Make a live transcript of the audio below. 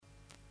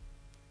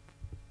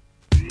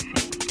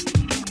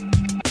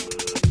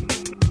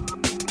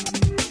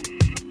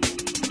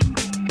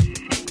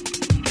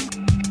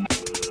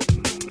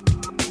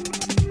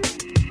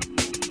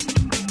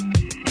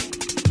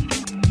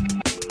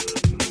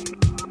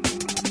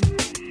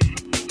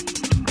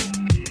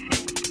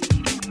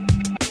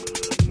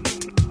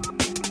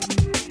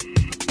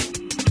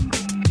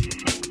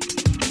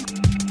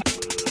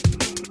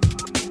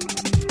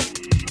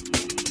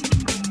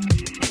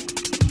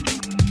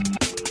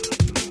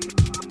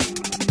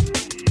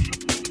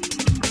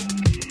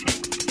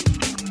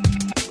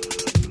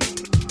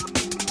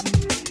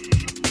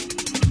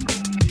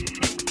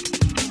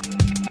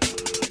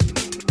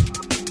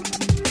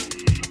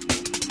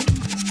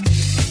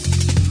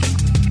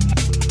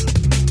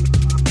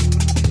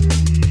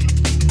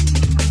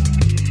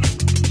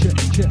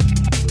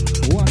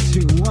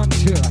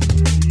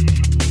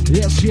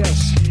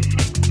yes.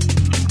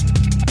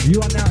 You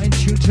are now in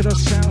tune to the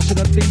sounds of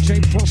the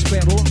DJ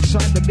Prospect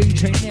alongside the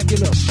DJ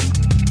Nebulous.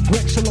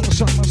 Flex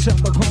alongside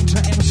myself, the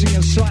contact MC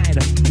inside.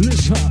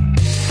 Listen.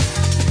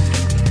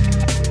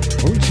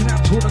 Reaching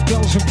out to all the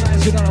girls and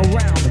guys that are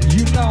around.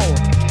 You know.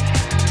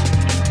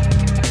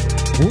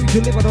 We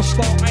deliver the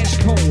style ice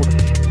cold.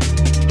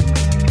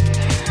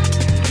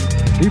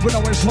 Even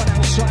though it's hot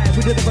outside,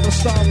 we deliver the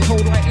style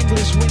cold like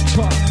English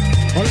winter,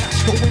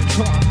 Alaska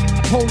winter,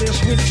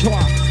 Polish winter.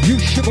 You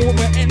shiver when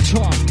we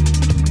enter.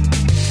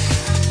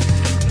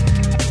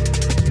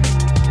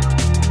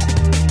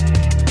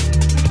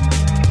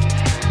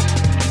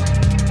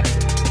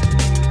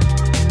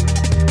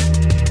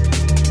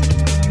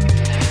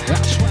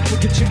 That's right, we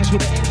continue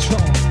with the intro.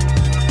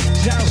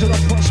 Sounds of the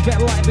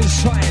Prospect live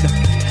inside.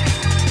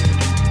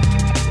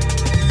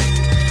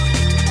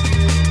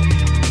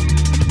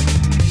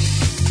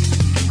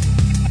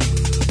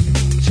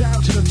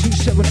 To the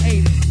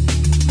 278.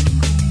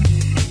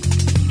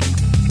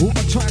 All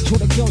my time to all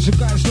the girls and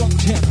guys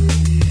locked in.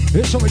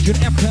 It's Origin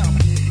FM.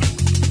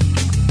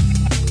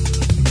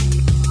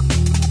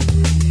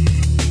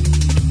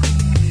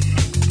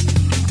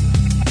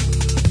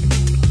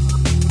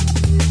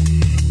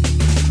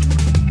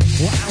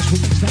 What else we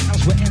use that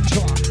as we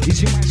enter?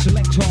 Easy my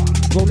selector.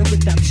 Rolling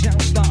with that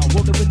sound style,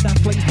 rolling with that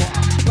flavor.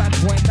 Bad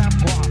boy that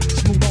part,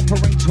 smooth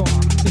operator.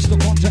 Mr.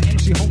 Conta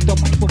MC, hold the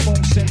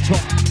microphone center.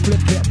 Flip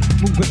it,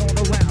 moving all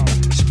around.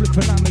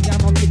 Spliffing on me,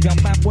 I'll give you a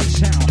bad boy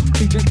sound.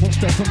 DJ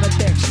Prospect from the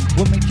decks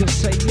will make you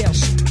say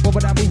yes. What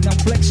would I mean? Now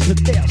flex to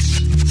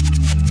this.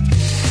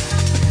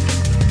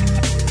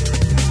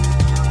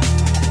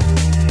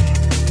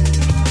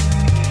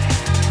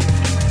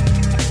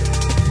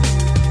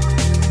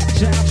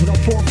 Down to the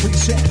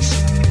 436.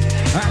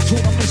 Out to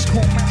the Miss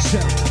Call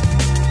Massive.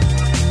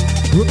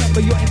 Remember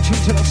you're in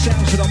tune to the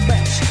sounds of the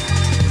best.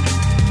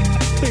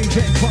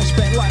 DJ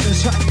Prospect live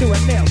inside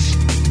doing this.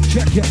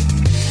 Check it.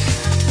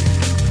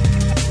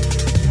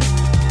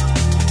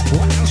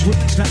 What else we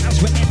mix now as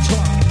we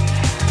enter?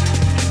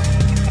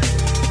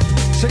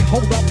 Say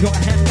hold up your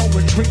hand, no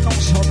retreat, no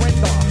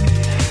surrender.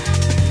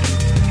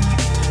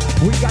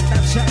 We got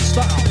that sound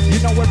style. You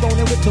know we're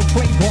rolling with the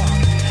flavor.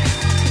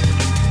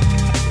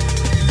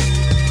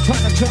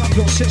 Trying to turn up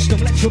your system,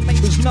 let your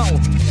neighbors know.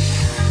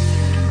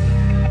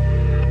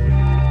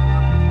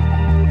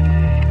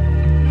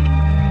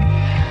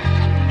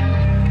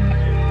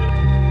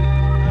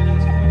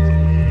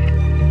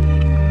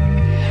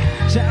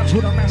 Sounds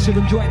with a massive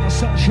enjoying the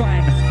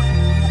sunshine.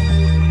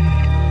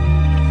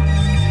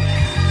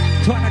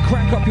 Trying to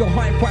crank up your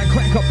hi-fi,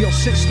 crank up your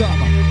system.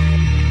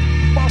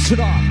 Boss it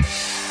up.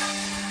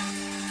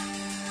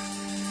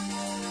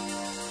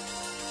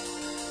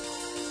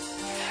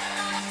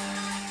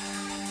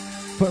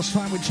 First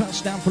time we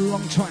touched down for a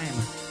long time.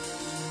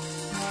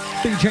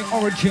 DJ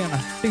Origin,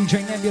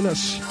 DJ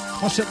Nebulous.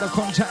 I set the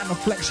contact and the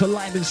Flexa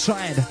live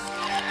inside.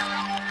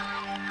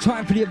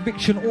 Time for the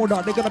eviction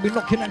order. They're gonna be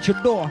knocking at your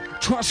door.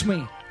 Trust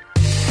me.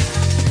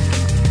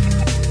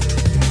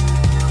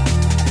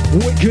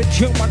 Wicked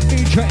chill, my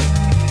DJ.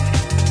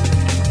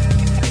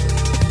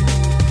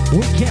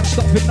 We can't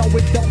stop it, no,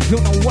 we don't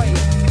feel no way.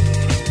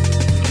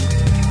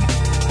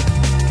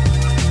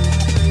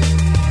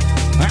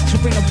 I have to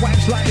bring the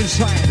vibes live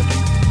inside.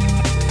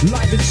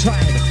 Live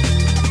inside.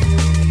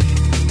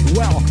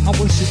 Well, I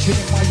was sitting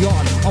in my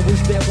yard. I was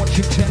there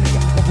watching telly.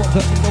 My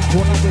brother in the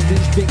corner with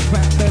his big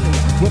fat belly.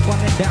 We're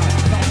running down,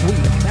 not we.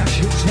 That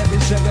shit's heavy,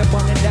 so we're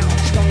running down.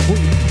 Stone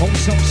we, on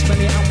some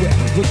smelly and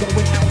we're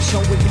going out, so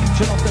we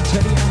turn off the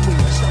telly and we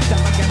stop down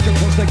the ganja,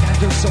 cause the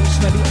ganja's so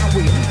smelly and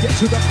we get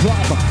to the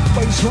club.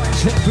 Bassline's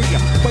heavy,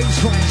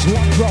 bassline's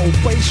one row,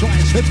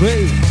 bassline's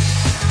heavy.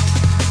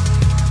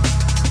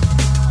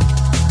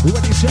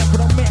 Ready set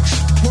for the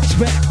mix,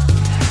 Prospect.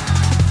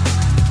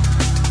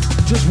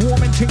 Just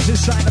warming things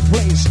inside the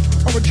place.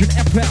 Origin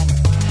FM.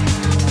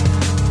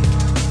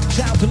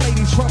 Shout out to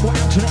Lady Trouble,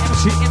 out to the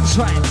MC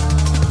inside.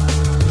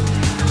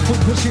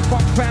 Frequency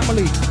Funk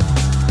family.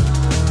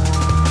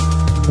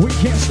 We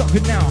can't stop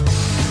it now.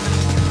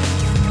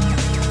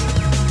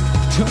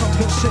 Turn up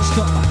your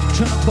system,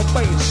 turn up the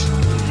bass.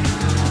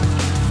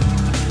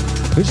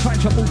 It's time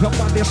to move up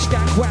on this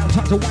sky ground,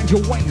 time to wind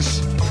your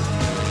waist.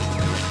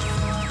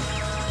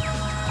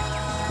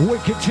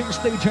 Wicked Kings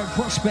DJ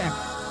Prospect.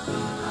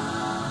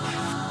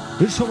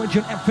 It's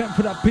Origin FM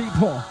for the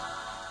people.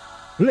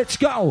 Let's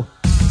go.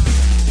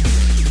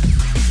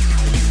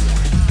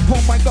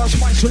 Oh my gosh,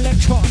 my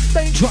selector,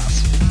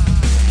 dangerous.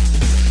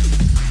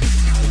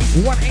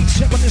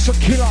 187 is a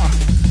killer.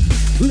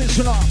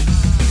 Listen up.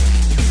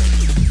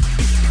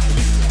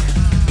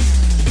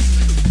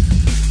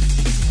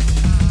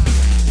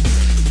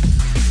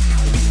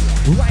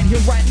 Right here,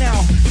 right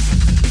now.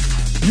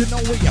 You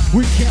know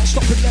we can't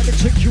stop it, let it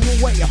take you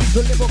away.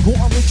 The lyrical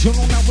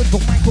original now with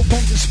the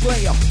microphone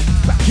display.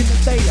 Back in the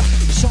day,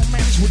 some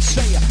mans would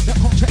say that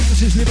Contains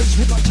his lyrics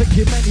would not take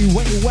him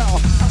anyway.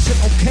 Well, I said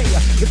okay,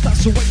 if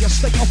that's the way I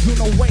stay, I'll feel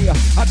no way.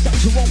 I got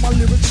to roll my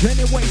lyrics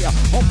anyway.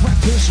 I'll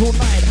practice all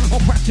night,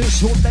 I'll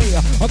practice all day.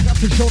 I got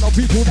to show the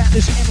people that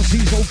this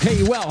MC's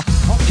okay. Well,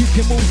 I'll keep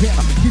you moving,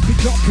 keep you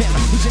jumping.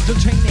 It's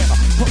entertaining,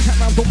 contact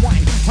around the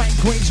wine. Fine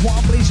grades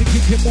while I'm blazing,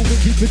 keep you moving,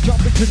 keep you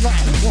jumping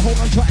tonight. Well, hold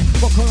on tight,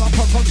 buckle up,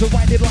 I'm going to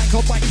ride it like a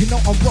bike. You know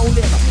I'm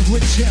rolling,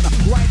 rinsing,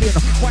 riding,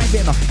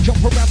 vibing.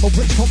 Jump around the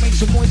bricks, don't make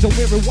some noise. And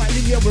we're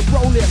winding, yeah, we're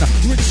rolling,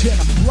 rinsing,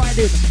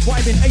 riding,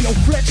 vibing. Ayo,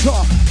 Flexa.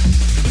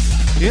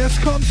 Yes,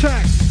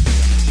 contact.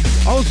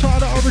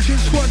 Outside the Origin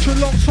Squadron,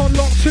 locked on,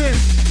 locked in.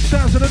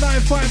 Sounds of the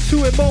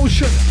 952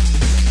 emotion.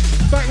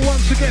 Back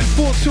once again,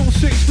 4 till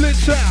 6,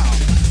 blitz out.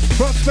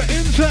 Prospect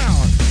in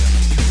town.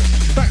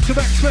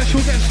 Back-to-back special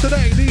guests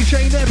today,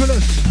 DJ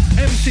Nebulous,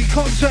 MC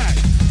Contact.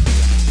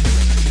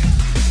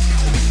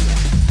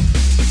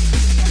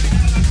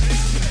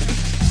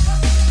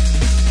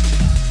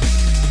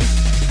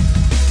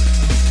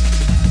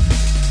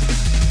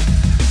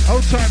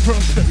 Old time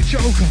Prospect,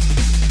 Joker.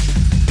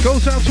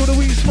 Goes out to the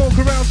weed smoke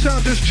around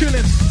town, just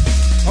chilling.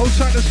 Old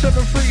time the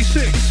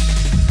 736.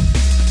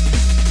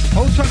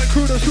 Old time the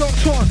crew that's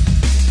locked on.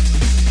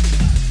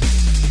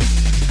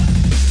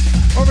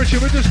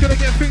 Origin, we're just gonna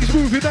get things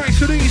moving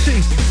nice and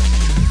easy.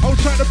 Old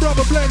time the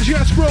brother blends,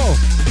 yes bro.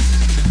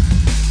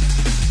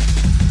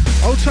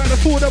 Old time the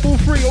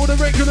 433, all the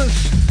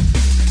regulars.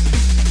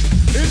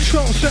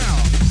 Intro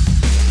sound.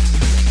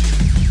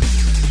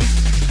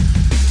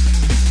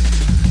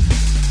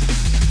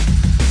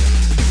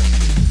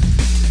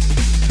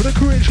 For the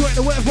crew enjoying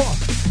the weather,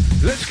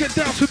 let's get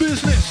down to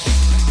business.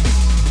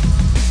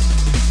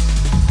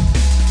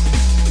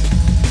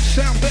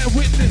 Sound bear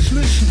witness,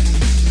 listen.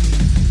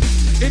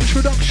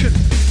 Introduction,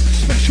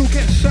 special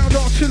guest, sound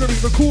artillery,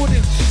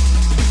 recordings.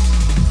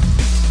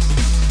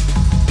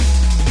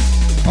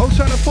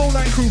 Outside the phone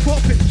line crew,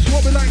 pop it, it's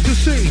what we like to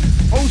see.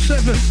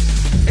 07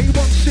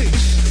 816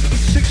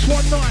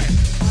 619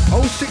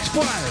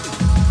 065.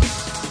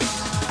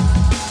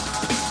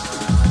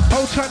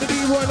 Outside the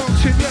D-Roy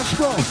locked in, yes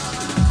bro.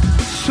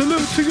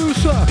 Salute to you,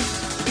 sir.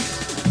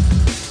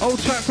 Old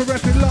time for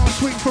repping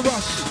last week for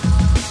us.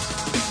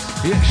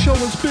 Yeah, show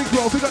us big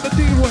bro. We got the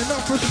D-Roy,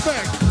 enough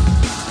respect.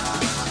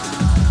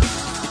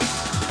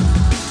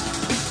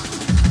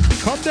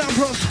 Come down,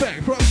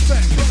 Prospect.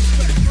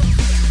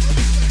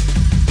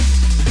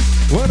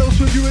 What else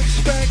would you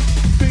expect?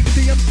 Big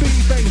D and B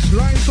bass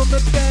lines on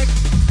the deck.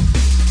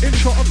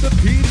 Intro of the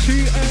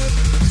PTN.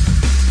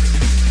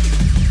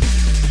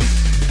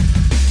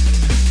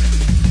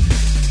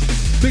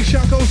 Big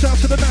shout goes out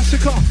to the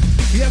Massacre.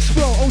 Yes,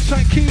 bro, old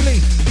tight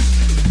Keeley.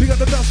 We got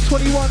the Dust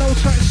 21, old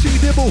tight C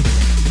Dibble.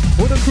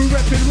 All the crew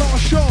repping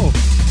last show.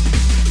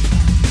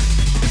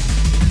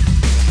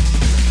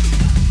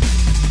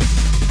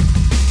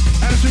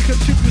 As we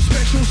continue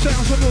special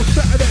sounds on your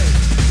Saturday.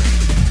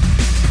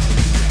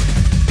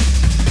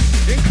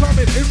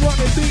 Incoming, in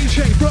running,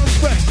 DJ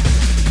Prospect.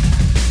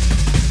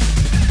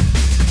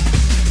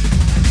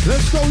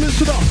 Let's go,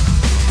 listen up.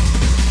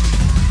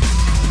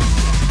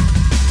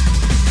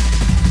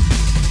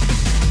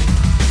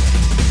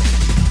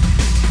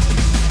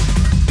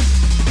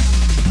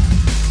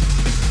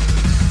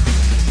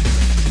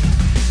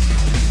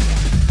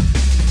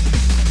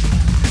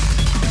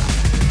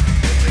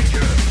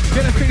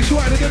 Getting things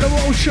right in the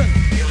motion.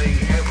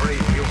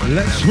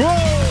 Let's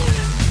roll.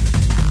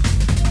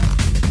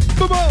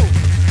 Boom.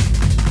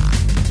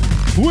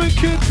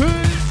 Wicked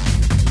Pig.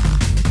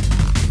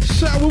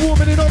 Sour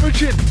Woman in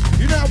Origin.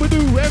 You know how we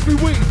do every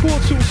week, 4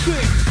 till 6.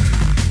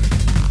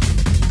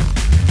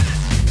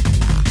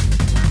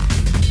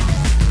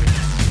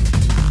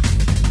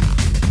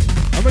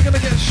 And we're gonna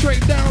get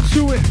straight down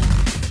to it.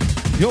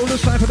 Yo,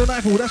 this time for the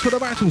rifle, that's for the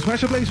battle.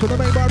 Smash a place for the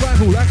main by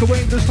rifle. Like a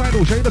wave this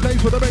title. Shade the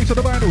place for the base of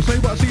the vinyl. Say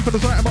what I see for the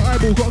sight of my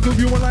eyeball. Gotta give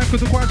you one life cause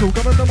the vital.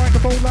 Got on the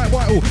microphone like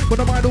whittle. When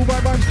the idle by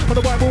rhymes on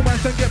the Bible, man,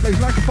 send get blaze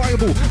like a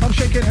fireball. I'm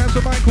shaking hands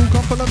with Michael.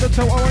 Come for London,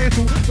 tell our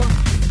to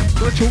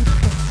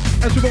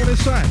as we go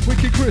inside,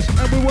 Wicked Chris,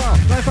 and we're wild.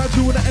 Life I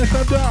do with the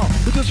FM down.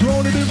 We're just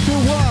rolling in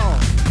for a while.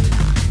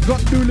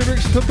 Got new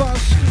lyrics to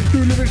bust,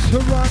 new lyrics to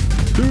run,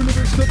 new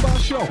lyrics to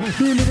bust, yo.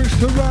 New lyrics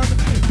to run,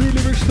 new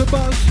lyrics to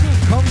bust.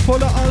 Come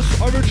follow us,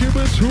 Origin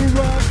with to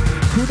run.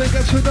 Couldn't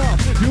get enough,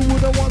 you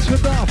wouldn't want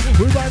enough.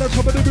 We ride on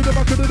top of the rhythm,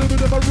 I couldn't do the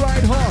rhythm, I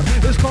ride hard.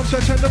 It's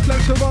concept and the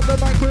Flexa on the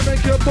mic, we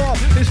make you pop.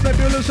 It's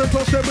nebulous and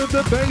Prospect with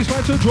the bass,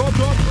 right to drop.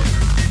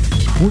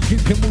 We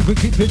keep it moving,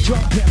 keep it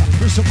jumping.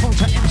 With some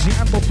contact MC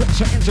and the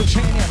Flexa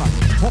entertaining.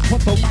 Up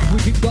on the mic, we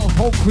keep the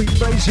whole creep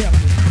blazing.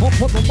 Up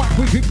on the mic,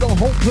 we keep the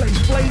whole place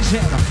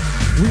blazing.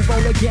 We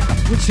roll again,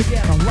 once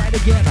again, right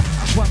again.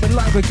 That's why we're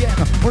live again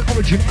on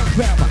Origin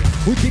FM.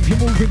 We keep you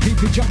moving, keep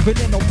you jumping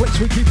in the place.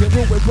 We keep it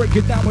real, we break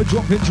it down, we're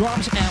dropping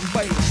drums and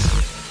bass.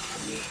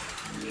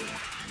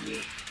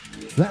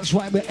 That's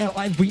why we're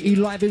LIVE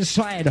live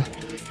inside.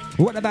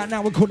 What about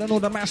now? We're calling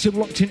all the massive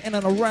locked in and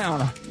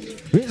around.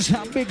 It's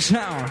that big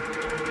sound.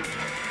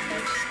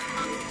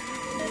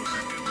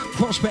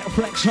 Prospect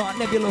Flexa,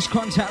 nebulous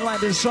contact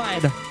live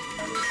inside.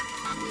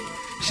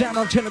 Sound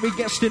artillery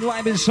guesting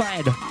live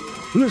inside.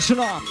 Listen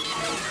up.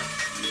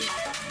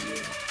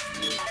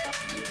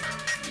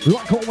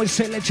 Like I always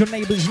say, let your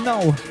neighbors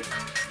know.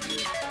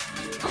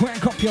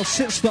 Crank up your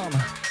system.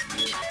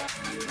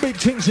 Big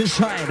things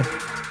inside.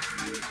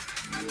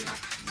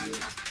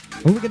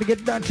 We're gonna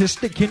get down to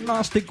sticky,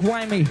 nasty,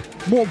 grimy.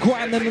 More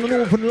grime than the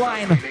Northern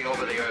Line.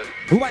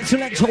 Right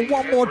selector,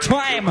 one more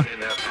time.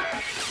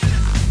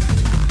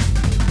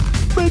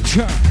 Big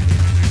turn.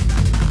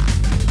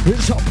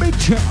 It's a big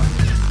turn.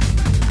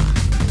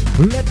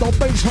 Let the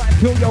bassline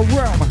fill your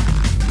room.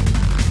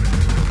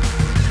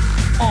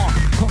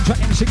 Contra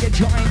MC, get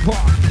your aim bar.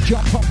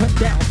 Jump up and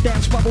down,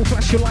 dance, bubble,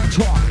 flash your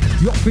lighter.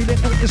 You're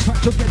feeling ill, it's time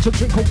to get a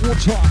drink of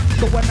water.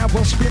 Go and have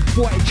a split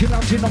boy, chill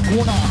out in the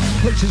corner.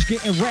 Places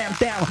getting rammed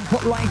down,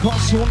 hot like a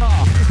sauna.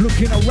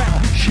 Looking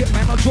around, shit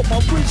man, I drop my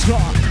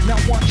Rizzler.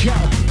 Now watch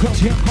out, cause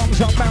here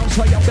comes a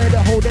bouncer. You better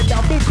hold it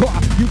down, big car.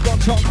 You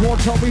got top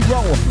quarter, we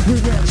roll,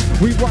 we rinse,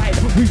 we ride,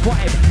 we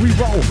vibe, we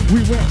roll,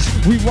 we rinse,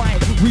 we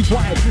ride, we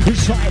vibe.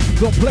 Inside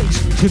the place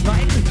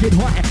tonight, get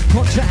high,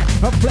 contact,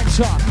 a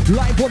Flexa,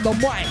 live on the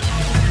mic.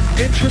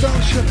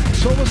 Introduction,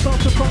 so we'll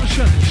start to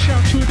function.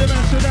 Shout to the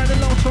master and the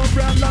lot on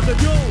round London,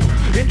 yo.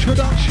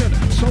 Introduction,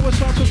 so we'll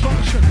start to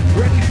function.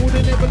 Ready for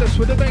the nibblers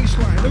with the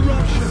bassline,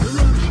 eruption.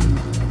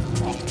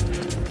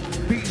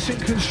 Beats in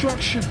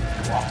construction.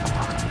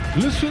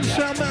 Listen,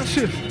 sound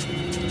massive.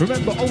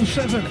 Remember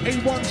 07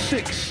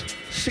 816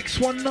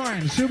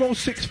 619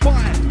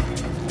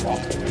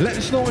 065. Let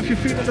us know if you're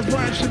feeling the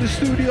vibes to the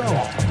studio.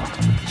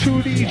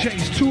 2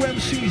 DJs, 2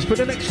 MCs for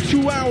the next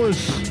 2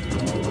 hours.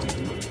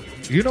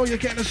 You know you're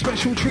getting a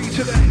special treat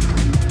today.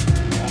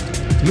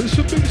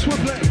 Listen, beats will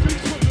play.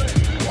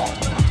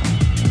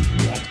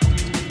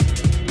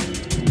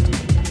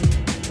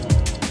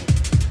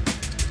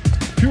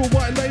 Pure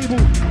white label.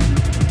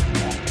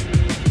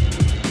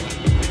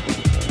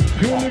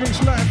 Pure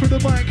lyrics live through the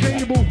mic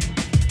cable.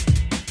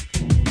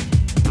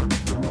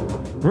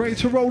 Ready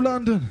to roll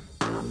London.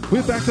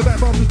 We're back to back,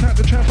 bars attack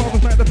the trap,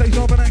 bars back the place,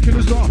 our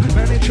vernacular star.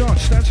 Man in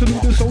charge, stand salute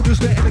the soldiers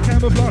there in the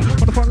camouflage.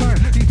 On the front line,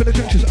 deep in the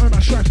trenches, earn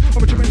our stripes.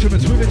 Amateur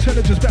regiments with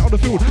intelligence, battle the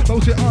field.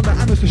 Both it on the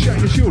hammers to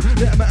shatter your shield.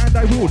 Let them and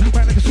I wield,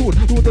 man like a sword.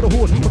 Lord of the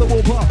horde, on the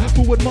war path.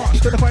 Forward march,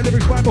 identify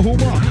lyrics by my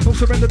hallmark. No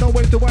surrender, no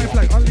wave the white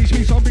flag. Unleash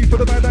me, some beef for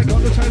the bad bag. On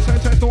the side,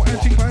 no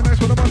anti-climax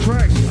when I'm on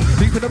tracks.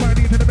 Deep in the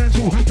mind, deep in the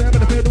mental. Stab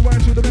in the pedal,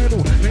 right to the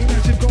medal. Main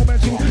massive, go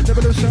mental.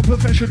 Nevertheless, I'm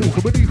professional.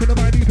 Come deep in the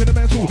mind, deep in the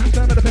mental.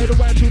 Stab in the pedal,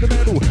 right to the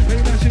medal.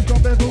 Main massive,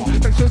 go mental.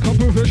 Thanks to come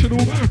professional.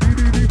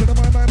 Deep in the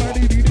mind,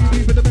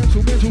 deep in the mental.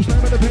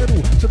 Slam in the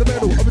pedal to the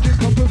medal. I'm a gym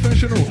come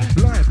professional.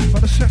 Live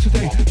on a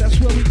Saturday. That's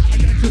where we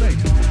get today.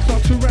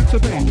 Start to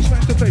activate.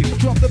 Smash the bass.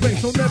 Drop the bass.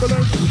 No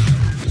nebulous.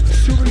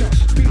 Serious.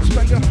 Beats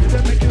banger.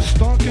 Then make you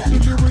start get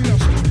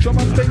delirious. Drum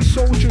and bass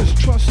soldiers.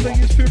 Trust they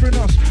is fearing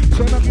us.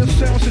 Turn up your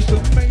sound system.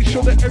 Make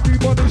sure that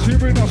everybody's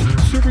hearing us.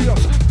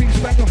 Serious. Beats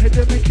banger. Head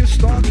then make you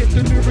start get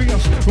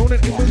delirious. Rolling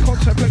in with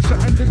contact Flexa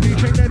and the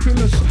DJ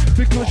nebulous.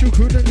 Because you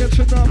couldn't get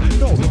enough.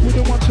 No, we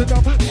don't want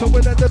enough. So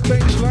we let the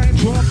bass line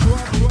drop.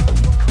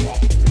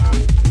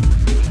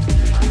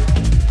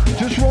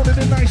 Just rolling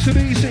it nice and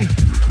easy.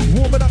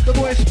 Warming up the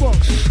voice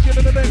box.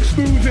 Getting the next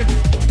moving.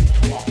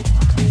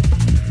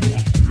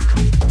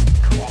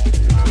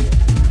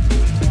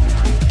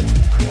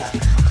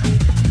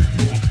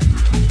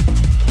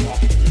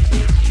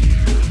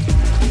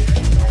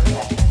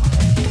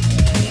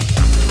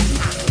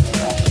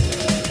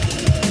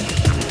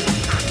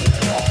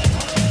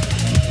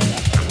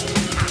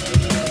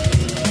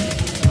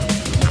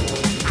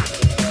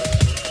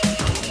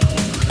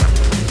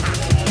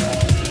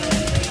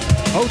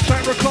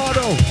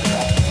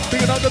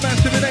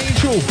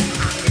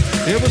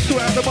 Yeah, we'll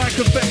sort out the mic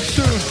effect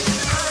soon.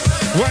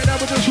 Right now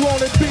we're just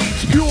rolling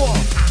beats, pure.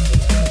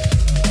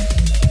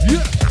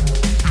 Yeah.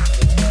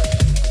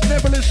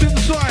 Nebulous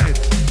inside.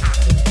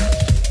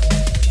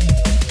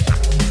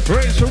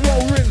 Ready to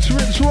roll, rinse,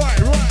 right.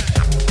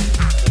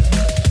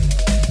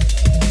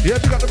 Yeah,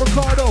 we got the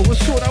Ricardo. We'll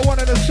sort that one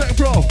in a sec,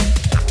 bro.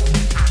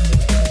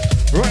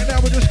 Right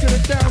now we're just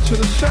getting down to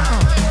the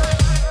sound.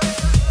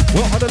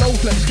 Well, on the low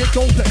flex, get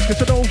gold flex,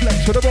 get to low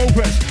flex, to the roll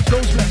press,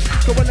 low flex,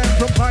 go and land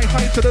from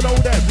high to the low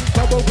end.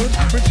 Bob opens,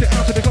 rinse it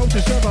out to the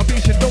closest, serve our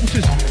beats in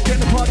doses, get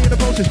the party in the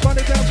process,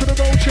 run it down to the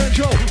road, church,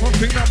 yo. One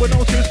thing that we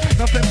notice,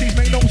 now flexies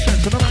make no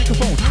sense on the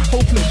microphone,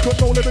 hopeless, got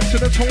no limits to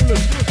the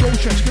toneless, flow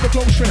stretch, get the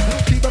flow strength,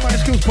 keep my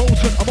mind skills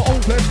potent, I'm an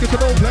old flex, get to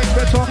low flex,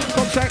 better,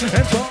 contact,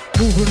 enter.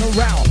 Moving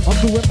around, I'm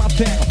doing my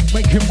thing,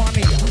 making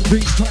money,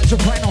 these times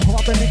are kind of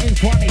hard and it ain't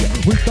funny,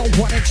 we don't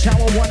want it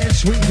sour, want it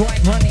sweet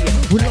like honey,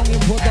 we're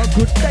longing for the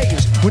good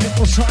days. When it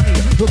was sunny,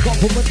 the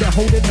government, they're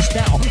holding us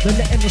down. They're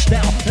letting us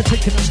down, they're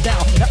taking us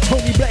down. That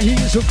Tony Blair, he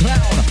is a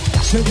clown.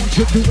 Say what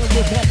you're doing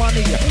with my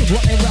money.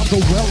 Running around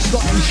the world,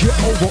 starting shit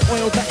over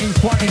oil, that ain't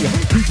funny.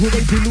 People,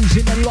 they be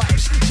losing their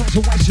lives. Sons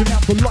are wasting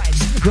out the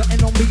lights.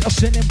 Letting on me, are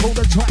sending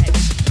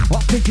prototypes. I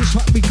think it's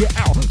time we get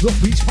out. Look,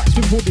 beats fights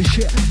before the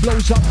shit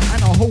blows up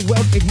and our whole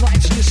world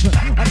ignites. Listen,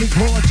 an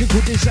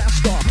ecological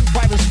disaster,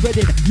 virus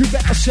spreading. You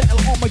better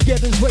settle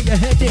Armageddon's where you're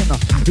heading.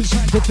 It's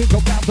time to think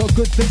about the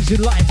good things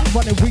in life.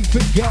 Running weak for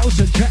girls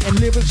and chatting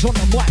lyrics on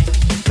the mic.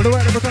 For the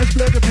right of a guy's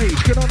blur the page.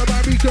 Get on the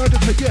mic,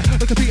 regurgitate, yeah.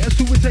 Like a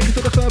PS2 would take it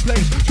to the third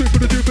place. Straight for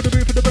the do, for the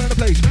boot, for the burner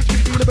place.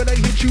 Street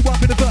eliminate, hit you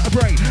up in the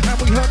vertebrae. And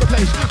we heard the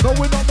place. No,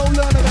 we're not no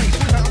learner mates.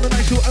 Out on the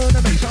night, you'll earn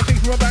a mate. I think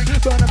for a bank,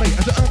 burn a mate.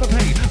 As I earn a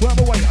pay, worm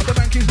away. Other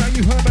bank is now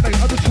you herminate.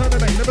 Other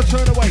terminate, never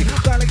turn away.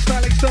 Style,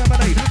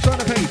 exterminate. Turn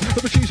a pay.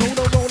 The machines hold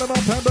on, roll them up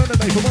and burn a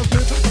mate. For one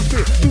spit,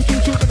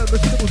 two minutes. The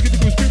syllables give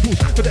you goose pimples.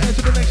 For the end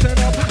to the next hand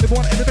up. If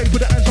one in the day,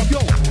 put the hands up, yo.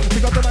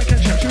 Pick up the mic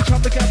and chat. Shoot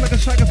up the gap like a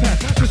psychopath.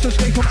 Just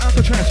escape from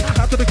Alcatraz.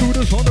 After the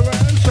coolers on the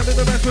rise. Sending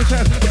the best for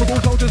test. The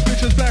ball soldiers,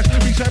 bitches blast.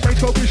 Reset race,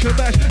 focus, and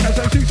bash. As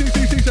I see,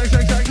 zag.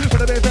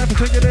 When they're there, for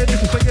taking it,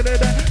 this is taking it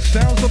there.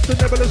 Sounds of the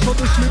nebulous on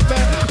the slip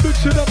back.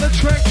 Mixing up the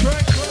track.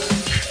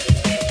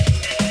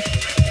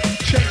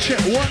 Check,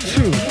 1, 2.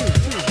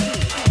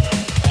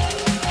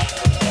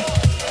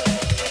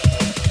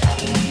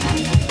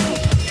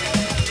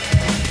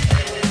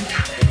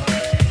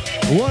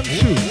 1,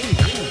 2.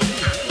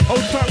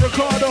 Outside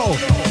Ricardo.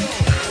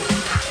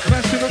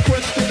 Massive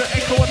request in the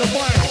echo on the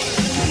mic.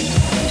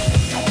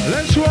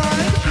 Let's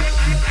ride.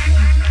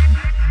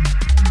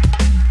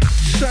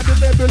 Saturday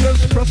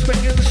nebulous,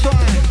 prospect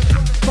inside.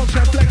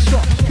 Contact Flexa,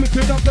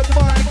 flipping up the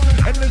mic.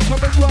 And then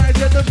come and ride,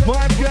 let the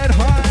vibe get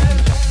high.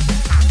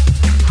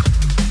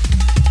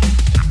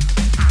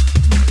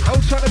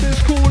 Outside of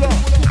this cooler.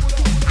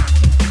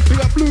 We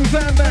got Blue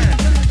Van Man.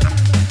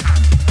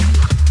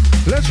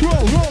 Let's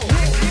roll.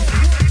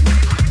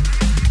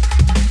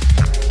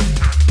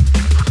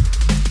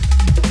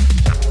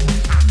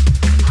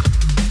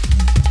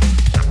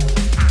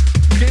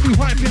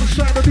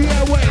 Inside of the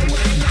airways,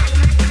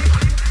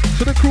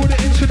 to the crew of the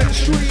internet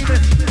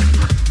streaming.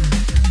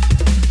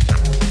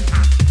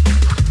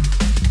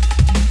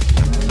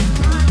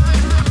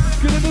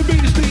 Get in the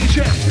beats, DJ.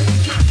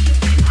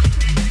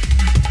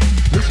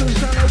 Listen to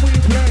sound that we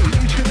play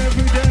each and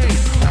every day.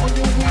 On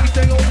your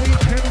weekday or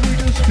weekend, we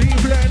just be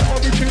blend.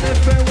 Origin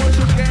FM once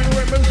again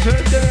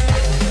represented.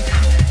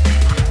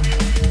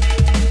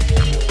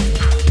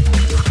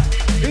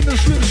 In the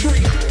Slim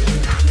Street.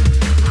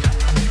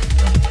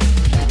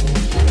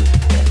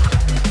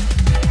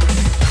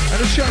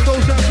 The shout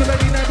goes out to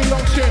Lady Nabby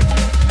Longton.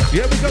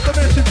 Yeah, we got the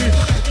messages.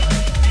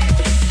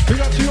 We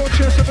got to your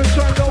chest every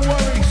time, no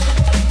worries.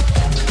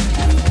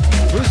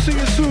 We'll see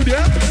you soon,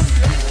 yeah?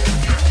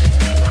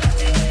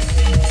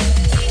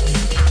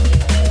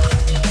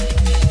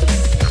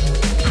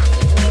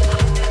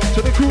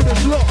 To the crew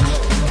that's locked,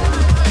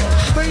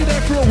 stay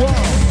there for a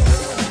while.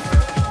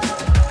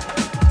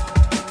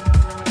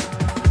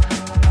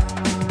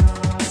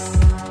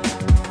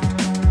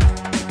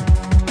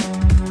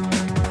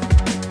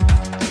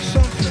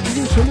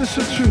 To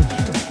listen to.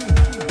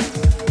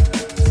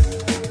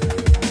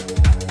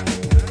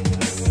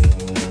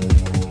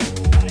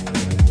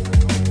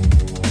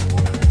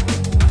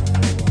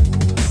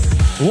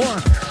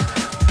 One.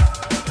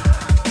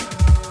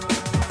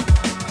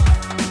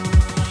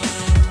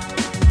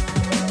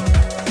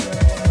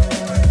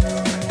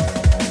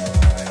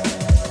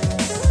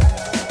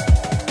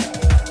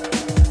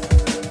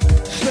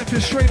 Stepping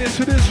straight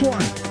into this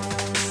one.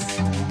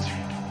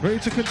 Ready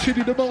to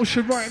continue the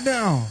motion right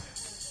now.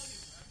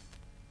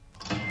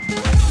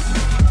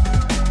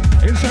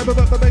 Inside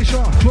the bass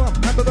on, drum,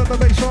 and the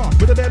bass on,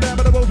 with a dead band,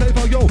 but the ball play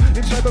for yo.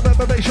 Inside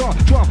the bass on,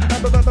 drum,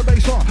 and the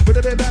bass on, with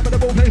a dead band, but the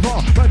ball play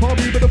for. Right for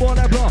me, with the ball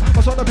and blah.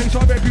 I saw the pace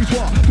on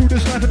repertoire, through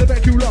this life in the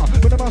bacular.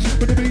 With the must,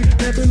 with the beat,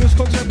 nebulous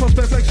concept,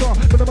 prospect, flex on.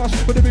 With the must,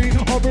 with the beat,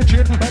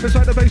 origin, right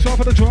beside the bass on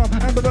for the drum,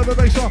 and the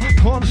bass on,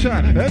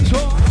 concept,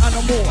 enter.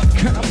 Animal,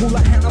 cannibal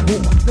like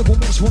Hannibal. Never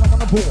miss when I'm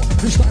on the board.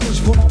 This style is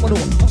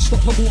phenomenal,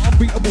 unstoppable,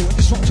 unbeatable,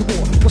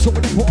 indestructible. What's up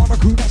with them on the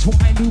crew? That's what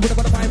I do when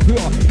I'm on the vibe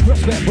pure.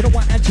 Respect what I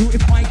want and do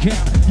if I can.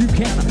 You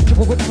can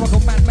jump over that like a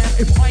madman.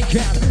 If I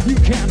can, you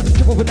can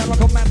jump over that like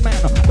a madman.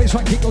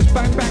 Baseline kick goes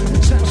bang bang.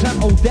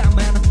 Sound, oh damn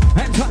man.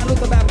 And title of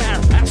the bad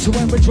man. That's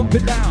when we drop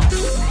it down.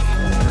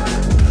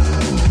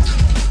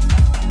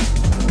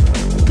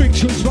 Big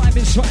tunes live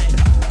inside.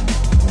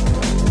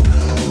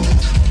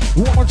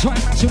 One more time,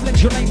 massive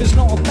let your neighbors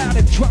know about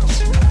it.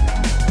 Trust.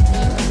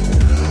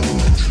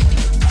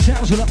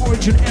 Sounds of the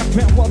Origin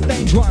FM, well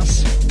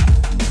dangerous.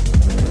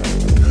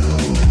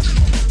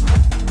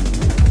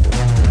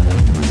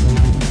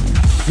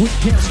 We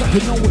can't stop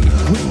it, no way.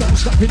 We don't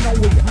stop it, no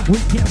way. We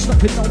can't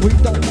stop it, no way.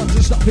 Don't want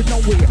to stop it, no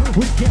way.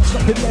 We can't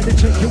stop it, let it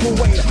take you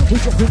away.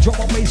 We drop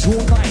and bass all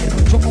night,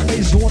 drum and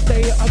bass all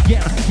day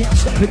again. Can't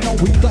stop it, no,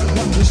 we don't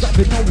want to stop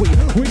it, no way.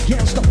 We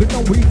can't stop it, no,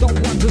 we don't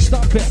want to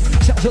stop it.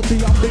 Sounds of the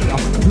idea,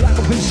 light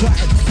up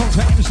inside.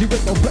 Contact MC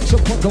with the flex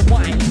up on the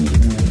mic.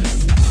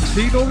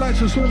 See no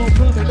lights, it's all on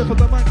permit. Lift up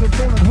the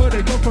microphone and heard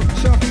they come from the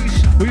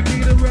southeast. We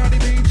need the rowdy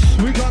beats,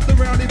 we got the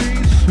rowdy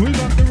beats, we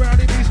got the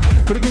rowdy beats.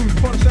 For the groove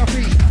from the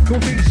southeast,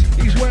 northeast,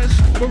 east, west.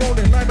 We're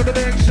rolling live on the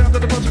deck, sound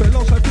of the prospect,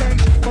 lost like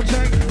flanks.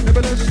 Contact,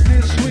 nebulous,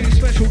 this sweet,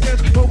 special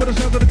guest. Over the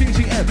sound of the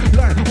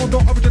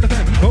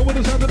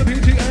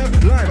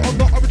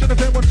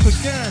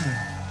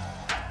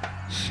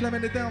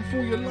slamming it down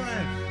for you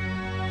live.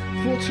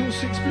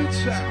 426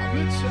 Blitz out,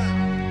 Blitz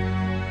out.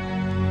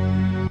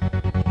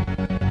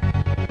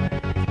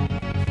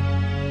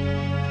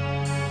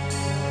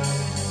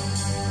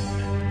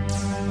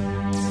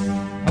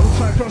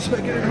 Outside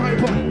prospect getting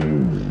hyper.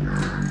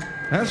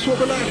 That's what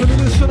we like for the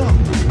listener.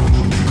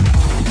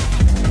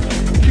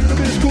 Keep the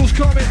discourse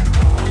coming.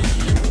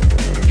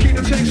 Keep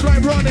the text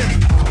line running.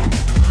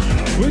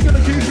 We're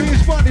gonna keep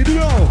things funny, do you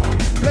know?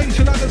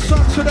 Blazing like the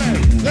sun today.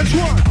 Let's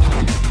run.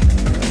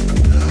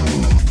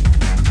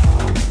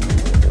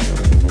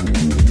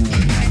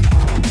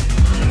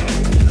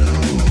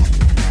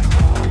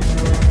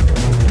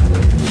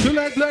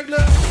 Select, leg.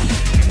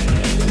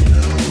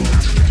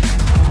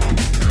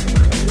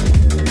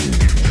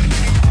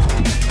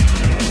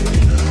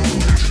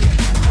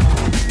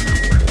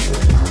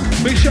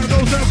 Big shout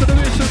goes out to the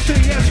Mr. T,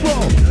 yes bro.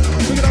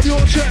 Pick it up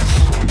your chest.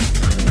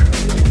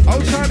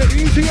 Outside the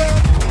easier.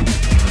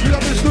 We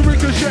got Mr.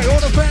 Ricochet, all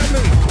the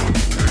family.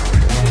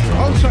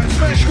 Outside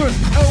Smash Good,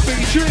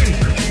 LBG.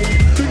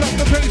 Big up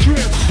the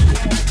Patriots.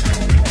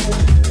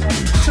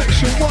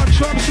 Section 1,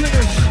 Trump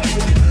Slingers.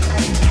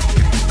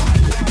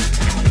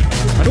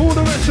 And all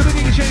the rest of the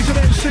DJs and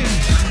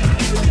MCs.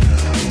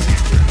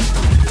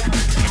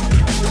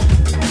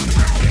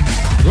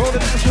 Roll the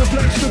dance with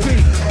Flexa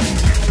beat.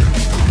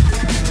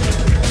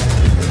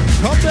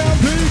 Come down,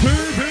 P.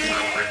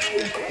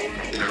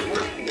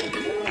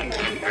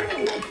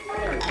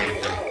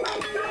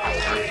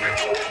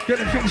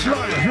 Getting things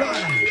live.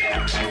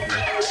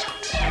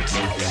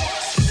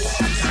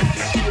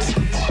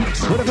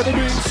 Whatever the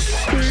beats.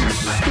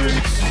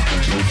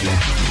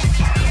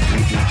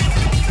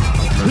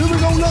 Here we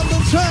go,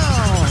 London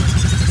town.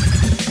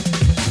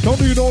 Don't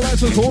need no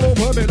license or no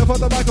permit. I found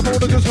the microphone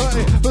to just hurt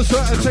it. For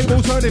certain, table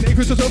turning.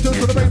 Increase yourself just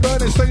for the main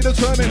burning. Stay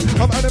determined.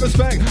 I'm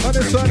unrespect,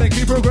 undiscerning.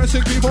 Keep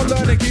progressing, keep on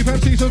learning. Keep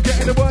MCs from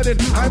getting the word in.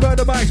 I burn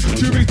the mics,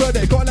 jury's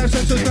verdict. Got life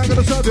sentence, now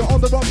gonna serve you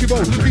on the rocky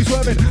road. Keep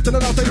swerving. Then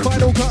I'll say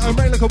final cut and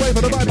rain like a wave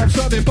for the vibe. I'm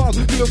serving bars.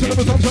 Feel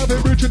syllables, I'm serving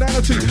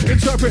originality.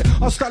 Interpret,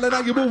 I'll style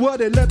and you will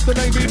word it. Let the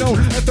name be known.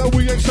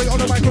 FLWH say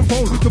on the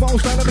microphone. Tomorrow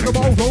stand and make a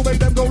bowl. Roll,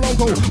 make them go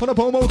loco. On a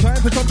promo time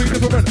for something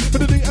different.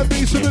 For the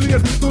DMV civilian,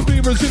 will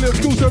be resilient.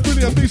 Schools are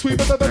brilliant. Be sweet,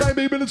 but I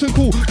be militant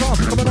cool. Calm,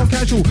 coming on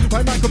casual.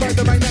 Right mic, right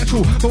the right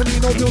natural. Don't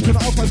need no filter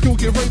to ask my skill.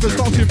 Give ravers,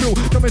 start to feel.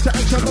 Come into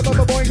action,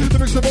 blah, boy. The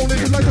mix of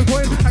rolling is like a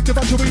coin. Active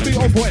action, we be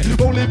on point.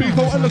 Rolling, be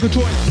go and look a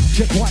joint.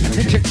 Check 1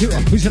 and check 2.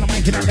 Who's in the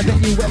mic and out the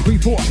venue every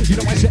 4. You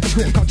know I set the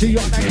score. Come to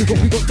your neck,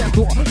 we got that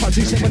door. 5,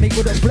 6, 7, 8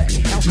 with us flex.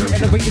 Now we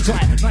elevate the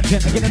time. 9,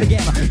 10, again and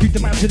again. Beat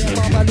them out to them,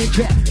 I'm in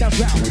chat. That's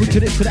round, we to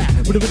this to that.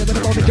 With a bit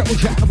of on the jungle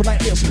chat. Never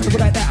like this, never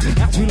like that.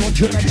 As we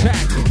launch an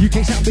attack. You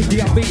can't sound big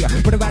DRB.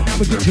 But right now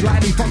we get you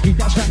lively, funky.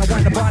 That's round the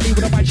wind the body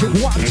with a mic check.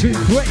 1, 2,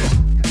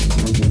 3.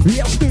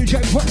 Yes,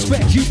 DJ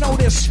Prospect, you know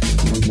this.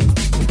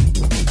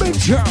 Big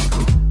town.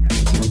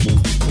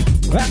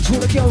 That's all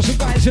the girls and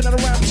guys in and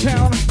around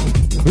town.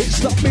 It's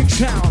the big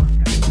town.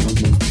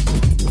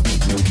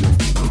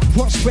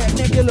 Prospect,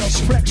 Nebulous,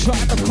 Flex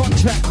right the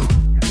contact.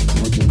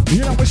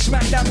 You know we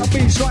smack down the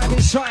beats right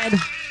inside.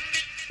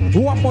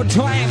 One more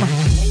time.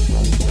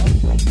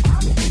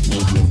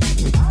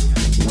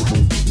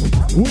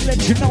 We'll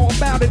let you know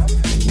about it.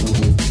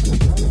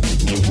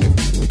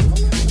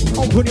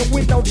 Open your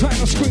window, trying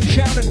to scream,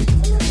 shout it.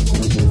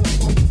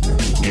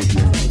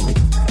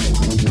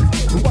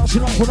 We're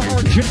bouncing up on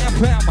Origin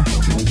FM.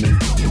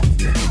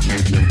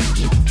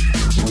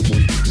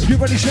 Get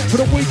ready, set for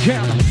the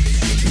weekend.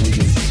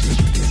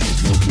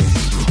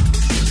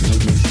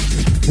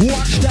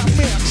 Watch that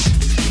mix.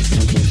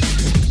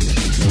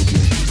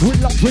 We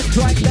love it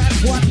like that,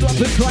 one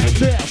love it like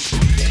this.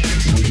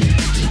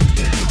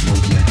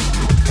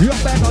 You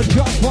better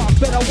jump up,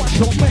 better watch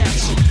your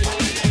mix.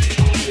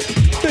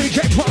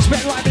 DJ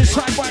Prospect right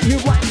inside right here,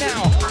 right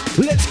now.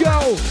 Let's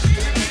go.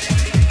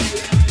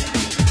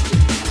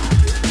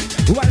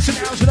 Right so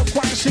now to the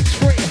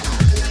 563.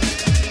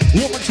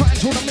 One more time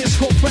to the Miss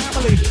Call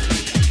family.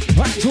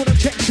 Right to the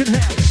Texan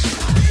house.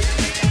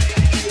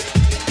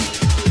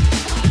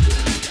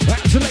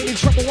 Right to Lady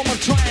Trouble one more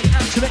time.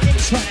 Out to the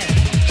inside.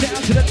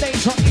 Down to the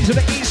daytime, into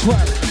the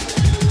eastward.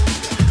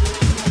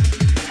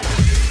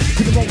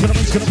 To the road, to the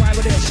man's gonna ride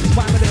with this,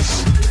 ride with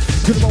this.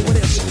 To the road with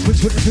this,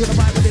 switch with this, to the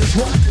ride with this.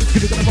 What? To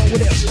the road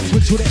with this,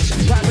 switch with this,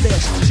 ride with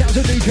this. Sounds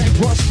a DJ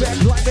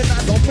Prospect, like the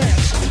night on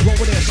mess. Roll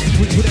with this,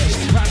 switch with this,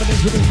 ride with this,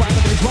 with this, ride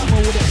with this, ride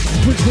with this.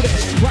 Switch with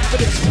this, ride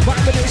with this,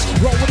 ride with this,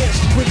 roll with this,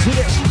 switch with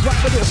this,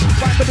 ride with this,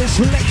 ride with this,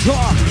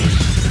 selector.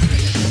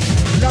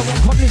 Now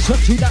I'm coming to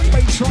that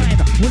baseline.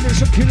 When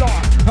it's a killer,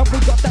 and we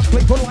got that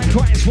flavor like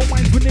rice for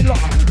my vanilla.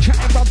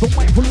 Chatting about the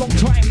mic for a long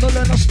time, no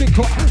learn a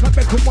sticker. Like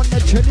Beckham on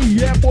the telly,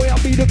 yeah boy, I'll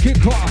be the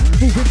kicker.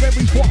 Moving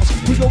very fast,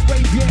 with a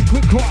radiant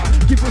quicker.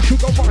 Give a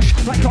sugar rush,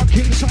 like our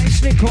king-size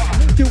snicker.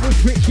 Do a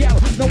quick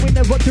yell, no we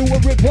never do a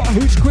ripper.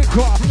 Who's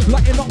quicker?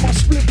 Lighting up my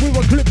split with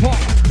a clipper.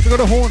 If you got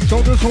a horn,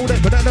 don't just hold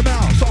it, put that in the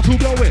mouth. Start to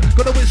blow it,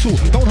 got a whistle,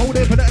 don't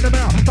hold it, put that in the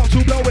mouth. Start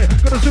to blow it,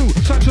 got a zoo,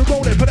 start to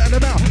roll it, put that in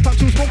the mouth. Start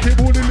to smoke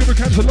it, all the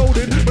lubricants are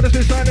loaded. But it's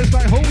this line, it's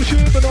like, oh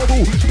shit, but no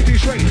boo.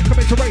 Switching straight,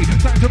 coming to raid,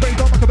 time to raid,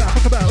 don't like a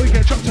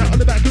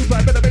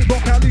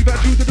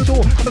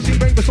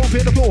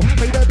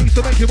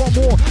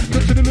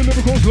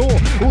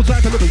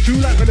Do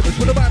you like my lyrics?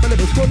 What about my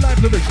lyrics? Got live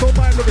lyrics, don't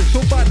mind lyrics,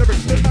 don't mind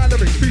lyrics, then my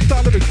lyrics,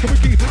 freestyle lyrics. Can we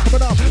keep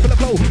coming up with a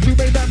flow? Two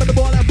main man with the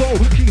ball and bow.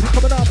 Keep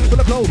coming up with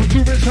a flow.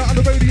 Two rich out on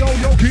the radio,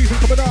 yo. Keep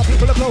coming up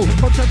with a flow.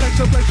 Contact X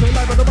and Flexa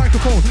live on the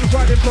microphone.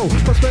 Riding flow.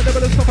 Prospect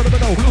never let's stop on the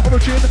know.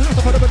 Origin,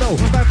 up on the know.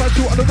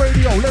 952 on the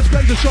radio. Let's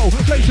blaze the show.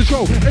 Blaze the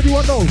show.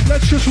 Everyone knows.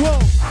 Let's just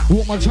roll.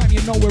 One more time,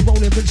 you know we're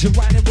rolling, rinsing,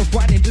 riding, we're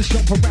riding. Just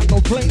jump around the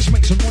place,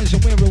 make some noise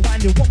and we're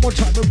rewinding. One more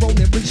time, we're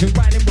rolling, rinsing,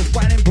 riding, we're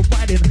riding,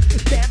 providing.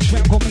 Dance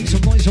round, go make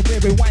some noise and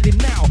we're rewinding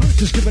now.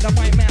 Just give it a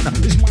mic, man.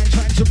 It's my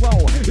time to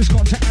roll. It's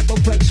contact at the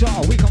Flexa.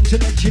 We come to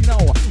let you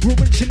know. We're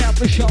rinsing out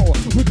the show.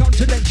 We come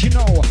to let you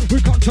know.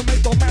 We come to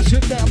make the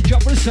massive damn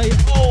jump and say,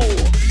 oh.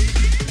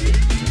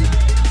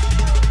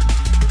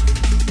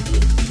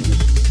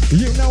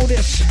 You know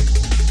this.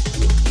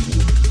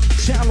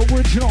 Sound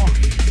original.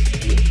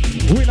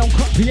 We don't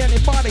copy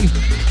anybody.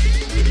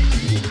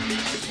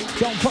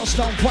 Don't fuss,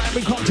 don't fight.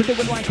 We come to do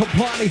it like a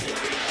party.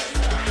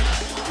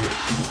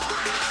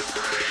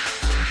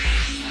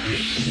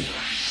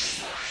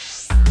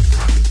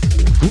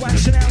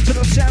 Rising out to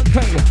the sound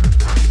fade.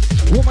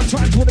 One more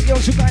time to all the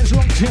girls who guys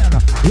locked in.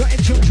 You're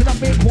in tune to the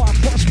big one.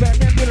 Prospect,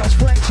 Nebulous,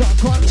 Flexa,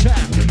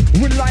 Contact.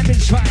 We're live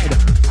inside.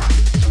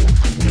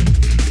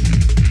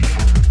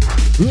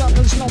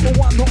 London's number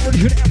one,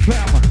 Origin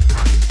FM.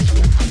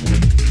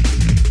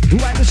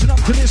 Right, listen up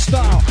to this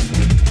style.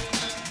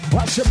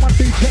 I said my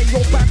DJ,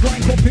 your back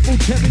like what people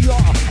tell me you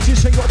are. She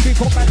say your big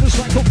up and just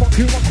like a fuck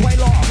you a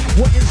quailer.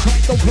 We're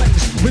inside the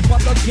place, with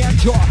my lucky and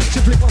jaw.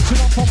 Simply busting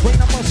up my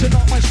brain, I'm busting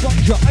up my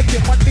structure. I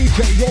get my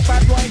DJ, your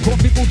back like what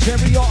people tell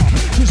me you are.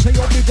 She say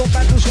your big up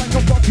and just like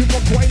a fuck you a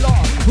quailer.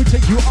 We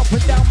take you up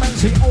and down, man,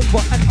 say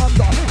over and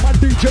under. My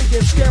DJ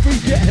gets scary,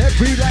 get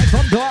heavy like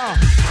thunder.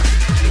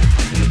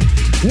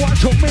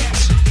 Watch your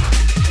mix.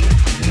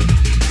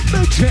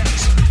 Big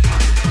chance.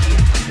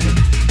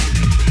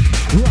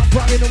 Rock,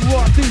 riding and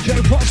rock,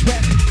 DJ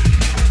Prospect.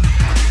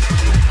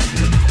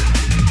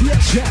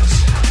 Yes, yes.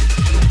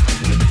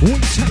 We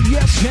say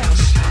yes,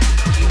 yes.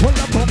 Pull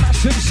up on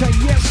massive, say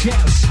yes,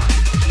 yes.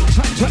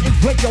 Time to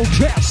inflate your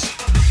chest.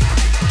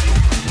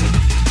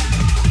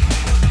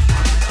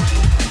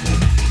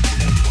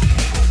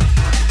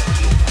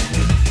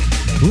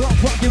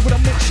 Rock, rocking with a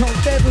mix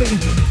on deadly.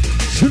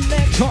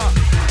 Selector.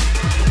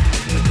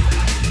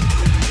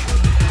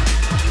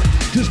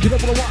 Just get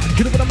up with a walk,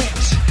 get up with a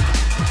mix.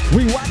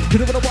 We walk,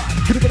 get up with a walk,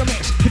 get up with a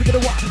mix, get up with a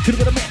walk, get up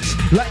with a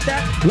mix. Like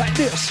that, like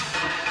this.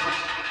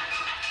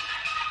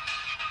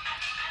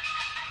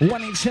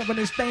 187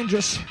 is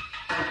dangerous.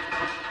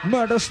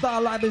 Murder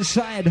star live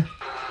inside.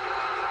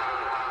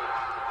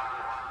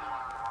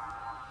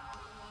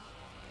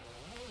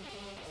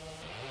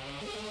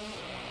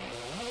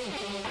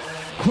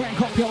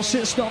 Crank up your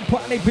system,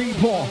 party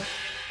people.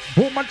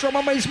 Oh, my drum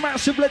and bass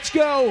massive, let's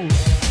go.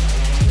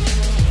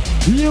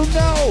 You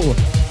know.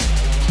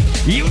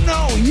 You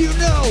know, you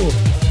know.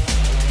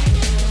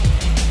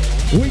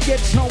 We get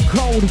so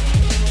cold.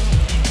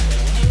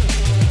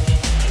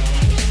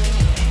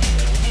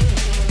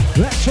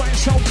 That's right,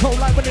 so cold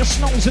like when it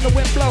snows and the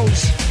wind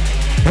blows.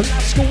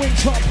 Alaska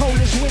winter,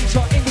 Polish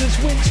winter, English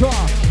winter.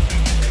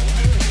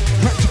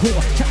 Practical,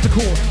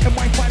 tactical, and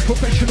Wi-Fi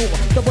professional.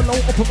 Double O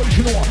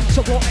operational.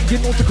 So raw and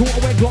nautical, I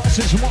wear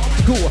glasses, I'm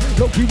optical.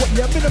 Low-key what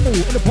you're minimal.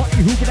 In the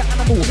party, who with an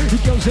animal? He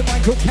goes in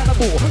like a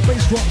cannibal.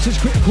 Bass drops is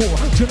critical.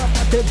 Turn up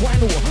like they're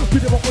vinyl.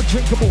 Beat them up with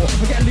drinkable.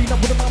 I get lean up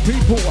with my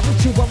people.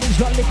 Silver rings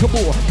not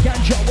lickable.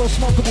 Ganja well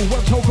smokable,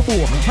 well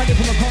talkable. Hiding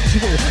from the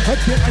constable. I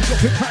feel I drop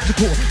it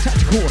practical,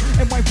 tactical,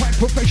 and Wi-Fi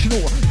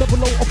professional.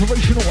 Double O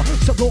operational.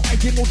 So raw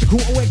and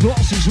nautical, I wear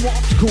glasses, I'm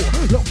optical.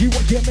 Low-key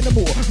what you're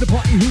minimal. In the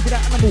party, who with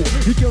an animal?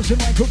 He goes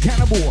like a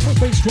cannibal,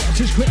 bass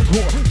drops is critical.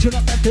 Turn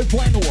up that they're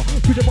vinyl,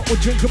 beat them up with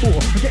drinkable.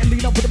 Getting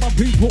lean up with my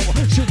people.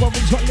 Silver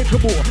rings not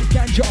lickable.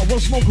 Ganja well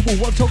smokable,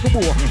 well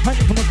talkable.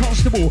 Hiding from a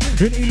constable,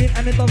 an alien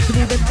and an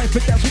unstable. Then I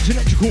think that's what's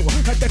electrical.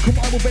 Like that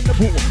come I will bend the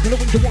ball. And the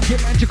winter one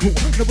get magical,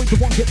 and the winter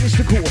one get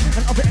mystical.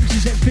 And other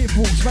MCs and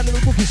fearfuls, man the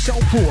book is so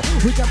full.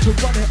 We got to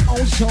run it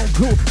all so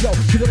cool. Yo,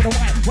 to the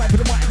mic, right for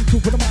the mic,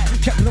 two for the mic,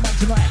 chat for the mic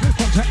tonight.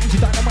 Contact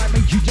into dynamite,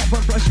 make you jump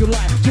and flash your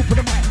life. Two for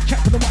the mic,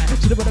 chat for the mic,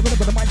 to the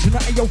mic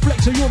tonight. Hey, yo,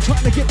 Flexa, you're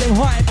trying to get them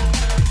high.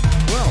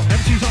 Well,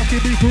 MC's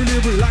asking me for a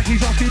lyric like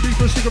he's asking me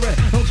for a cigarette.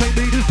 Don't take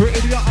me for an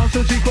idiot,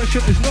 answer to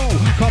question is no.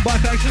 Come by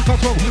thanks,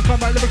 control, come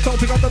by lyrics, don't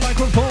pick up the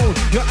microphone.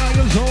 You're out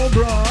your zone,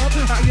 bruh.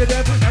 Out your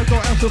depth, I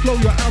got out of flow,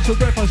 you're out of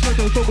breath. I sweat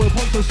the door with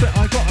punch the set.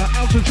 I got an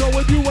ounce of Joe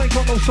and you ain't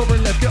got no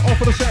sovereign left. Get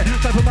off of the set.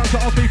 Type of mouse to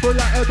ask me for a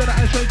lighter, then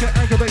I straight get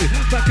aggravated.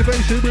 Back to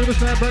base, with a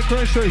snap, back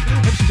crash straight.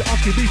 MC's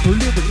asking me for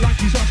a lyric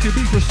like he's asking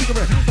me for a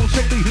cigarette. Don't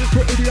take me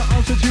for an idiot,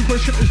 answer to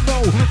question is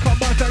no. Come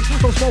by thanks,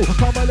 don't smoke,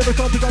 come by lyrics,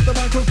 don't pick up the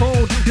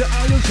microphone. You're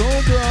out your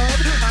zone,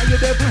 bruh. Out your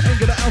depth, ain't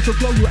got an ounce of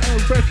flow, you're out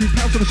of breath. You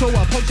pounce on the show,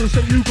 I punch the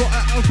set. You got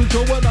an ounce of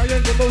Joe and I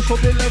ain't got no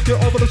sovereign left.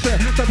 Get over the set.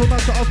 Type of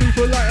mouse to ask me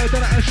for a lighter,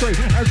 then I straight.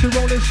 As you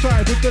roll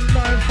inside with the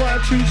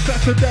 952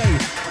 Saturday.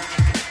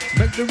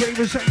 Make the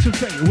ravers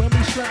activate when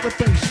we smack the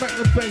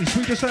bass,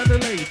 we just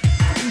annihilate.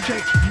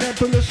 DJ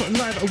Nebulous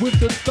live with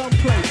the drum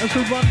plate as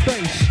we run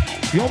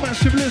bass. Yo,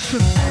 massive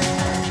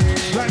listen.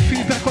 Slight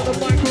feedback on the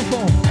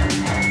microphone.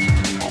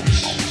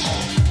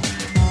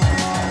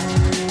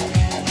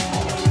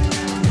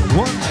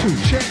 One, two,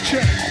 check,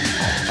 check.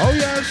 Oh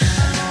yes.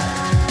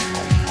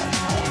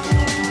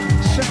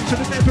 Sound to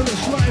the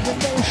nebulous, live in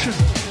motion.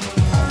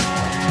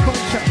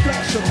 Contact,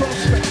 Flexa,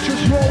 prospect,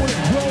 just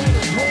rolling, rolling,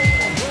 rolling.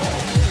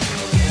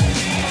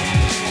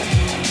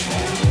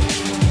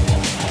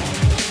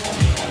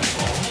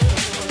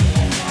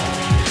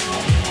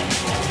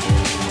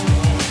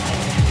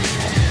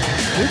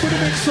 Look at the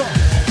mix up.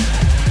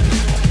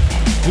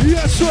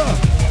 Yes, sir.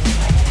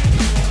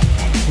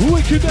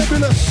 Wicked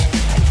nebulous.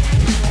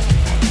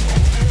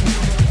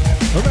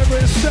 Remember,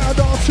 it's sound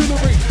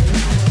artillery.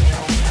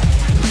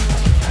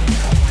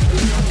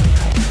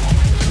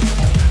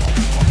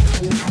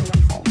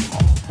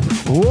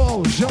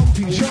 Whoa,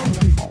 jumpy,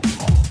 jumpy.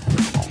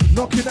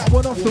 Knocking that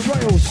one off the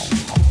rails.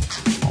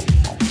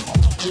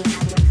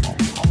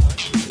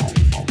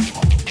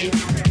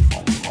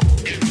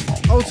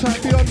 Old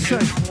time Beyonce.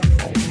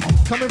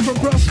 Coming from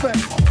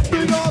Prospect.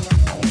 Big up.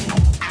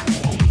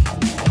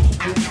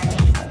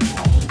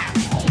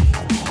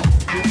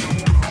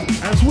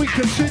 As we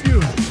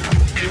continue.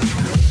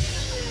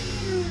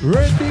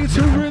 Ready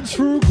to rinse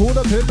through, caught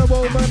up in the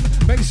moment.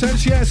 Makes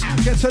sense, yes.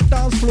 Get to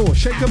dance floor,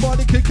 shake your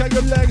body, kick out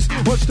your legs.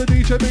 Watch the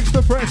DJ mix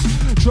the press.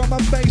 Drum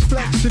and bass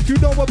flex. If you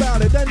know about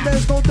it, then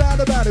there's no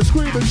doubt about it.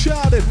 Scream and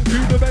shout it.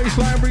 Feel the bass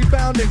line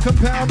rebounding,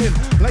 compounding.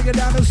 Lay it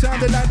down and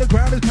sound it like the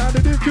ground is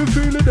pounded. If you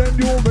feel it, then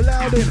you're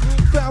allowed in.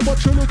 Found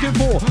what you're looking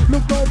for.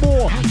 Look no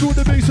more. Do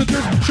the bass and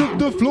just shook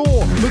the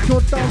floor. Look,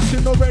 you're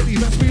dancing already.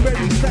 Let's be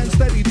ready. Stand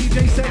steady.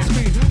 DJ sets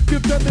me.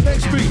 Give them the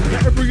next beat.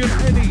 Every and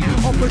any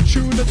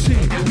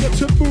opportunity. Get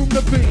to boom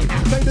the beat.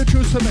 Play the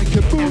juice to make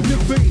you move your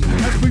feet.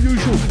 As per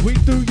usual, we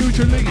do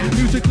usually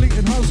musically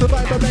enhance the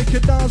vibe and make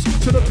it dance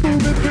to the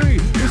booming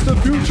beat. It's the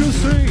future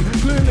scene,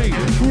 clearly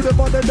through the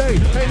modern day.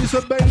 Haze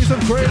and bass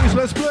and craze,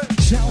 let's play.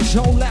 Sound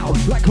so loud,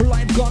 like a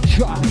live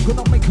gunshot.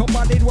 Gonna make your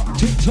body rock,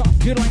 tick-tock,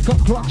 get like a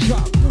clock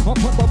shot.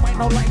 Up on the mic,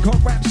 not like a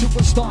rap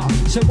superstar.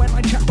 So when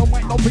I chat the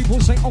mic, no people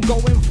say I'm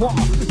going far.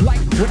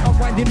 Like when I'm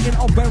riding in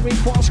a very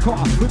fast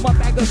car with my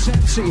bag of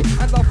Sensi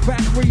and the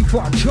fat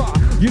reefer jar.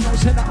 You know,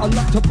 say that I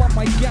locked up on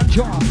my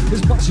ganja.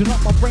 It's busting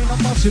up my brain,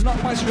 I'm busting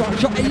up my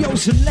structure. Ayo,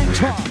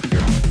 selector.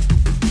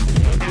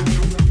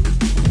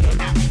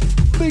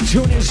 Big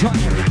tune inside.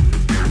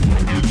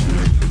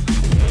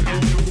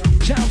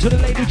 Shout to the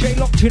Lady J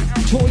locked in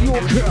out to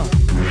Yorker.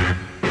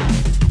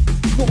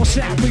 North,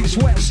 south, east,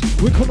 west.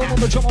 We're calling on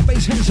the drum and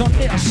bass, hands on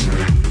this.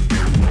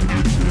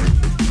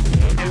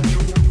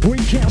 We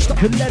can't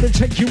stop and let it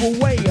take you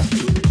away.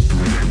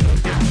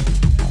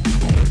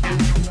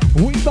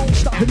 We don't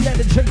stop and let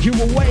it take you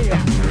away.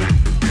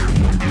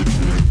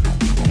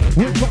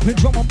 We're dropping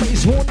drum and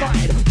bass all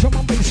night, drum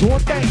and bass all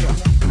day.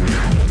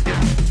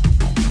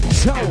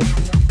 So,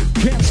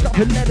 can't stop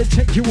and let it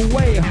take you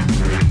away.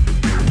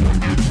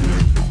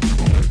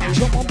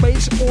 Drum and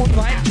bass all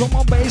night, drum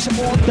and bass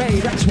all day.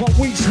 That's what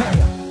we say.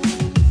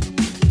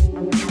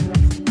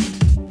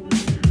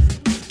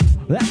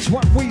 That's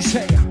what we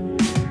say.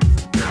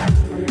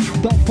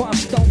 Don't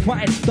fuss, don't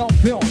fight, don't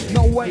feel,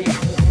 no way.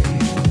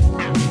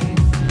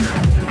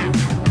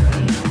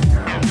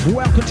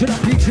 Welcome to the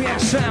PTX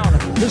sound,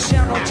 the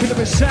sound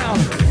artillery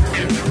sound.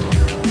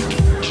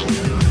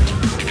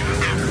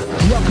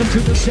 Welcome to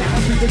the sound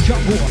of the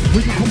jungle,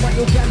 where you come by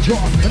your ganja,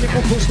 and it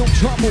will cause no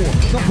trouble.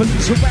 No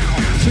police around,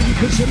 so you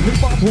can simply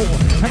bubble.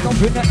 And up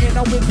in the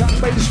inner with that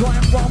baseline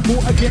rumble.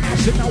 Again, I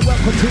said now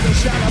welcome to the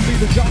sound of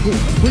the jungle,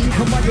 where you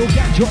come by your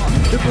ganja,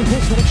 it will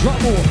cause no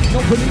trouble. No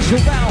police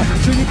around,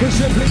 so you can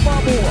simply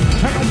bubble.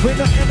 And up in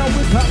the inner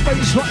with that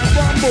baseline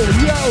rumble.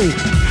 Yo!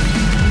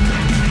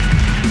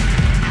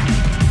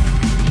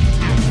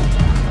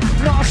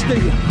 Nasty,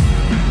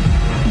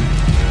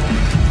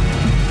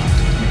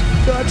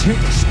 dirty,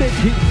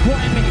 sticky,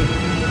 grimy,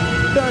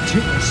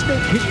 dirty,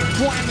 sticky,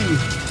 grimy.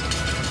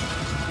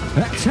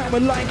 That's how we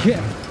like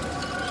it.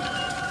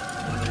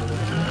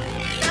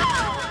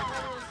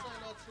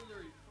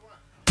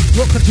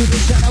 Welcome to the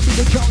sound of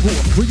the jungle,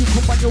 where you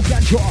come on your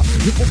ganja,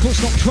 you will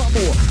cause no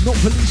trouble, no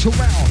police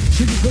around,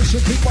 so you can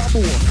simply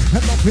bubble.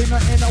 And up in the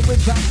inner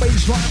with that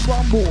baseline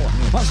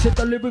rumble. I set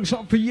the lyrics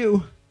up for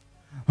you,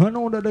 and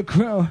all of the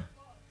crew.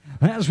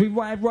 As we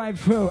ride right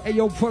through,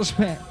 ayo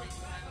Prospect,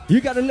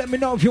 you gotta let me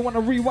know if you wanna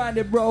rewind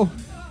it, bro.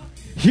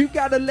 You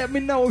gotta let me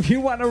know if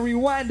you wanna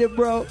rewind it,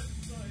 bro.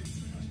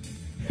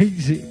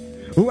 Easy.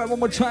 Alright, one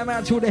more time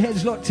out to all the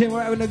heads locked in.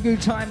 We're having a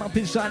good time up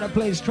inside the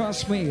place,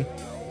 trust me.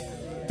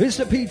 It's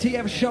the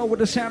PTF show with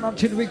the sound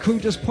artillery crew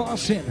just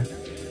passing.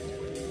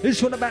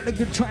 It's all about the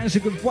good times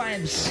and good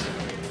vibes.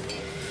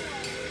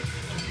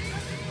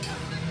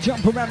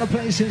 Jump around the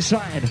place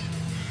inside.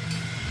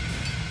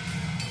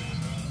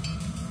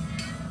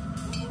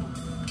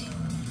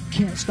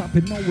 Can't stop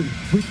it, no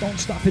we don't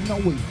stop it, no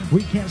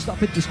we can't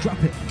stop it, just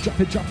drop it, drop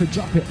it, drop it,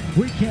 drop it.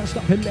 We can't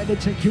stop it, let it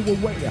take you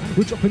away.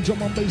 We're dropping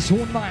drum and bass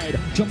all night,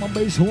 drum and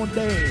bass all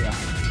day.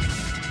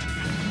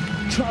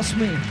 Trust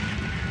me.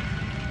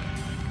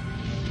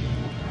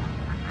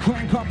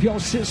 Crank up your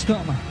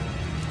system.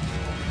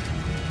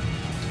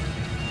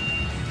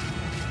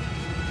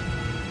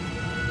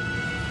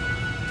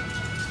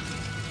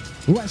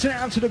 Rising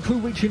out to the crew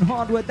reaching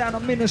hardware down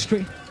on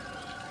Ministry.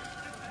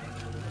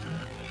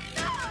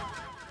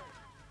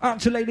 Out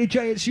to Lady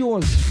J, it's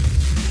yours.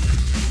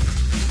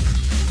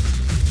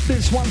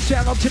 This one's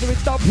down up to the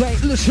dub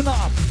plate, listen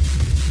up.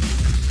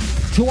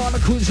 To all the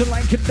crews that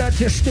like it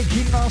dirty,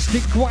 sticky, nasty,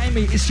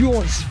 grimy, it's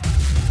yours.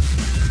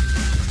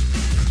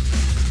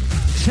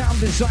 Sound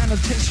designer,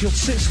 test your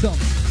system.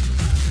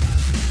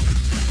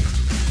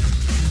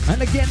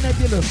 And again,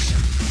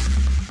 Nebulous.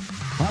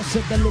 I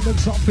set the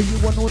lyrics up for you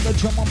on all the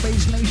drum and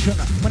bass nation.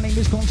 My name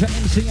is Contra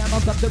MC and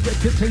I've got the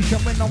reputation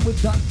when I'm with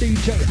that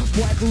DJ.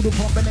 Why do the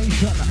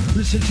combination?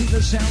 Listen to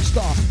the sound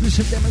star,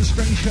 listen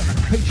demonstration.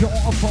 Page your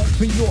phone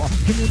for your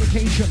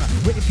communication.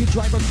 Where if you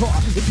drive a car,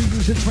 if you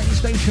use a train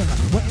station,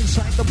 we're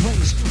inside the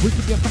place, we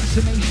give you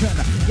fascination.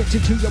 Get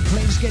you to your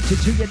place, get you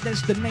to your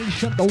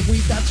destination. The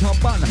weed that's our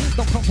bun,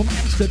 don't come from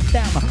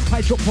Amsterdam.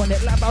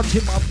 Hydroponic lab out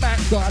in my back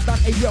garden.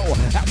 Hey yo,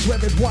 that's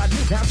where it was,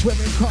 that's where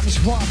it comes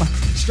from.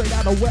 Straight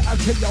out of where I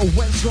tell you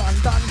West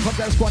London. Cause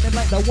they're squatting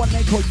like the one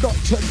they call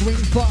Dr.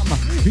 Green Thumb.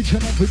 Each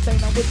and every day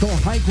now with the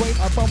high grade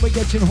above, we're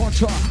getting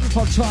hotter,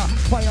 hotter.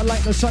 Fire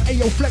like the sun. Hey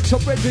yo, flex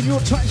up, Reggie, your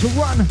time to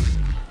run.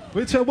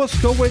 We tell what's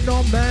going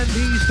on, man,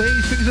 these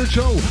days things are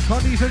Joe.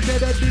 Can't even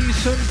get a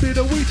decent bit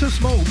of weed to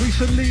smoke.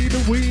 Recently the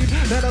weed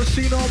that I've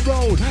seen on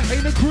road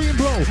ain't a green,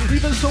 bro.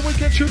 Even so we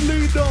get your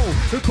lead though.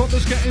 The cop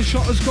that's getting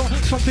shot has got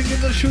something in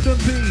that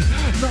shouldn't be.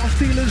 Now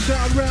dealers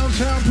out round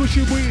town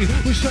pushing weed,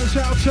 which turns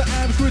out to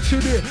add grit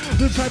to it.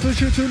 The type of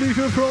shit to leave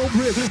you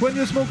appropriate when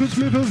your smokers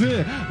live of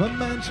it. My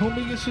man told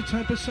me it's the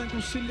type of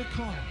cycle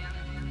silicone.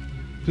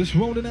 Just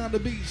rolling out the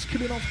beats,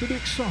 killing off the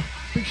mixer.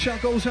 Big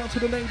shout goes out to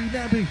the lady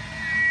Nabby.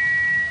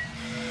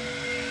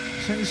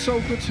 Saying so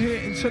good to hear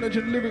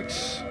intelligent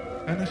lyrics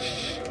and a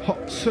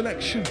hot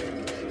selection.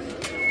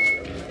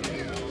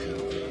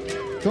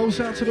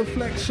 Goes out to the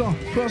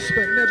Flexa,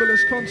 Prospect,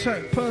 Nebulous,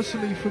 Contact,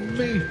 personally from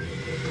me.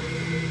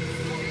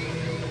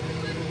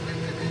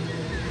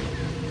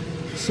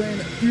 Saying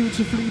it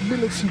beautifully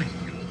militant.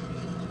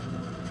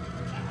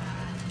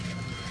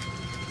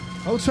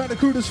 Outside the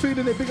crew that's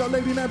feeding it, big up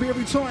Lady Nabby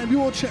every time,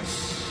 your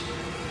chest.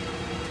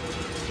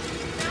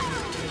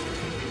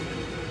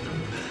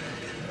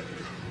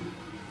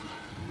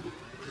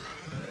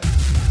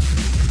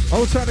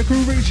 Outside the crew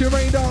reaching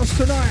rain dance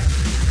tonight.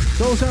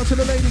 Goes out to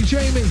the lady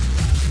Jamie.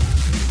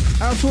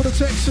 Out to the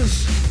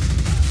Texas.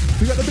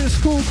 We got the big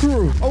school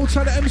crew.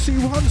 Outside the MC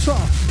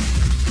Hunter.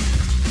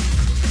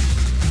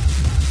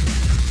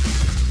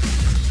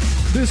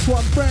 This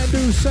one brand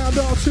new sound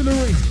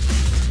artillery.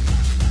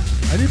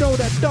 And you know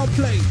that dub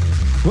plate.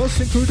 Well,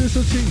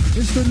 synchronicity,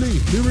 instantly,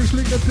 lyrics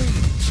link the beat,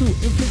 to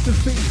inflict the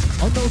feet,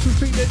 unknown to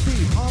think that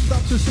deep, armed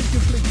up to sink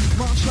your fleet,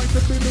 march like the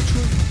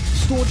military,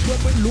 staunch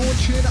when we're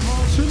launching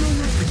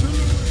artillery.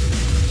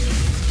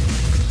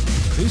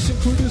 It's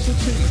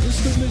synchronicity,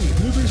 instantly,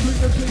 lyrics link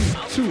the beat,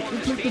 to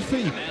inflict the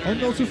feet,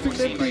 unknown to think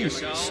that deep,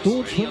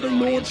 staunch when we're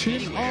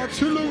launching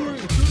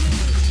artillery.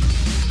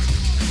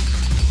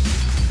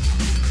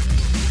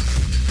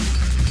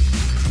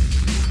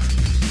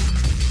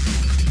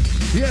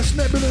 Yes,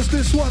 Nebulous,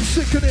 this one's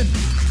sickening.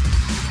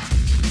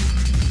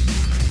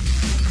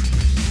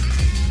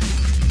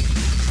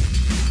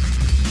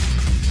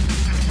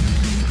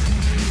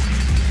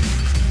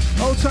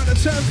 Old time the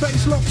turn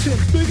face locked in.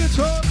 Big it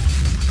up.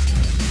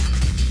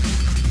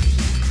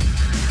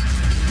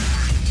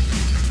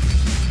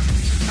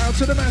 Out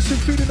to the massive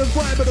feeding the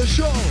vibe of the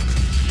show.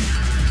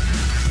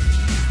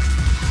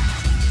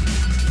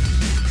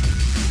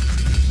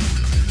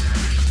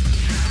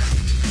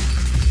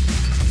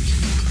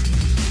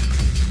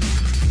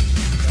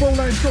 Phone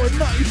line's going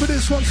nutty for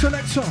this one,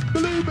 selector.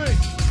 Believe me.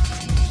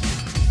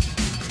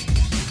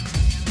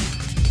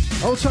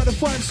 Outside the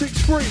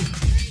 563.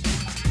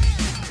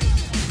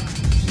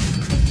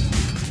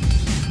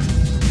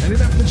 And you'll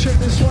have to check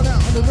this one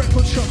out on the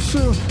record shop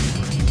soon.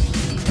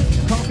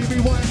 Can't be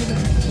rewinding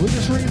it. We're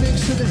just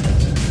remixing it.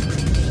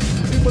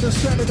 In with the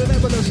sound of the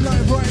Nebulous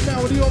live right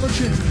now with the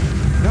origin.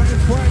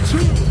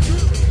 952.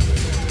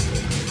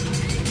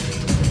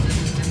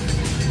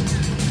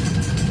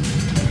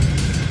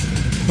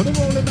 For the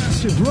rolling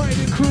massive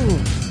riding crew,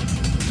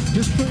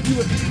 just put you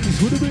at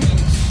ease with the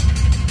beats.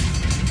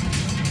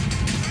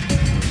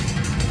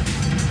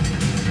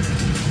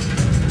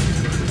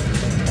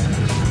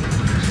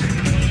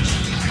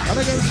 And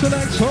again,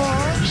 selector,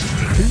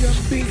 the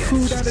upbeat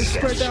crew that is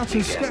spread out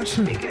and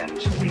scattered.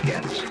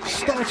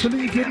 Start to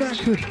leave you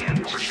knackered.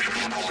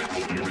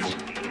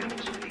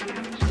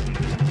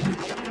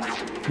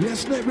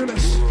 Yes,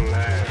 Nebulous.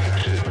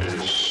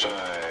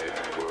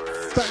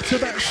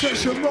 Back-to-back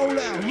session, roll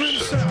out,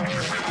 rinse out.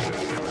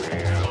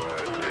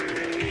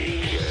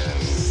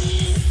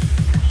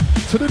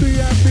 To the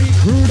B&B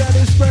crew that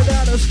is spread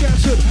out and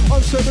scattered.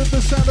 Onset of the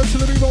sound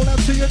until we roll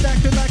out to you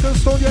knackered like a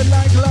stone. You're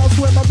like loud,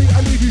 swear my beat, I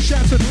leave you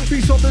shattered.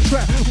 Beats on the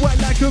track, wet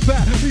like a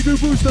bat. Leave you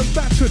bruised and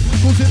battered.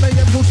 Causing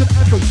mayhem, causing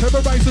anthem.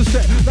 Terrorize the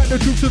set like the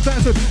troops of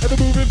Hazard.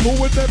 Ever moving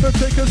forward, never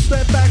take a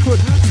step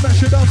backward.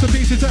 Smash it down to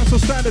pieces, that's so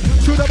standard.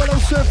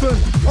 2007,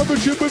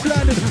 origin with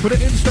landed. With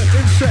an inset,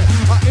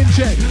 I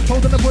inject.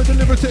 Holding the point,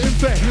 deliver to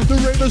infect. The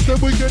ravers, the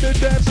wicked and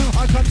dead.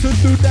 I come to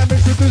do damage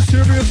with the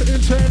serious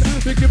intent.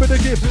 They give it a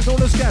gift, no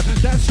the scab.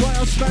 That's why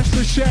I smash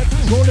the shed.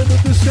 Rolling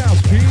with the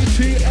sounds.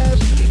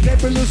 PTF,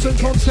 nebulous and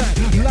contact.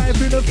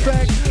 Live in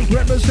effect.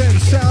 Represent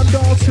sound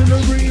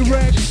artillery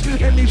Rex.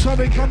 Anytime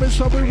they come in,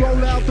 so we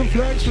roll out the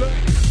flex.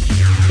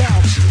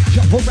 Bounce,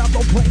 jump around the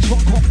place,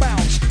 rock on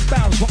bounce.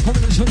 Bounce, rock on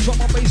this on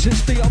my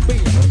basis,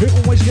 DRB. It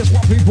always gets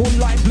what people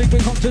lively. We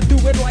got to do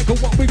it like a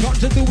what we got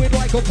to do it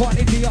like a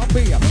party, DRB.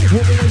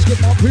 We'll always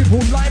get my people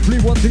lively,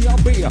 what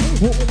DRB.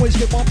 We'll always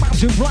get my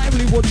massive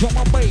lively, what on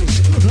my bass.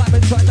 Live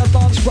inside the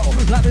dance floor,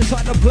 live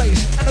inside the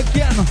place. And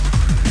again,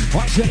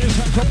 I said it's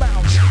time to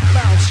bounce,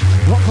 bounce.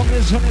 Rock on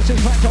this and it's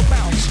time to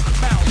bounce,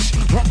 bounce.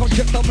 Rock on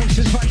check the mix,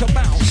 it's time to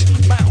bounce,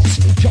 bounce.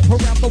 Jump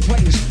around the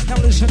place. Now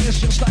listen, it's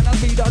just like I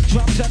beat the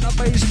drums and the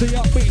bass,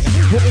 DRB.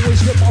 We'll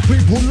always get my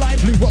people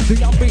lively, what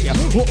DRB.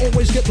 We'll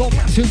always get the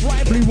massive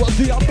lively, what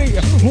DRB.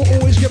 We'll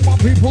always get my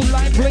people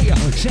lively.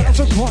 Shout out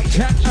to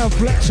Contact and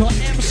Flexa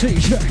MC.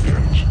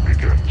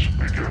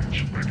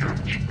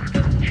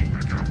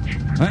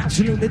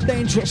 Absolutely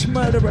dangerous,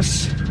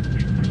 murderous.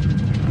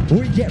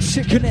 We get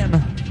sickening.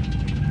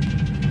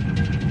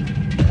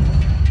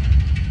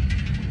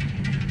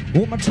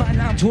 One more time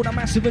now to the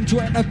massive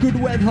enjoying the good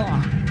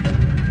weather.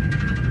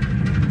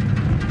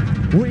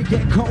 We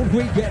get cold,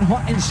 we get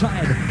hot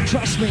inside.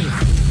 Trust me.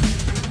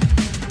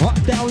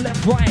 Up, down,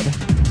 left, right.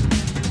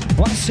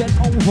 I said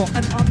over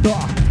and under.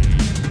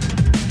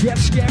 Get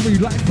scary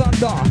like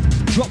thunder.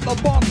 Drop the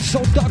bomb,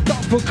 so duck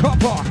up for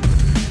cover.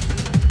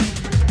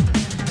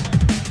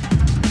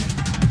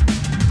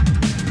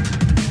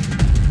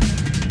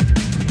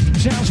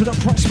 Sounds of the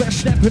prospect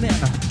stepping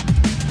in.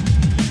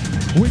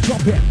 We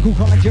drop it, cool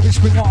like Jerry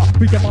Springer.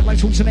 Beat them on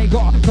like Schwarzenegger.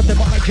 Cut them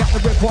on like Jack the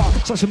Ripper.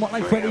 Slash them on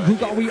like Freddy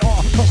Krueger. We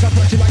are cross that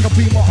pressure like a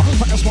beamer.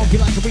 Like a smoky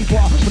like a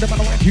reaper. But them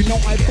on like you know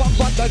I bump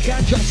but the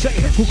ganja say.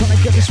 Cool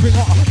like Jerry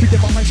Springer. Beat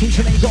them on like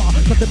Schwarzenegger.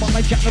 Cut them on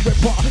like Jack the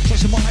Ripper. Slash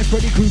them on like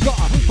Freddy Krueger.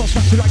 Cross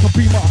that like a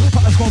beamer.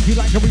 Like a smoky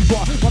like a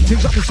reaper. One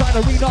thing's up inside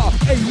arena.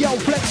 Hey yo,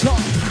 Flexa.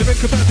 The red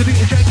capacity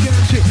is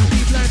gigantic.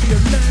 Deep landing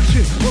and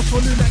landing. What's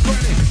for new like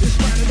granny? It's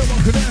mine and no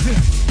one can have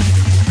it.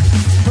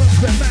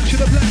 Prospect match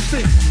in the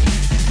plastic.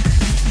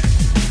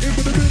 In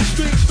with the big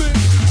spin.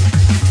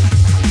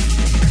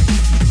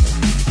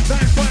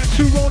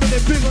 952 rolling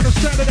it big on a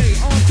Saturday,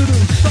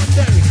 afternoon,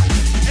 Sunday,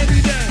 any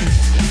day.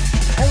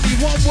 Only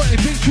one way,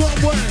 big drum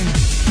way.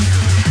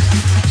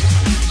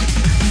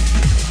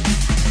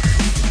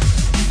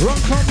 Run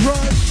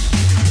compress.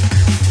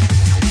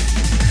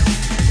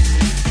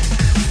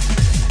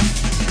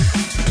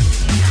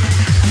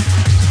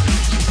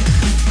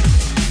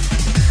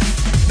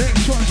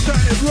 Next one,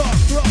 sounded rock.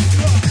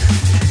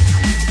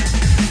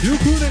 You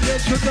couldn't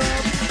get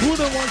enough,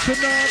 wouldn't want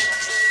enough.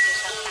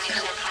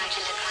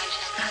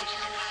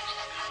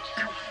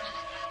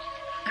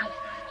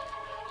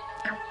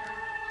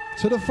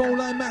 To the phone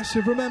line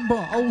massive,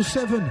 remember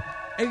 07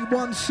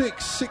 816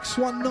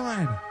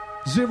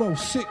 619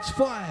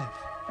 065.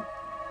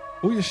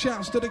 All your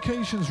shouts,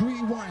 dedications,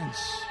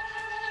 rewinds.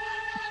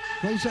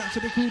 Goes out to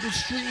the crew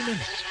that's streaming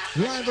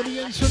live on the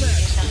internet.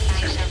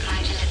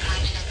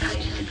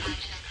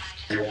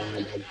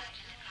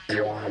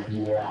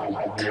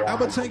 I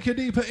will take you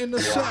deeper in the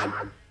set.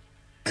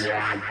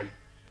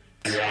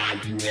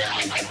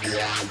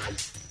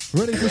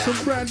 Ready for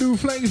some brand new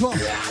flavor.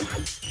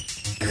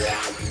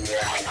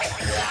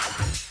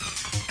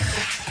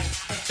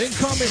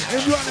 Incoming,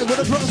 in running with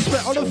a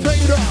prospect on a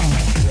fader.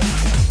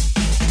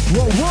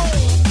 Whoa.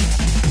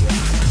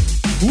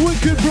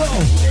 Wicked bro.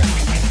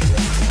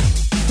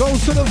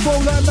 Goes to the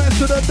phone line match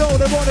to the door.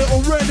 They want it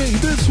already.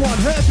 This one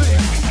heavy.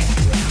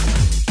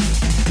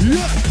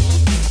 Yeah.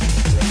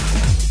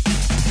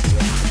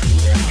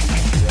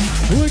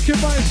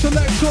 Wicked by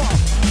selector.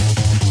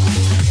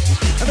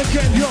 And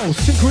again, yo,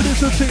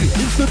 synchronicity,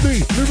 it's the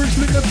beat, lyrics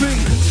link the beat,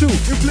 to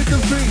inflict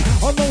the beat,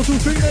 on those who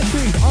think they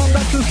beat, armed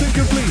up to sink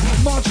and flee,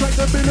 march like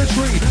the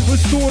military,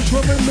 with swords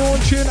from and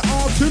launching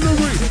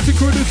artillery,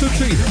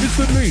 synchronicity, it's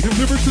the beat,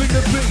 lyrics link the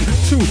beat,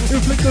 to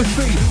inflict the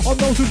beat, on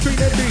those who think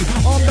they beat,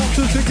 armed up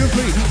to sink and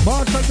flee,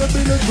 march like the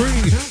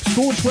military,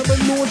 swords from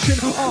and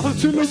launching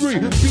artillery,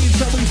 beats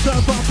that we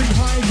serve up in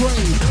high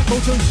grade,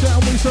 potent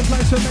sound we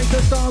supply to make the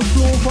dance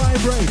floor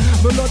vibrate,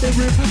 melodic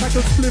riff like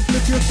a split,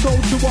 lift your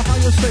soul to a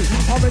higher state.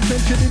 I'm our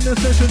intention in the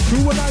session to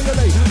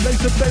annihilate.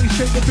 Lace the bass,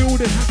 shake the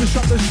building,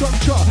 disrupt the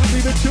structure,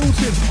 leave it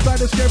tilted. By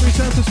the scary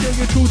sounds to scare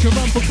your children,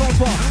 run for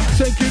cover.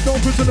 Taking no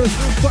prisoners,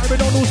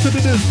 firing on all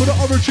cylinders for the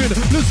origin.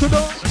 Listen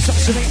up.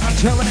 Assassinate and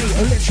terminate,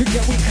 electric,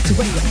 yeah, we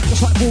activate.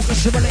 Just like Morgan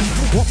Simulate.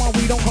 What more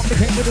we don't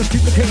complicate with a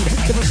duplicate.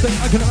 Devastate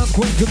like an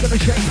earthquake, you're gonna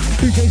shake.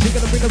 DJs are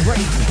gonna bring a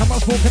break. How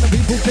much more can the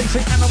people take?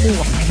 Say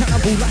animal,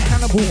 cannibal like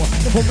Hannibal.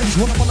 Never means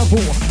what I'm on a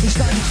ball. This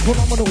time is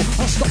phenomenal,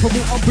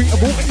 unstoppable,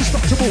 unbeatable,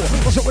 indestructible.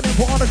 What's up with it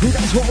for on a crew?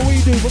 That's what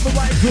we do. With the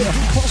right crew,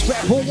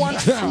 prospect for one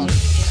town.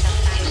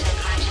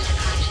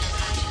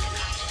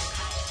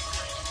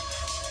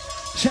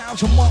 Shout out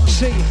to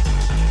Moxie.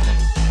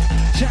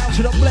 Shout out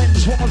to the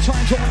blends. One more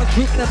time to all the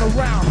crew them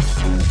around.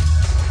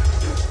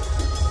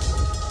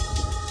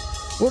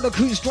 All the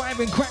crew's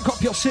driving, crank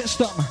up your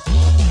system.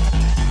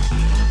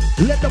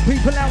 Let the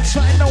people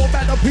outside know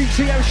about the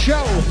PTO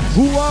show.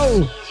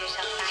 Whoa!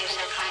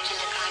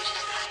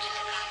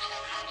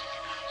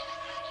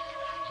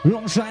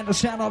 Alongside the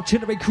sound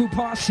artillery crew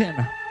passing.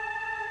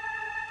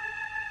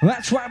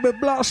 That's right, we're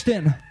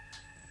blasting.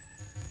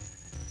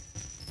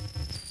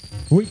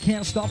 We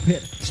can't stop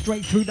it.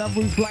 Straight through the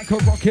roof like a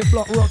rocket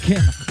block.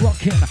 Rockin',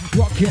 rockin',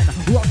 rockin',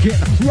 rockin',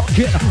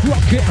 rockin',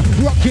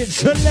 rockin', rockin'.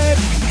 Select.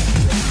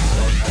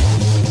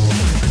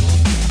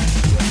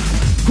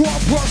 Go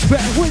on,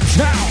 Prospect,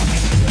 Woodtown.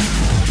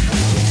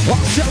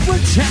 What's up,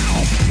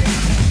 Woodtown?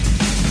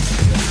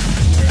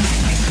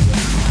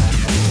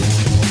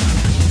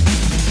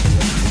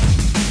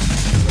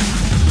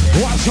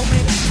 What's up,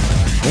 mix?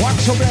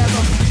 What's up, man?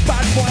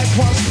 Bad boy,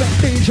 Prospect,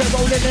 DJ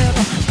rolling in.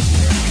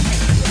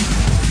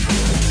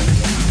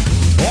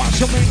 Watch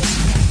your mix,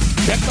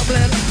 check the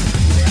blend.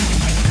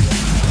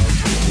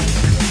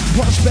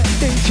 Prospect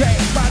DJ,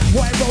 bad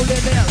boy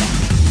rolling in.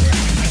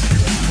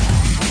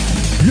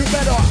 You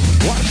better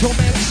watch your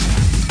mix,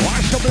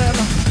 watch your blend.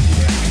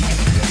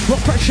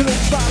 Professional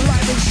style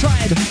live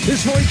inside.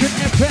 It's Origin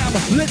FM.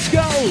 Let's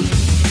go.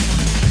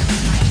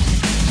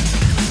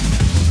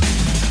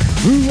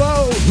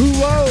 Whoa,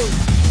 whoa.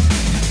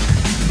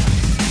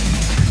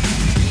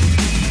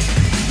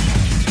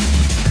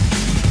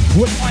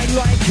 Well, I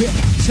like it,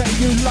 say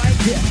you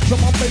like it.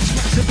 Drum on bass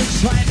massive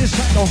inside, this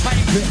ain't no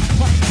hype it,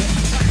 hype it,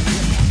 hype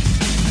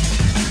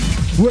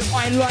it. Well,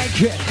 I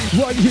like it,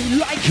 well, you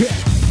like it.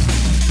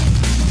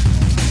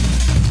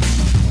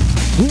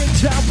 We're in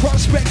town,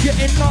 Prospect,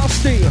 getting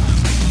nasty.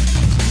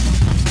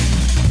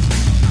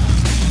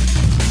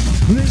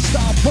 Let's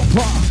start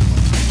proper.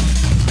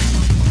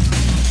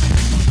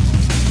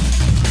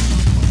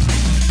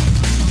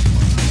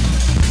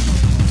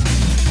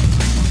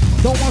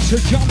 Don't want to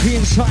jump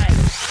inside.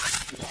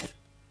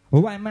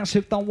 Alright,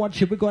 massive, don't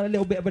watch it. We got a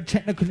little bit of a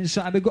technical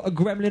inside. We got a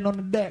gremlin on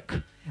the deck.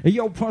 Hey,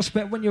 yo,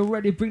 Prospect, when you're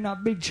ready, bring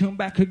that big tune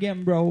back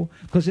again, bro.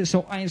 Because it's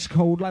so ice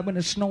cold, like when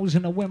it snows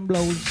and the wind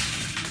blows.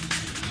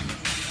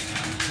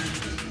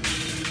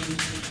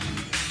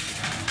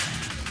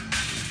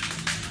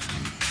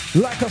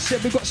 Like I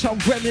said, we got some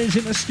gremlins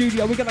in the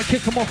studio. We're going to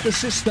kick them off the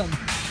system.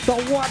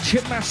 Don't watch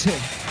it,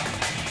 massive.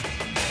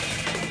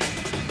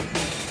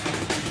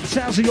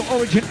 Sounds of your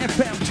Origin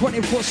FM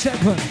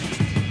 24/7.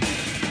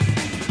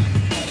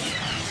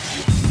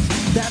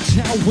 That's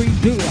how we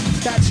do it,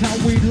 that's how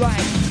we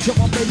like. Drum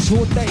and bass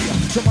all day,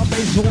 drum and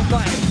bass all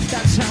night.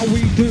 That's how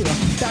we do it,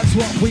 that's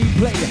what we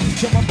play.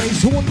 Drum and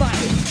bass all night,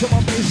 drum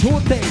and bass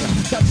all day.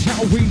 That's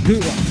how we do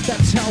it,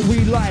 that's how we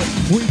like.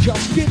 We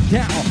just get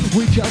down,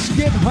 we just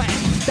get high.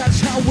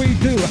 That's how we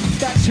do it,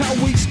 that's how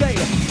we stay.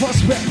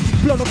 Prospect,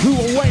 blow the crew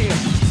away.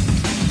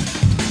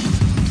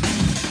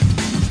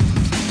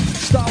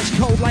 Styles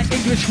cold like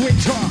English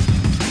winter.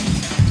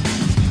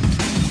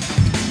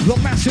 The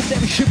massive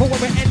them shiver when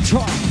we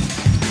enter.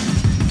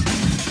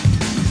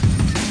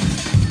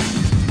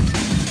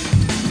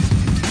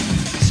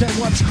 Say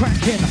what's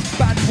cracking,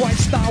 bad boy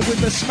style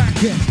with the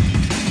smacking.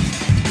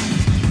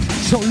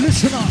 So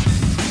listen up.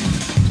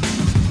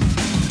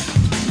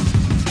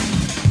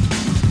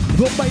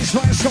 The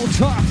bassline so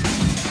tough.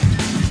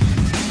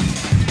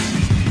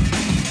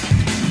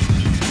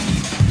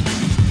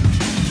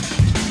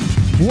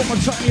 One more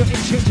time, you're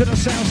in tune to the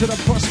sounds of the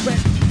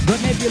Prospect, the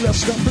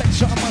Nebulous, the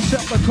Flexa, and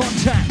myself, the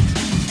Contact.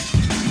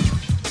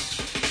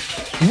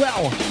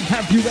 Well,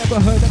 have you ever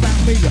heard about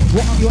me?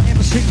 Well, I'm your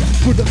MC,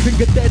 with a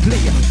finger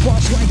deadly.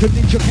 Fast like a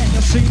ninja, can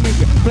you see me?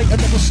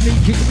 Blatant, never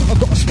sneaky. I've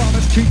got a smile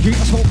that's cheeky.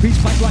 A small piece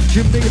pipe like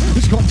Jimmy.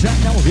 It's Contact,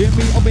 now hear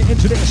me. I've been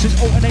into this, it's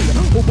O&A.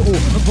 Overall,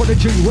 and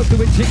prodigy. We're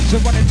doing things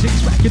and running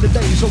things back in the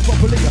day. So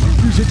properly,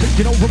 music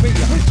taking over me.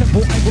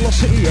 Tempo and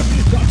velocity.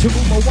 Got to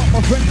move my one,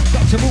 my friend.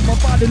 Got to move my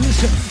body.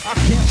 Listen, I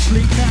can't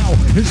sleep now.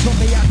 It's on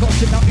me, I got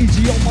it now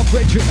easy on my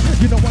brethren.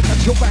 You know I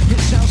got your back,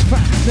 it sounds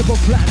fat, never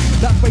flat.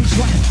 That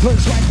bassline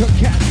burns like a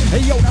cat.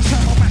 Hey yo, that's how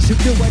my massive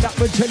do it up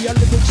until your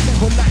lyrics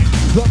never lack.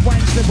 The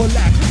rhymes never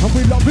lack. And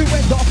we love it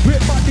when the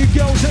fit money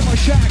girls in my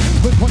shack.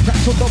 With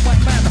contacts on the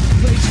white man,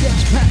 place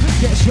gets packed,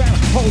 gets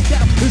round, hold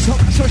down, it's how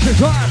that social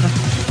run.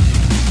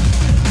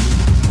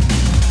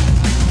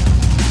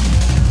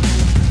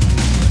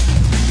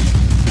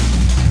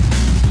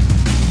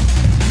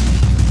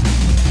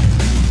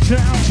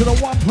 out to the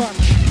One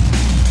Punch.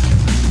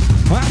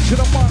 Out to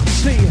the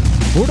Muncie.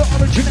 All the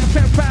Origin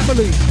FM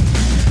family.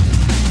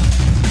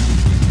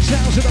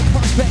 Sounds of the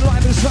Prospect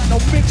live inside the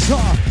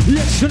mixer.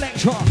 Yes,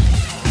 selector.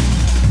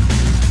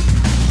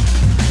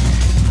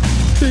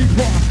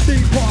 Deeper,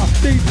 deeper,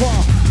 deeper.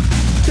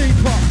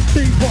 Deeper,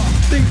 deeper,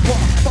 deeper.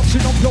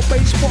 Boxing on your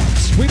bass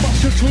box. We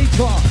must have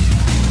tweeter.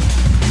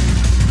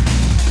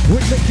 We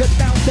take it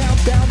down, down,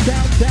 down,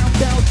 down, down,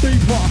 down.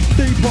 Deeper,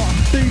 deeper,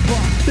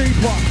 deeper,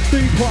 deeper,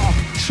 deeper.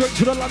 Straight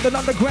to the London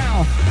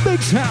Underground.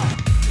 Big town.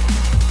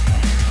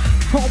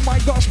 Oh my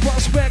gosh,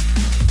 Prospect.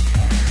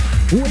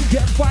 We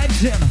get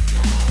vibes in.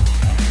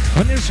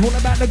 And it's all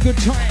about the good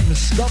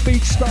times. The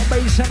beats, the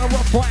bass, and the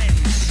rough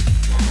rhymes.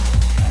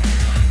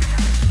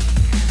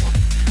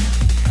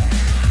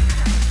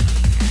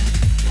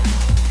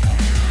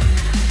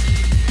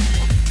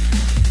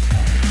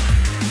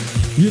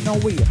 You know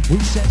we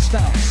set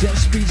style, set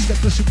speed, step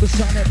the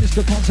supersonic,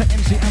 Mr. Content,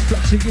 MC and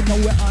Flexa, you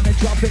know we're on it,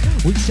 drop it.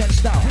 We set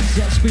style,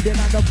 set speed and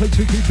other place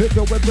we keep it,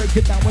 go, we break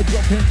it down, we're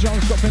dropping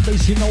drums, dropping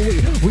bass, you know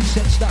we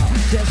set style,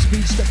 set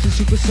speed, step to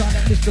supersonic,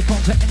 Mr.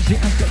 Content, MC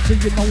and Flexa,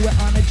 you know we're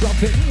on it, drop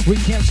it. We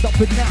can't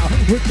stop it now,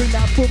 we bring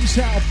that boom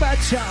sound,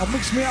 bad sound,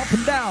 mix me up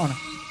and down.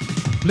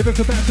 Living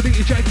capacity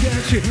is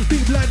gigantic,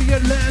 deep like the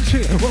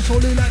Atlantic. What's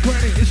holy like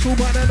granny? It's all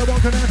mine and I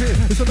won't connect it.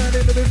 It's a man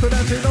in the mid for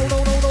that thing. No,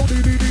 no, no, no, do,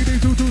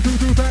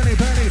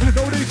 panic, panic.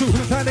 No need to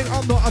panic,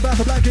 I'm not about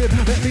to blanket.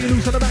 Let me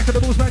loose on the back of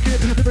the bull's back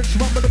it. The bricks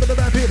rumble in the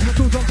back pit.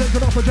 Tools on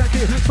taking off a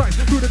jacket. Spikes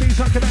through the knees,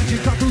 I can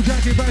actually cut through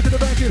jacket. Back to the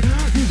back it.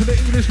 Using the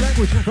English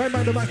language. Right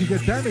mind the mic can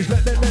get damaged.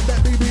 Let that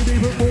be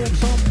perform.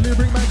 Some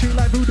lyric magic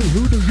like voodoo.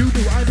 Who do you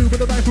do? I do,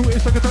 but the knife through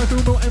it's like a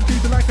typhoon. No empty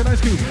like an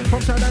ice cube. From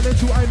South Island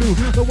to I knew.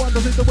 No one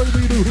does it the way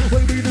we do.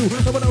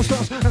 No one else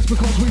does. That's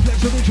because we flex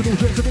original.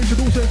 Dreads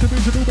original. Sense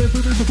original. Best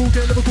musical.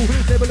 Get Liverpool.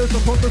 Nebulous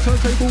upon the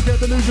turntable. Get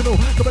delusional.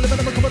 Coming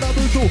out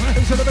brutal.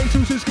 Accelerate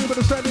to system but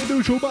a standing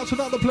neutral. But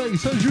another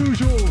place as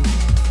usual.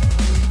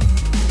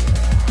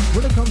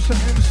 When it comes to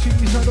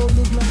MCs, I don't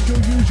look like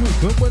your usual.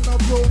 But when I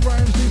roll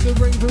rhymes, leave the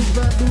ravens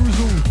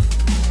bamboozled.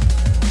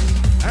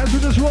 As we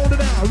just rolled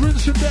it out,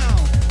 rinse it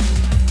down.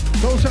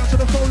 Goes out to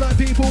the phone line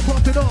people,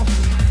 pop it off.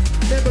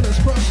 Nebulous,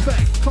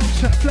 Prospect,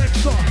 Contact,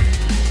 Flexa.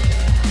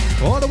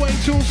 All the way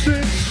till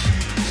 6,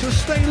 so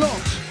stay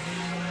locked.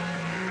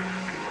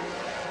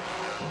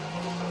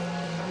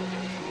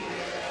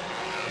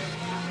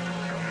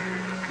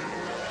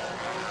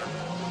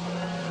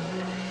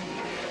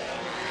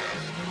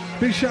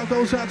 Big shout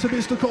goes out to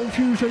Mr.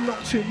 Confusion,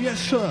 locked in, yes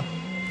sir.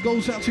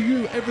 Goes out to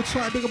you every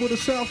time, big up with the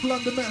South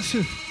London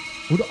Massive,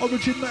 with the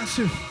Origin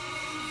Massive.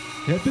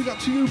 Yeah, big up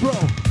to you, bro.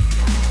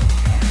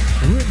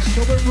 Rinse,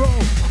 so and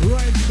roll,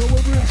 right, so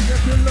and rinse,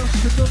 get your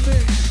lust in the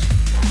mix.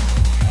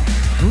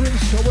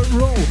 Rinse, so and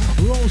roll,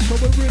 so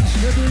and rinse,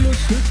 get your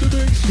lust in the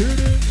mix, here it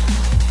is.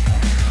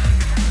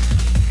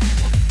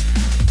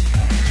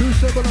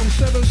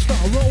 2707,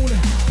 start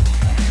rolling.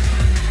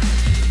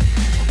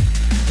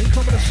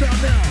 Incoming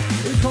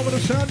the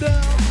sound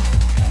now,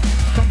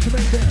 Come to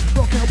make them,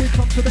 rock out, we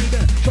come to make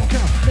them, shock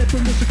out,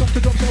 nebulous to come to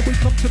drops out, we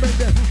come to make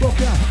them,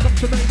 rock out, come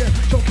to make them,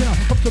 shock out,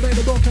 come to make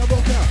them, rock out,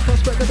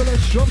 Prospect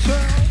nebulous, drops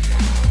out.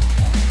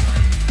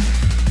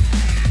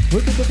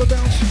 We're the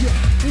bounce again,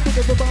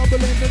 we're the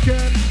bubbling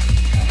again.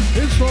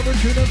 It's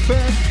Origin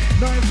FM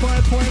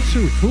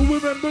 95.2. Who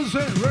remembers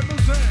it?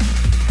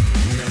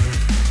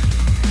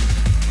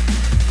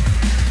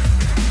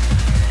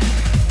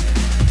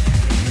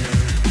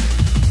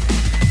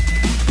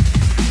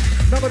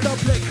 Another dub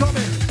plate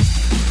coming.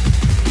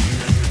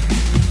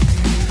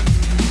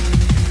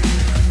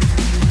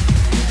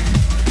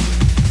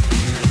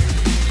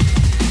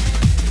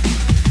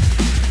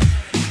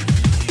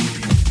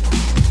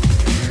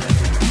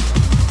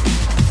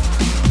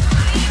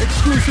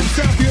 Exclusive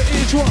sound for your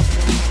eardrum.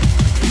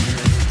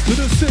 So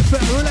just sit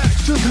back, relax,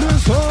 just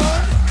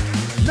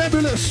listen.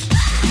 Nebulous.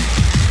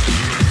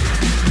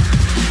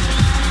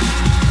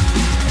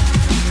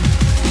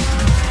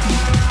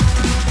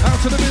 Out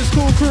to the Biz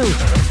Call crew.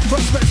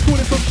 Prospect's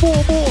calling for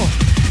 4 more.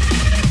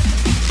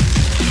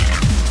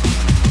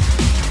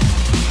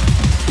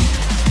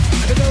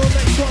 And the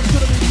next one's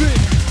gonna be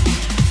big.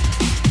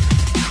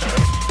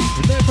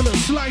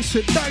 Nebulous, slice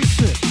it, dice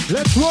it.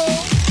 Let's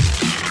roll.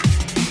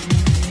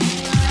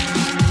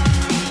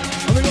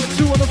 And we got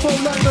 2 on the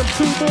phone line and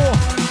 2 more.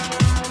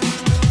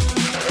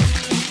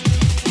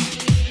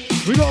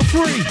 We got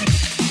 3.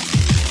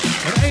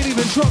 And ain't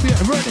even dropped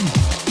yet, ready.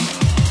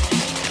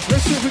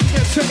 Let's see if we can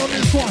get 10 on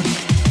this one.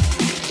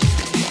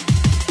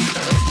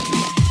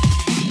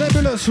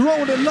 Nebulous,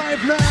 rolling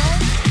live now.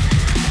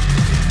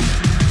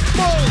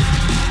 Boom.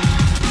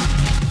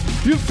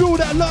 You feel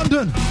that,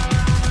 London?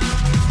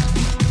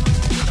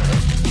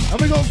 And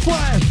we got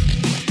 5.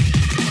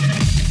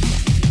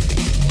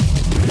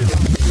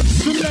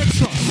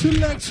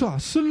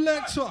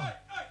 Selector.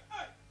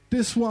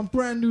 This one,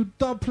 brand new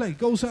dub plate,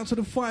 goes out to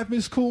the 5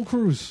 missed call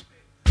crews.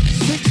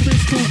 6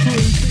 missed call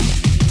crews.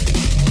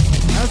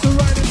 As the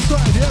right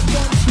inside, yep,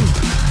 1,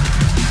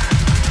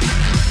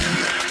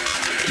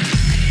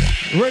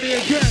 2. Ready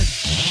again.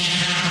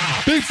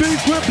 Big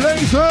beats with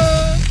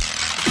blazers.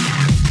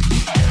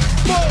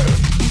 Whoa.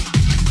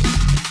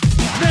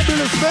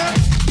 Nebulous, man.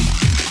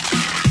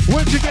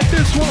 Where'd you get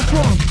this one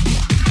from?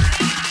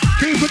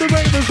 King for the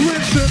Ravens,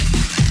 Winston.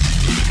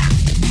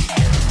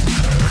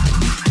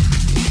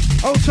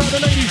 Outside the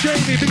lady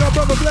Jamie, big up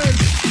brother Blend.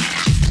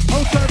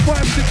 Outside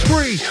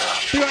 563,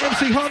 big up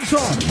MC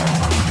Hunter.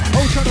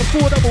 Outside the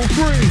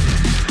 433.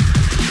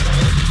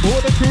 All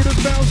the crew that's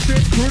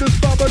bouncing, crew that's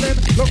bubbling,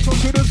 locked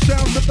onto the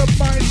sound of the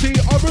mighty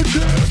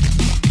origin.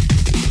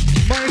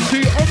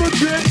 Mighty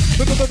origin,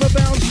 we're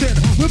bouncing,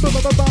 we're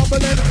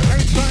bubbling.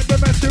 Inside the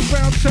massive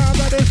round sound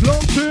that is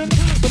Longton.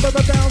 We're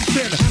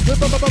bouncing, we're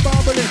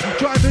bubbling.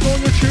 Driving all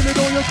your chilling,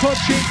 all your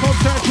costume,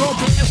 contact drop.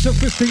 It's a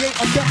 58,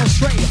 I'm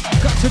demonstrating.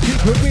 Got to keep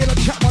it real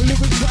and chat my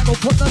lyrics right up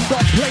on the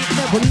dot plate,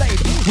 never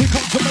late. We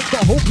come to make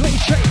the whole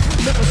place shake.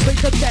 Never stay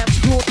the dance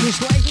floor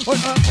just like an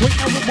earthquake.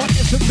 Now with my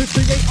it's a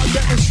 58, I'm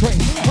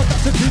demonstrating. I got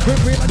to keep it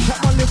real and chat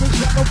my lyrics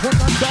right up on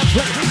the dot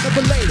plate,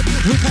 never late.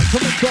 We come to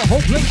make the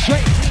whole place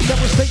shake.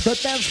 Never stay the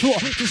dance floor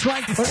just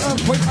like an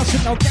earthquake. I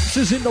see no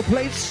gases in the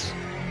place.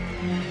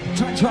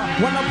 Time to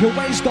run up your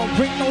waist, don't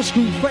bring no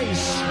screw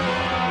face.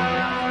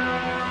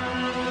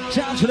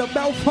 Down to the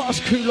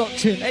Belfast crew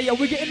locked in. Hey, yo,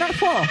 we getting that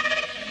far?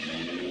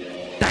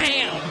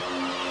 Damn!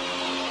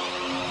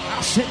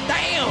 I said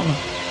damn!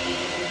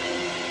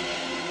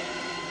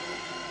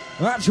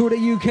 Right to the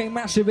UK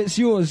Massive, it's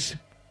yours.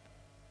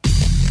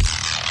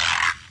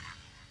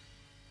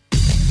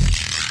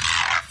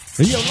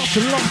 Yo, not a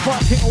long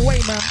fucking away,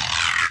 man.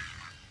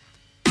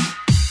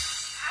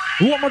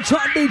 One more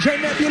time, DJ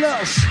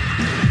Nebulous.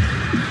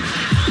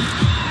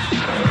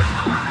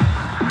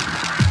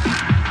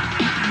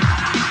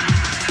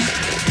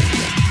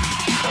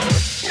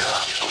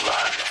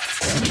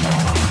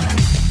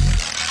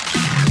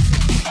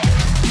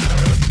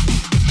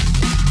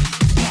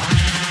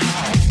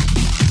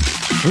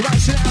 Right,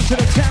 sit down to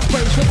the town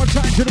face, one more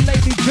time to the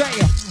Lady J.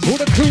 All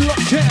the crew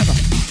locked in.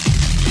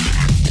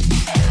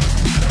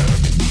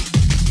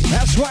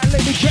 That's right,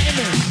 Lady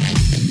Jamie.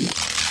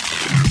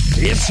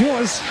 It's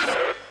yours.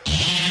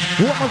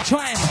 One more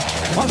time.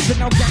 I'll send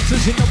no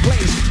gangsters in the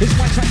place. It's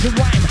my time to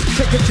rhyme.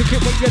 Take a ticket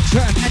when you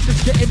turn and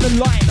just get in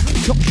the line.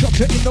 Top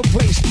shotter in the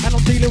place and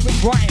I'm dealing with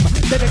rhyme.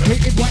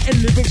 Dedicated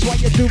writing lyrics while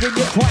you're doing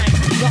your crime.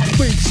 Not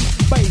beats,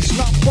 bass,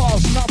 not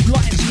bars, not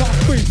lines, not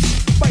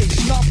beats, bass,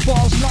 not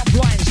bars, not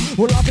lines.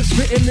 Well, I've been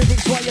spitting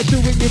lyrics while you're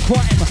doing your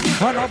crime.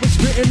 And I've been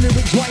spitting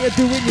lyrics while you're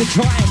doing your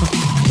time.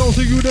 Those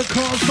of you that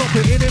can't stop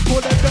it, in it for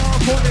the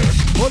darphonics,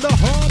 or the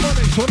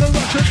harmonics, or the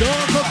Russian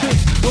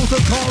narcotics. Those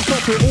that can't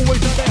stop it,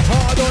 always have their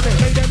hard on it.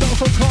 Lay them down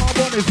some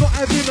carbonics, not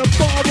having a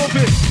bar of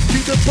it.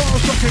 Keep the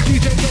bars rocking,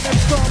 DJ get them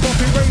star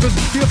bumping. Ravens,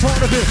 be a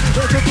part of it.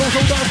 Let your girls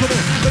hold down for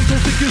it. They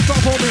don't think you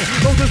stop on it.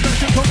 Those that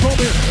smashing come from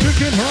it.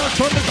 Drinking hard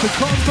tonics, the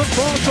constant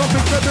bar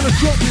topics, nebulous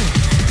dropping.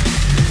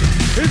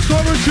 It's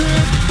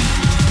origin.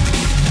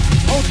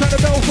 Outside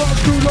the Belfast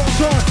crew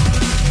locked on.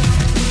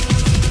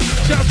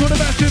 Shout to the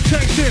massive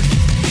texting.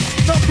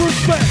 Enough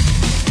respect.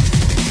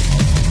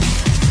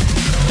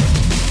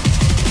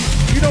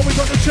 You know we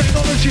got the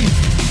technology.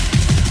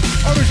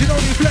 Origin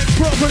only flex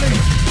properly.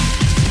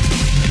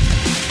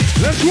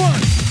 Let's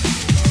run.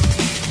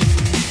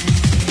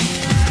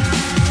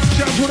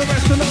 Shout to the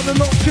rest of London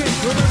locked in.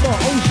 Remember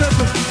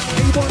 07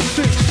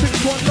 816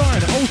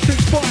 619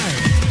 065.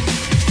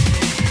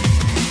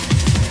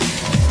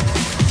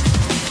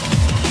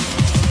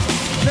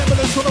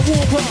 Nebulous on the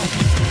warpath.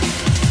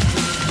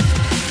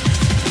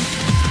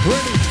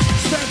 Ready,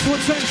 stand to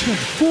attention.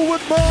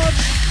 Forward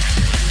march.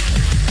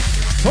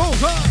 Oh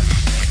God.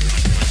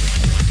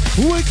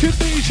 Wicked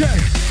DJ.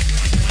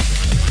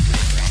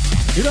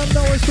 You don't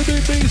know it's the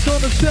big beast on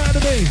the side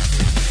of me.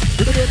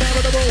 To the man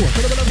of the bow, to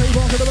the man of the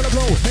playboy, to the man of the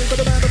blow, hey to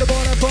the man of the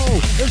ball and bow.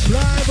 It's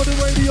live on the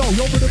radio,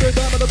 yo to the big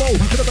man of the bow,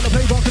 to the man of the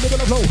playboy, to the man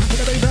of the blow, to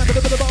the big man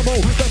of the ball,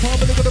 the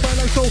harmony with the man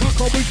like so,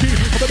 come we keep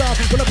coming down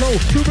with the flow,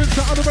 2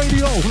 minutes out on the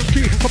radio,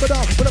 keep coming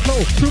down with the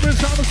flow, 2 minutes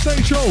out on the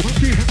stage show,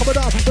 keep coming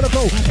down with the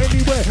flow,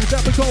 anywhere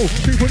that we go,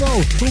 people know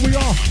who we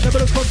are,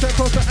 never the concept,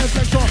 concept and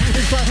Flexa,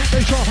 inside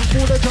they shot,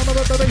 all the time of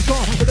the bass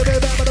on, with the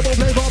big man of the ball,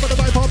 playboy, with the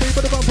vibe on me,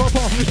 with the bump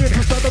proper,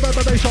 inside the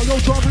bass shot, yo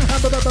drum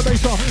and the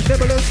bass on,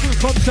 nebulous,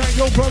 contact,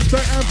 yo prospect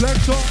and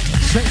Flexa.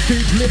 Same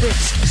deep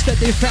lyrics,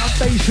 steady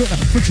foundation.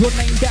 Put your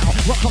name down,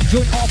 rock up,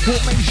 join our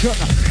formation.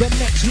 The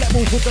next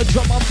level with the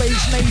drum and bass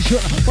nation.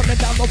 Running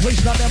down the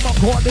place, now them I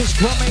call this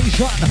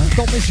cremation.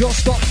 Don't miss your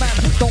stop, man,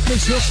 don't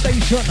miss your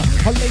station.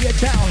 I'll lay it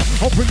down,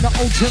 I'll bring the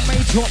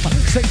ultimatum.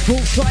 Say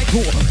full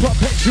cycle,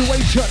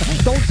 perpetuation.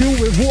 Don't deal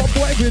with war,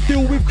 boy, we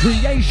deal with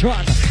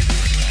creation.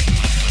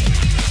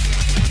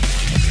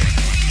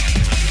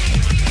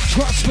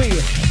 Trust me,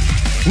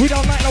 we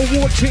don't like no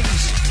war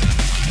teams.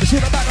 It's all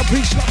about the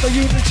peace, not the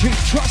unity.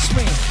 Trust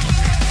me.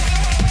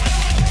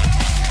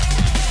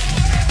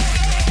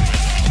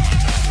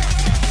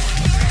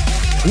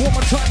 One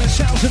more time, it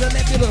sounds of the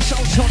nebulous,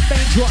 sounds so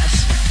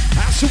dangerous.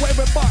 That's the way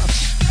we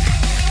bust.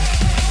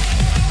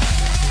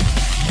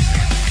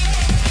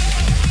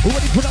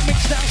 Ready for the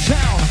mixed down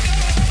sound.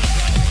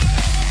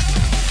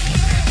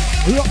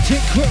 Locked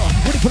in crew,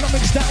 ready for the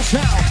mix down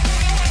south.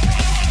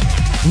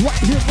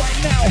 Right here, right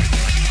now.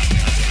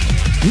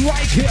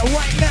 Right here,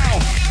 right now.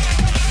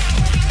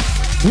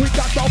 We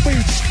got the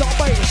beats, the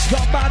bass, the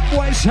bad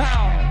boy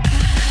sound.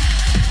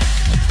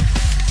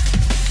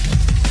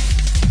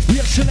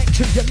 You're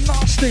selected, you're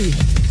nasty.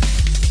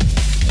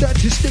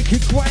 Dirty, sticky,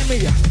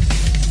 grimy.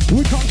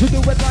 We come to do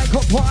it like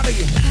a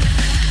party.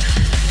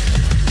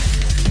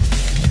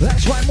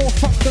 That's why more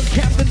fun than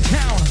Camden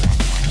Town.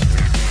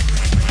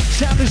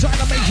 Sound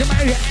designer Major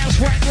Mario ass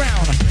right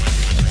round.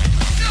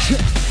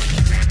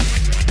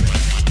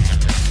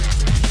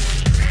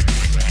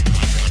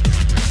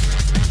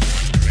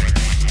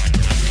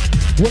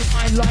 Well,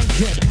 I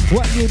like it.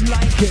 Well, you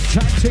like it.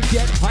 Time to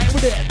get high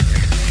with it.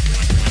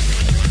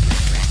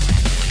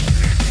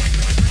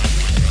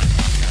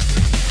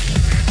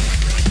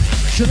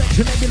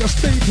 Selection regular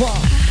speaker.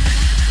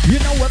 You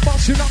know we're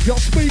busting up your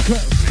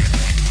speakers.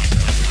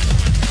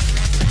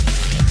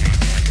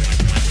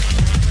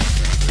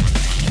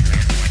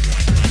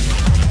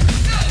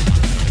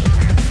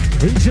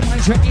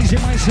 Easy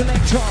my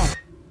selector.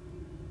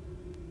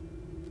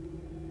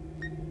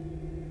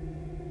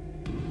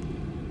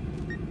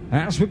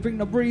 As we bring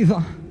the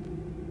breather,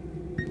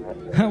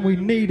 and we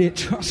need it,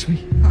 trust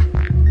me.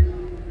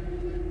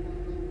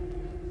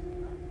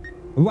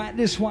 Right,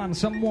 this one,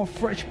 some more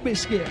fresh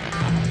biscuit.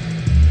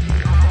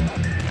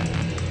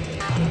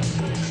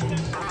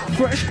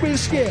 Fresh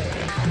biscuit.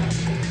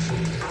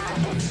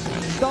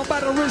 Don't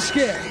better risk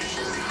it.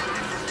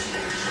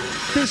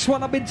 This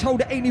one I've been told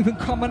it ain't even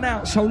coming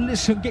out, so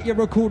listen, get your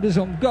recorders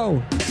on,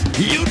 go.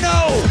 You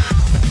know.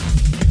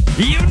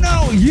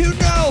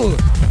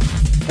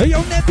 Hey,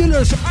 yo,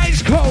 Nebulous,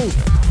 ice cold.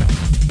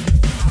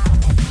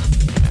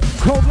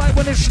 Cold like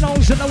when it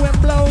snows and the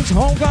wind blows,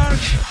 oh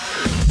gosh.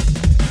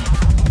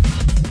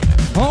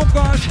 Oh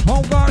gosh,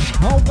 oh gosh,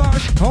 oh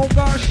gosh, oh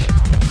gosh.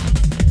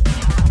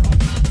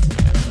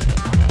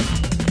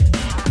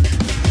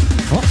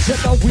 I said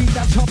the weed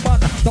that's up on,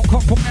 don't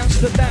come from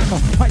Amsterdam.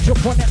 I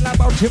jump on that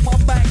lab out in my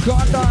back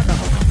garden.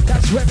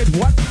 That's where it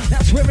what?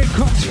 That's where it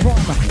comes from.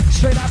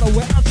 Straight out of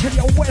where I'll tell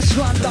you West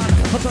London.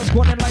 But I was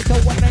going like the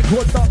one they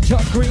call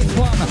Dr. Green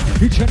Farm.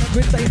 Each and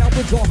every day now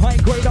we go high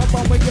grade up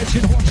and we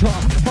getting hotter,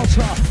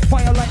 hotter.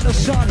 Fire like the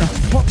sun,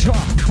 hotter,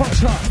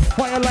 hotter.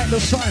 Fire like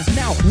the sun.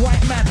 Now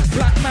white man,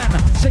 black man,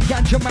 say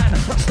ganja man,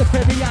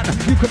 Rastafarian.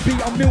 You could be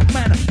a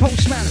milkman,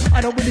 postman.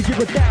 I don't really give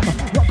a damn.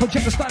 Rock on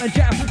Jefferson style and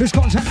jam. It's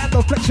contact and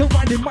the Flexa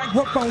riding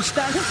microphone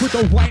stand with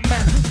the white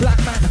man, black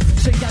man,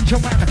 say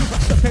ganja man,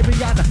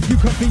 Rastafarian. You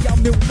could be a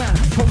milkman,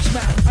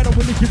 postman. I don't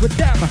really give a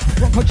damn.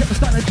 Rock on Jefferson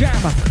style and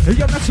jam.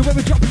 Yo, that's the way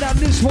we're dropping down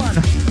this one.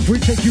 We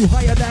take you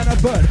higher than a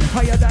bird,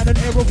 higher than an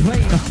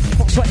aeroplane.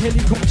 Fox like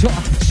helicopter,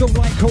 so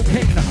like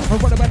cocaine. I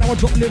run about now, I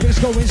drop lyrics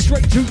going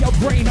straight to your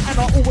brain. And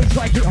I always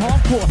like it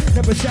hardcore,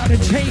 never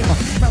sounded tame.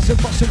 Massive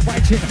fuss and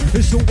fighting,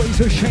 it's always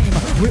a shame.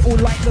 We all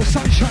like the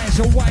sunshine,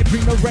 so why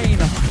bring the rain?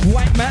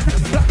 White man,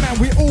 black man,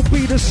 we all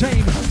be the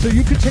same. So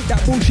you can take that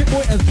bullshit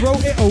boy and throw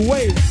it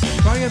away.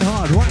 Trying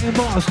hard, writing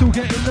bars, still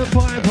getting the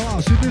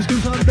bypass. If this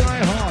goes on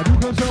die hard, you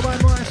can tell by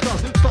my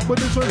stuff. Stop with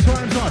this one,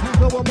 time's hard.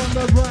 No, I'm on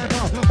the right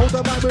path. Hold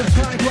the mic with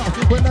time graph.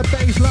 When the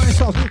bass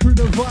lines off, through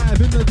the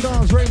vibe in the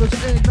dance, ravers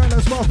ignite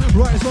the smoke.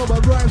 Rise over,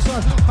 rhyme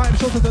son. I'm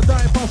short of the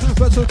die pass,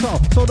 versatile,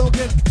 so don't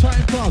get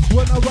time pass.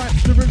 When I write,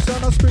 lyrics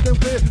and I spit them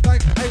clear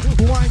like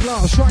a wine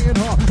glass. Trying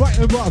hard,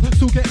 writing bars,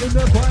 still getting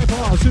the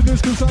bypass. If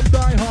this goes on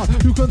die hard,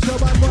 you can tell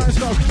by my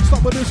stuff.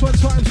 Stop with this one,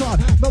 time's hard.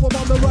 No, I'm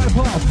on the right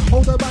path.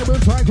 Hold the mic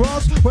with time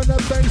grass. When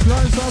the bass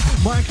lines off,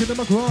 mic in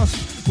the grass.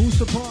 Who's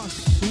the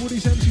pass? All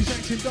these MCs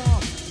acting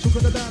dark. Took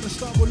it down, the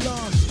start will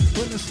last.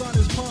 When the sun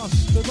is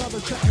past, the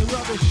rubber chatting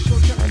rubbish. You're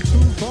chatting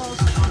too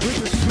fast,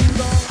 which is too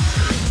long.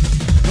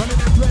 Running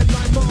in red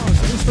like Mars.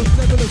 It's the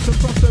nebulous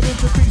across the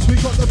interbeats. We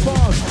got the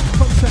bars.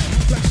 Contact,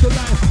 flex the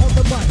line on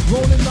the mic,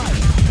 rolling light.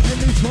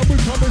 Any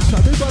trouble coming,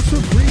 savvy bus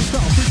with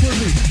freestyle.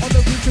 Frequently on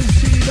the we can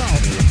see now.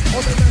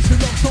 On the nights we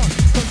locked on,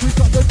 cause we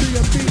got the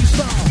D&B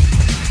style.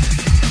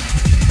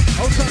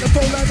 I was trying to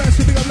fold that nice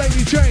to be a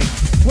Lady Jane.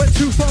 Went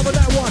too far with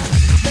that one.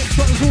 Next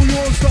one's all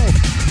yours though.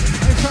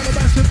 And trying to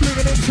massive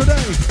blinging in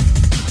today.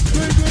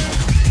 Bling bling.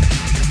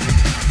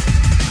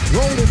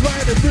 Rolling,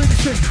 riding, bring.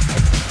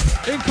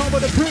 In come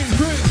with the bring.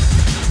 Ready.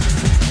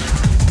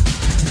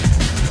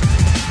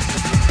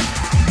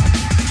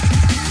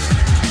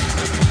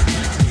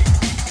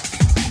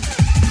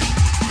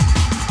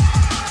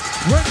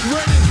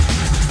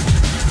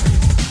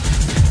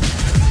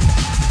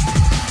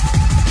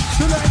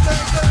 Select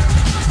that.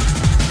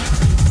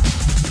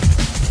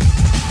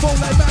 Fold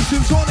like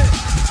massives on it.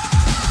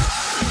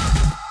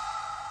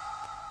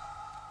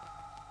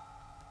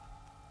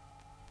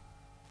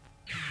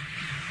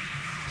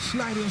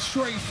 Sliding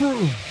straight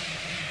through.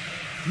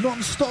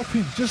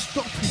 Non-stopping, just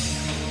stopping.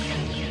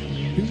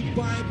 Beat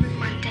by beat.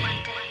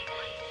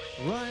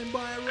 Rhyme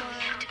by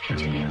rhyme.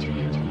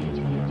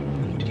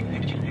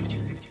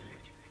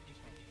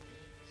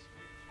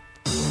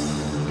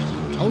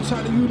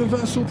 Outside the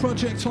Universal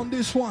Project on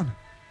this one.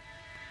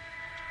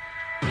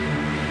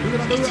 Look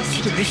at the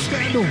Rustic, the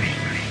Scandal.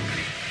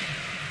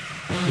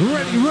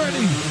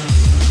 Ready.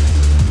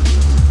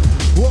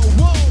 Whoa.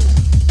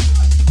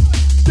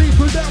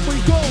 Deeper down we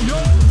go, yo.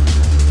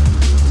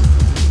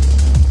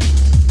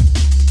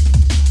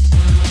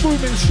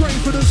 Moving straight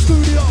for the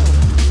studio.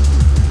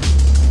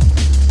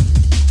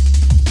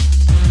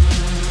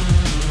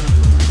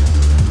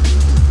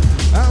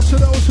 Out to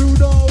those who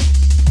know.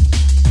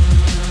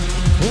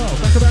 Well,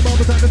 back to that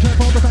moment, the track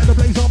on the fact the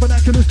blaze on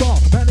binoculars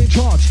dark. Man in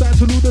charge, stand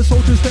salute the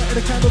soldiers there in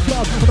the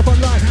camouflage. On the front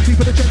line, deep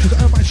in the trenches,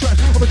 earn my stripes.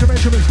 On the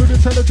measurements, with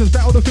intelligence,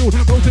 battle the field.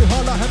 Rotate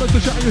hard like hammers to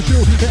shatter your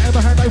shield. Their ever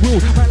hand I rule,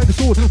 man like a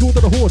sword, rule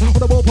to the horde. On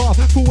the warpath,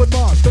 forward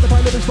march. To the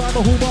pilot is by the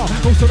hallmark.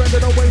 No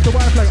surrender, no wave the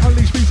white flag.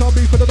 Unleash peace on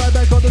me for the right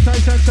back on the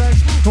tanks and tanks.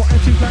 No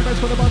empty climax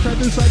for the march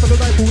and this side for the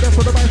rifle. That's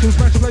for the rifle,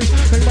 smash the place.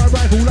 Take my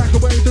rifle, like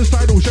away this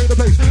title. Shake the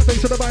place, face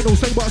to the vital.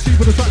 Say what I see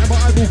for the sight of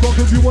my eyeball. Got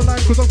to view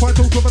online, cause I'm quite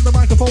tall. From the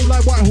microphone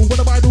like Whitehall. When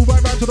the Bible,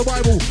 right round to the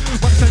Bible.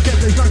 Mics and get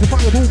this like a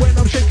fireball. When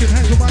I'm shaking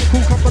hands with my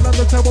cool. Come from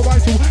London, tell what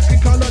vital.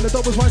 Think I learned the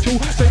doubles vital.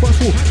 Say what's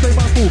full, stay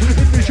my fool.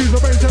 In these shoes, my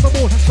brains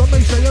evermore. Some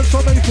may say and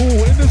some may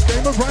fall. In this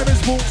game of rhyme and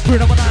sport.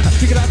 Bruno Banana,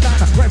 kick it out down.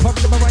 Right from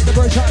the right, the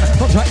version.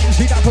 Contact you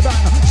see that for that.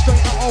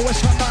 Straight out, always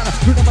come down.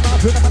 Bruno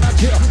Banana,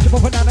 chill. Jump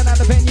up and down and out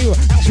the venue.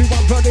 As we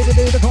want ready to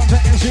do the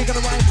contact. And she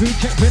gonna ride through.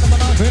 Check Bruno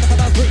Banana, free.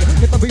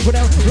 Get the people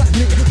down.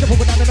 Blackly, jump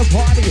up and down in the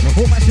party.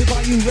 Oh, massive,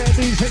 are you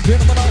ready? Say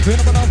Bruno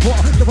Banana, four.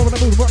 Jump up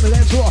and move, run the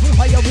dance floor.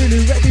 Are you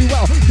really ready?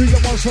 Well, do you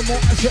want some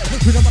more? I said,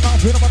 Bruno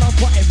Banana,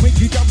 five. Make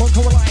you jump on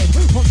Caroline.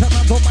 Contact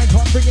man on my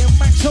con, bring in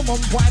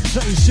maximum vibe.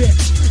 Say 6,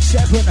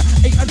 7,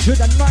 8 to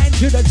the 9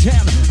 to the 10.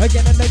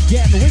 Again and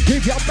again, we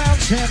keep you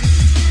bouncing.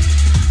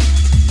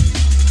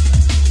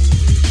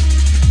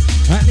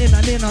 And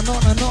in and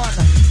on.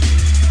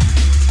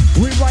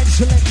 We write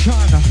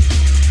selection.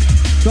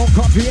 Don't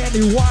copy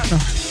anyone.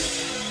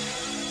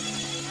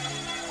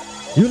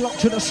 You lock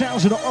to the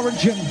sounds of the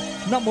origin.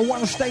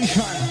 #1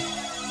 station.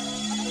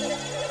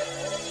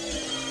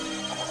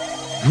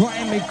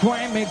 Grimy.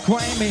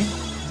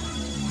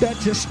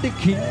 That's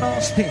sticky,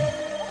 nasty.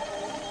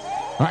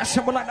 I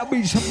someone like the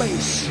beats and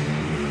bass.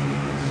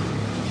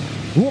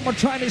 One more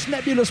time, this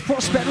nebulous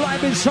prospect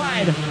live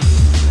inside.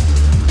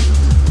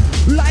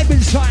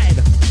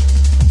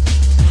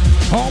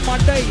 All my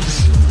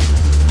days.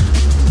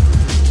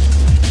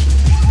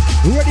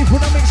 Ready for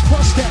the mixed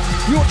prospect.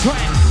 Your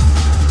time.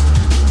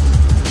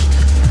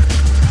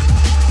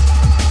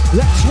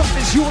 That's right,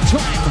 it's your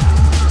time.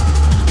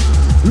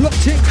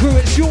 Locked in crew,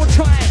 it's your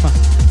time.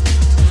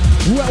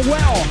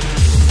 Well.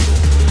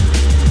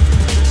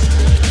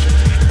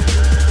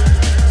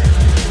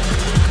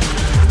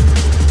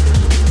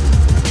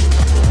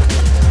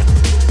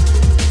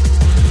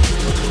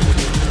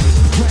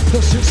 Crank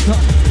the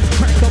system,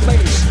 crank the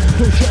bass.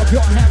 Push up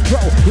your hand,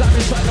 bro, live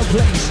inside the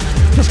place.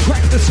 Just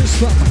crank the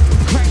system,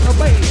 crank the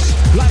bass.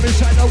 Live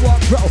inside the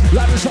walk, bro,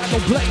 live inside the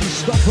place.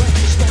 Stop playing.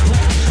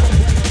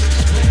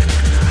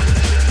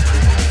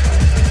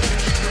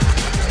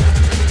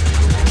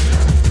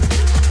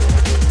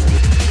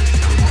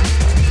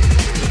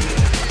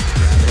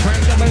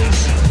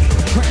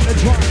 Crank the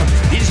drum,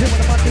 easy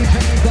when I'm on DJ,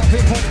 got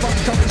people from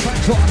coming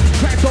to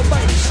crank the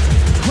bass,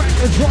 crank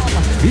the drum,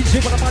 easy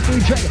when I'm on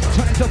DJ,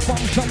 trying to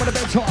function with a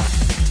better.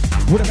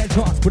 With a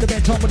better,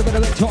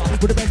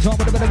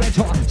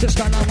 just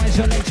stand on my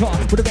selector.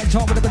 With a better,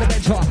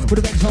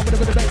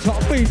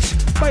 beats,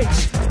 bass,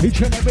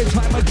 each and every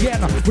time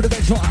again. With a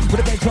better,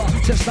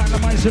 just stand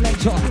on my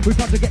selector. We've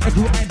got to get the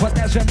groove, but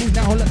there's a move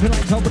now. Let me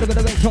light up with a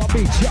better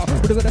beats, yo.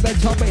 With a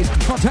better bass,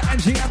 contact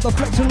Angie and the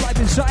Flexa live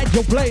inside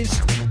your place.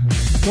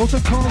 Those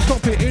that can't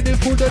stop it, in it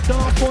for the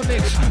dark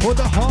phonics, or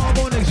the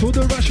harmonics, or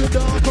the Russian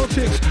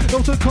narcotics.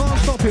 Those that can't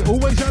stop it,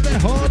 always have their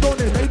hard on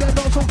it. Lay their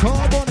notes on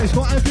carbonics,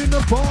 not having the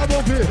bar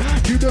of it.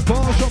 Keep the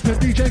bar shopping,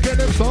 DJ get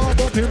them star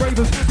bumping.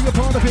 Ravens, be a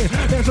part of it.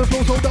 There's a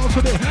flow so dance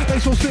with it, they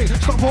so sick,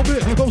 stop on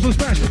it. Those that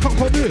smash, can't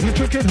come it.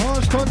 Drinking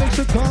harsh tonics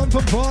that come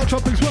from bar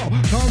choppings. Well,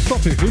 can't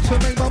stop it, it's to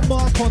make my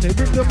mark on it.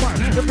 Bring the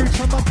mic, every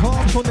time my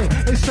palms on it.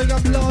 They say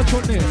I'm large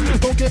on it,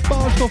 don't get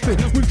barged off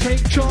it. We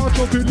take charge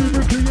of it,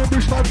 lyrically and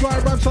we start dry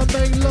raps and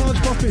make large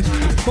profits.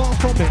 Far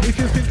from it, if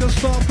you think I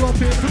start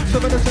flopping.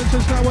 Some of the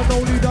senses now and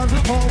only done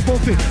half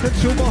of it.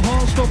 Until my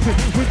heart stop it,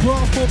 we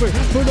graph of it.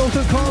 For those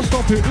that can't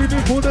stop it, in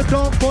it for the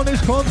dark on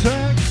his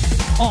contact.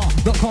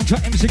 The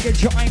contact aims to get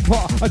your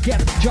anchor.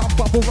 Again, jump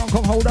up or run,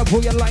 come hold up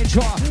for your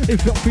lighter.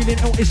 If you're feeling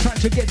ill, it's time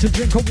to get to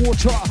drink of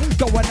water.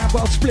 Go and have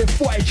a split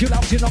boy, chill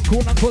out in a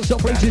corner, cause the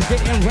place is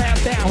getting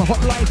rammed down. Hot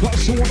like a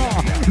sauna,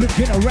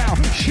 looking around.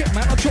 Shit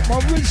man, I took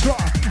my wrist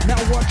off. Now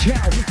watch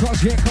out,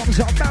 cause here comes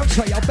our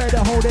bouncer. You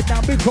better hold it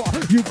down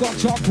because you got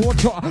top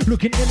water.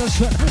 Looking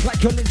innocent, like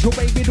your little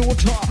baby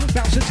daughter.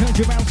 Bouncer turns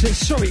you around, says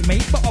sorry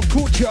mate, but I've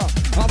caught ya.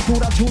 I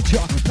thought I taught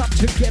ya not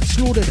to get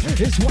slaughtered.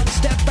 It's one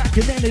step back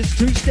and then it's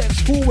 2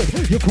 steps forward.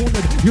 You're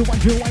cornered, you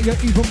wonder why you're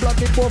even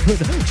bloody bothered.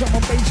 Drum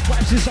and bass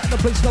claps inside the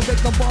place, no make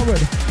them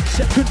borrowed.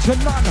 Second to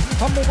none,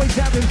 I'm always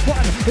having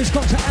fun. It's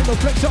got to end the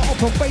Flexa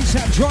off of bass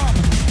and drum.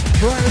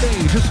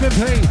 Friday, just been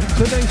paid,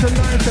 today's a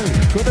live day.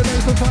 Got a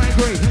nice to find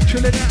great,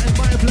 chilling out in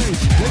my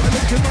place. Let me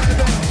look in my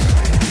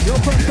best. Your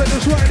prospect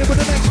is riding with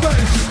the next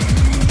bass.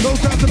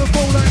 Goes out to the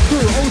full line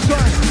crew.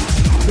 Outside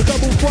the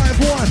double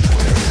 5-1.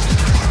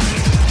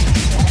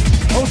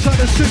 Outside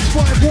the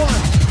 6-5-1.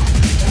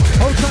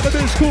 Outside the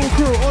this cool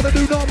crew. All the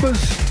new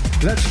numbers.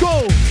 Let's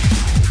go.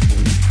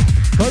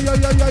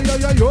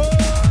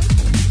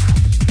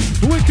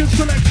 Wicked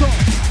selector.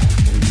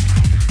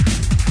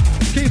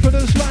 Keeping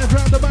us live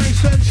round the main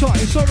centre.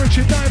 It's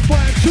Origin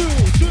 952.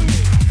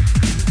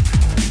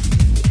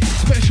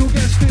 Special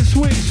guest this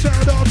week,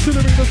 Sound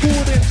Artillery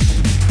Recordings.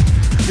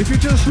 If you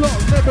just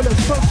locked, Nebulous,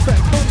 Suspect,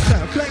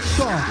 Contact,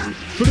 Flexa.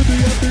 For the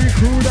BFB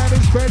crew that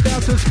is spread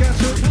out and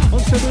scattered.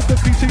 On 7th the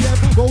PTM,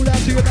 roll out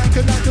to your knack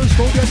and knackers.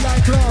 Fold your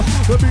like glass,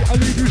 the beat I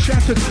leave you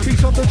shattered.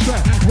 Beats on the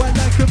track, right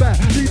like a bat.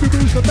 Leave you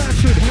bruised and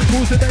battered.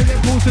 Pause the day, then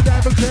pause the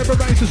dive and clear a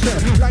race to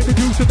step. Like the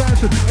juice of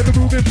acid, ever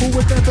moving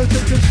forward, never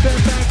take a step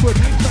backward.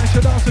 Smash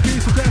it off to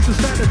piece of dance and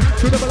standard.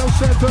 To the below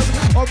 7,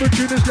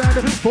 Origin is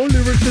landed. Full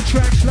lyrics and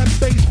tracks, like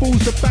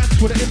baseballs and bats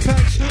with the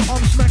impacts.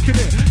 I'm smacking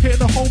it,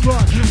 hitting a home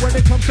run. When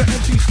it comes to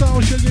MC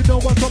styles, yeah, you know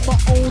I got my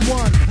own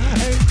one.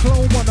 Ain't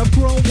clone one, I've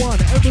grown one.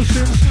 Ever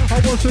since I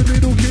was a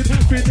little kid,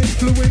 been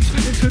influenced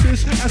into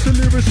this as a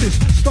lyricist.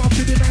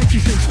 Started in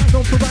 96,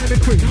 known for rhyming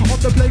quick. On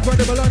the playground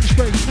of my lunch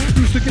breaks,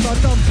 used to give my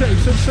dumb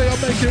tapes and say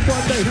I'll make it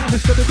one day.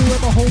 Instead of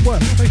doing my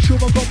homework, make sure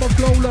I got my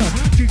flow learned.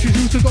 Teachers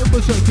used to go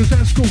berserk, cause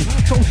at school,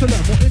 told to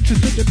learn. More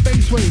interested in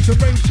bass waves and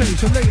rave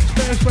tapes and latest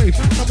bass waves.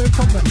 Coming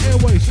from the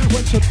airways,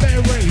 went to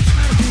bear raves.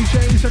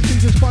 DJs and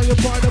teachers inspired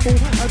by them all.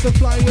 At the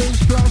flyers,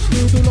 plus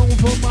moved along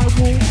from my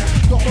wall.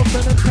 Got my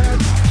pen and pad,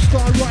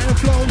 start writing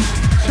flows.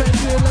 10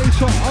 years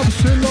later, I'm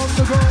still on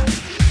the go.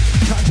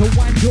 Time to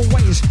wind your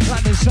ways,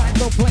 land inside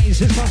the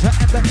place. It's time to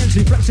end the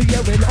MC Flexi,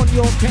 you're on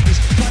your case.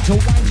 Time to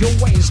wind your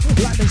ways,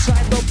 land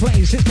inside the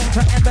place. It's time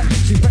to end the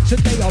MC Flexi,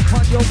 they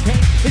upon your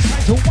case. It's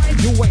time to wind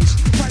your ways,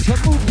 time to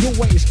move your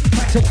ways,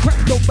 time to crack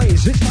the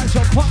bass. It's time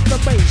to pump the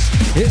bass.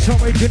 It's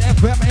Origin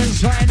FM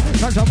inside.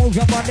 Time to move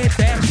your body,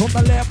 dance from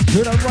the left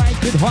to the right,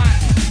 get hot.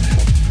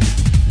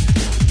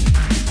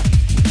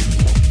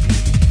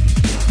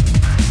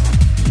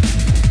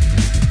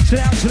 Sit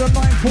down to the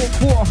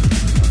 944.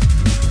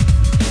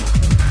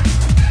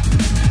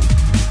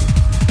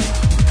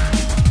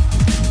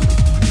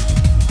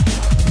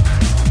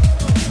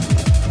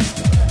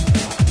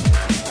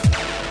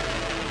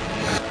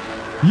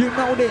 You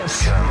know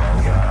this.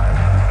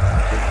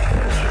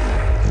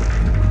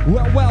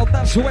 Well,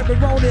 that's the way we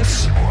roll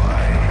this.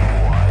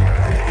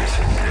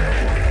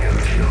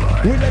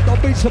 We let the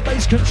beats and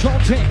bass control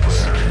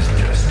things.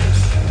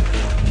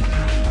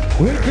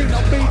 We bring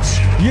the beats,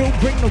 you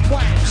bring the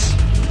vibes.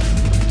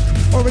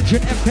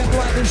 Origin FM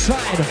right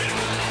inside.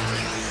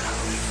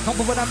 Come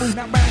on when I move,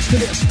 now bounce to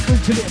this, move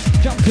to this,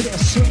 jump to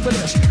this, swing to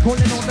this,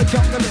 calling on the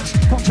junglist.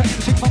 Contact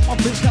MC, come off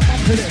this, now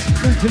bump to this,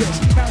 move to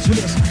this, bounce with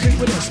this, swing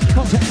with this.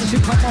 Contact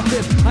MC, come off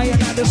this, I am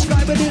not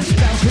describing this.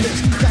 Bounce with this,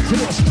 jump to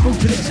this, move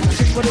to this,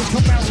 swing with this,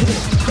 come bounce with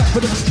this, jump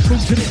with this,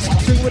 move to this,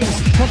 swing with this.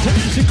 Contact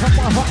MC,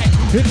 come on high,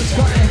 in the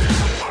sky.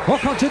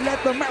 I can't you let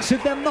the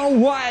massive them know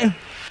why.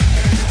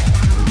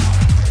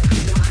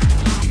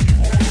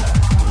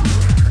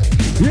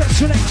 Yes,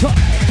 selector.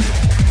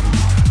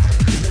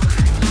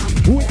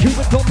 Wicked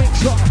with the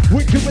mixer,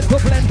 wicked with the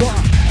blender.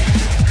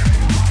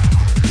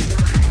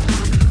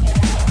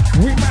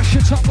 We mash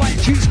it up like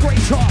cheese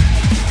grater.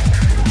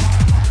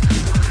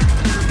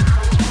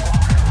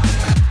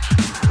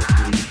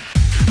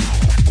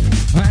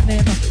 And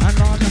in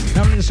and on,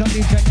 now listen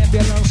DJ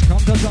Nebulous, come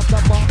to drop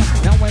the bomb.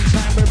 Now when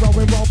time we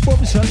roll,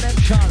 boom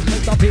selection.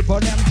 Make the people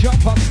them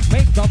jump up,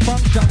 make the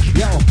function,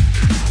 yo.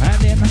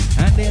 And in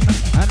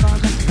and on,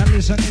 now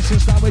listen, this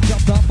is how we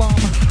drop the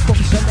bomb. Boom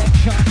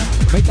selection,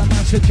 make the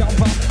massive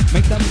jump up,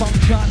 make them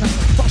function.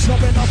 Bust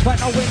up in a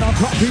fight, a winner,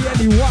 can't be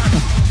anyone.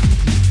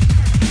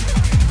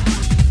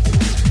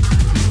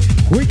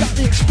 We got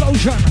the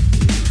explosion.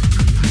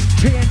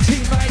 TNT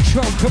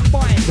Nitro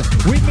combined.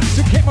 We mix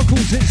the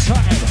chemicals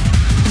inside.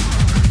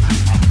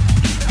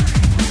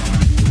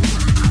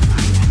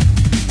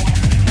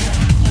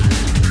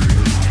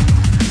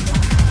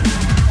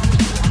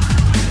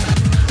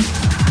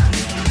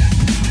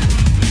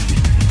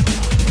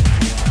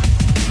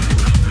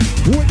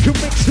 Wicked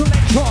mix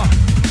selector.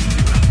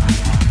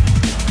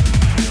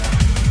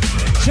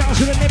 Sounds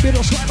of the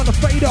Nebulous live on the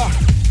fader.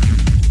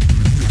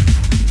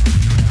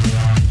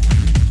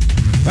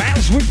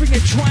 As we bring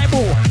it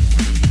tribal.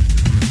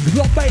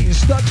 The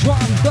bass, the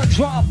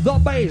drum, the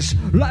bass.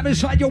 Live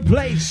inside your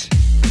place.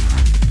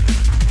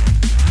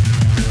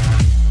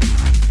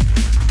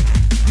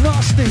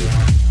 Nasty.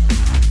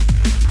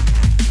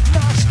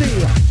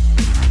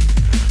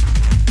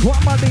 Come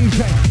on, my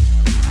DJ.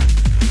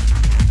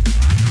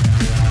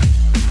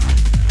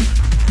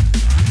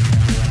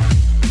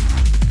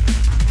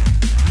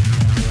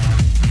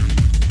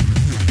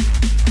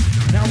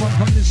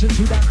 Come listen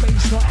to that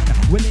bass line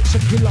when it's a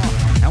killer.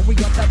 And we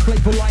got that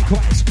flavor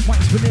likewise.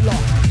 Mine's vanilla.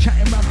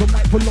 Chatting around the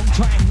mic for a long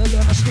time, they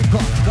learn a sticker.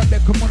 Like they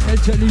come on, they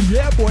tell you,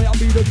 yeah boy, I'll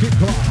be the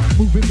kicker.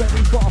 Moving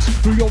very fast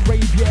through your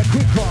rave, yeah,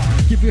 quicker.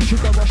 Give you a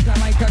sugar rush now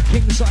like a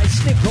king-size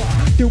snicker.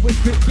 Deal with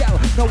quick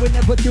gal, no we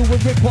never deal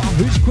with ripper.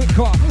 Who's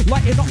quicker?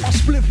 Lighting up my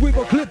spliff with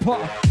a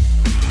clipper.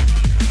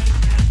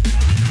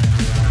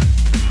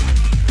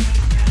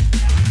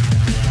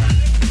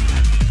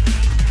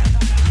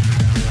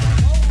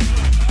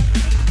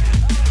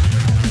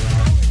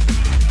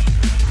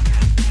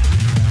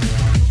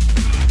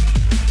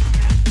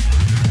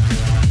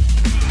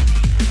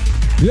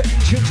 You're in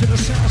tune to the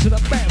sounds of the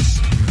best.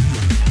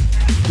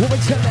 What we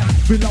tell them,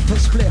 fill up a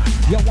split.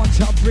 You want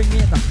to bring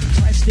in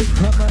try stick,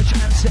 commercial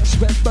assets,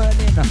 we're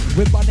burning.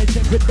 We run it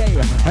every day,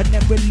 and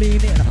then we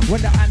lean in. When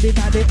the hand in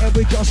hand,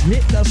 we just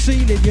hit the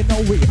ceiling. You know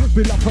we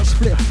fill up a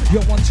split. You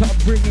want to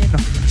bring in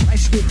try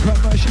stick,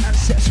 commercial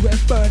assets, we're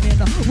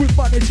burning. We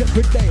run it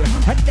every day,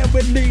 and then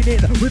we lean in.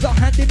 With our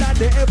hand in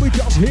hand, we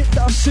just hit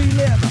the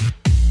ceiling.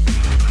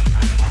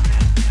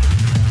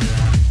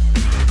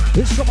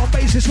 It's from a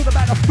bass, it's all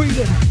about a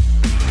feeling.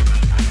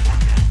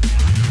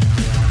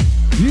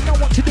 You know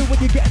what to do when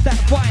you get that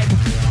vibe.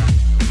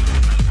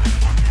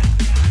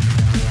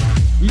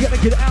 You gotta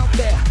get out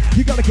there.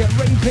 You gotta get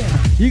raving.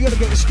 You gotta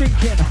get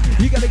stinking.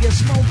 You gotta get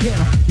smoking.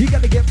 You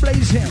gotta get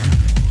blazing.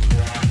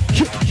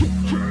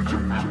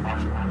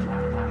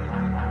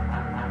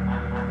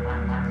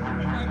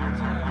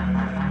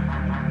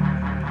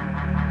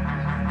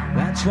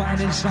 That's right,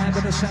 inside,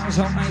 but the sounds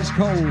are ice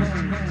cold.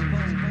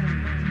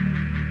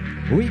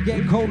 We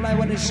get cold like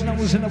when it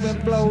snows and the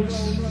wind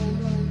blows.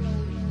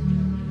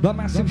 The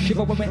massive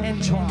shiver when we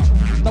enter.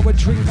 No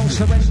retreat, no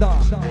surrender.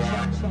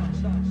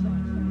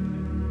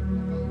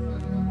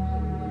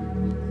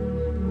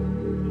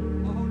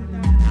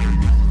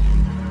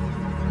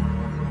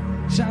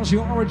 Sounds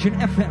your origin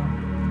FM.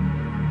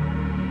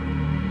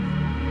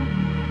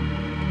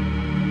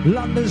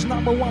 London's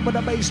 #1 with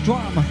a bass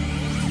drum.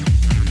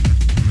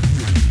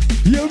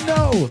 You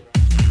know.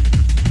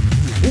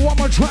 One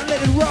more try, let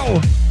it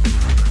roll.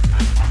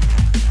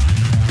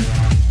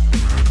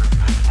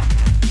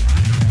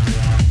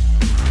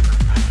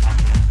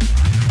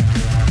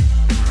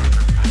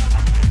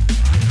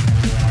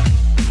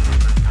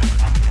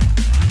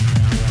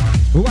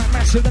 Right,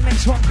 massive, the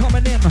next one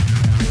coming in.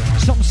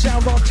 Some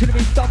sound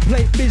artillery,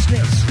 dubplate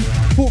business.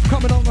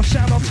 Forthcoming on the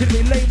sound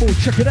artillery label,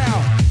 check it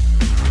out.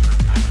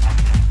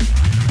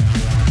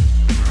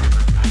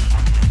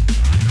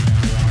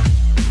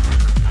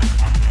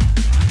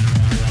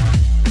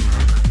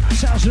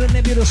 Sounds of the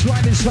nebulous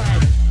right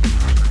inside.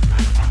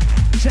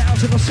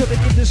 Sounds of the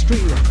solid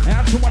industry.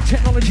 Out to my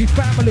technology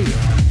family.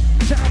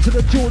 Sounds to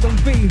the Jordan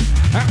V.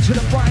 Out to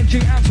the Brian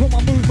G. Out to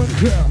my movement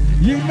girl.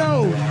 You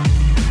know.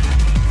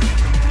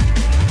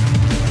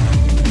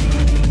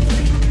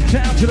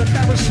 Down to the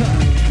Garrison,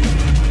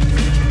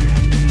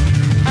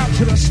 out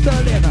to the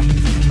Sterling,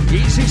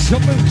 easy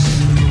summons.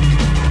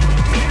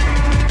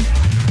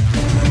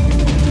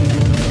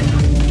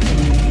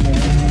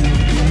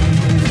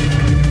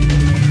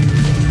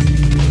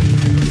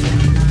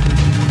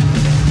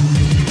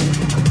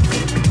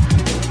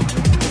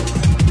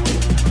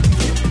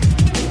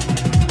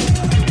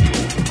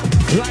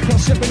 Like I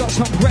said, we got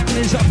some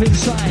gremlins up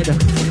inside.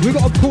 We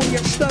got a call the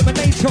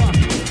exterminator.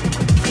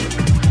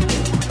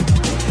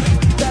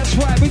 That's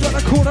right, we got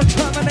to call a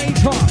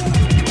Terminator.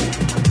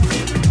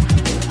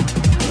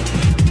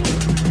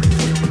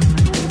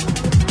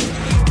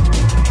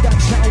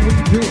 That's how we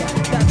do it,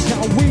 that's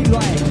how we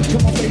like.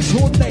 Drum and bass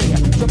all day,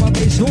 drum and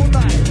bass all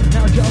night.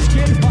 Now just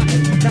get high,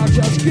 now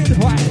just get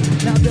high.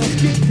 Now just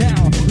get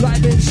down,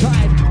 live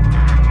inside.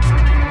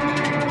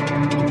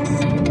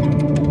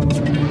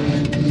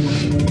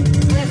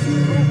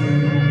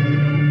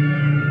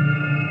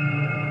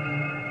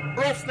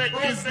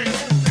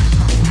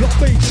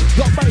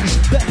 Got bass,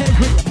 the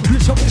heavy.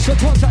 Listen, Mr.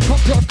 Contact,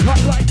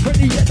 cut like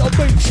 20 at the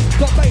bass.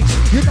 Got bass,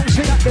 you don't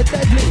say that they're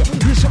deadly.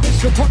 Listen,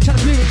 Mr.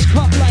 Contact, lyrics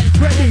cut like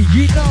Freddy,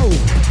 you know.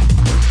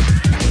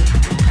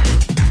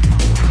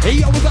 Hey,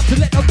 yo, we got to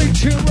let the big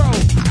tune roll.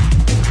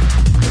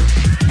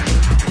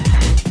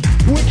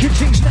 Wicked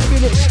things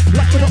nebulous,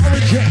 like with the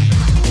origin.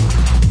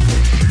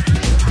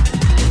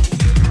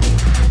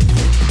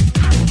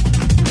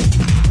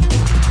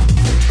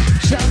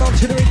 Sound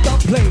artillery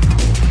dubplate.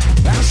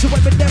 That's the way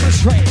we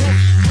demonstrate.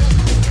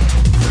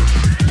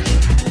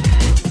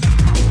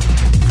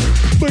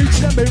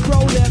 Beats let me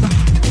rolling.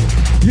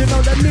 You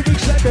know the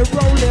lyrics let me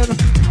rolling.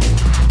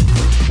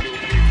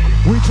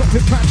 We drop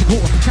it practical,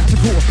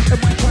 tactical,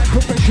 and my time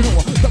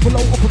professional. Double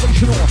O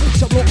operational.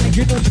 Sub-low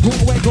making nautical,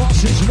 wear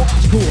glasses,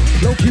 article.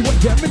 Low-key what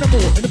yeah,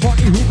 minimal. In the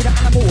party who with an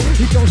animal.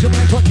 He goes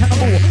around like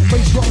cannibal.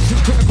 Bass drops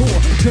is critical.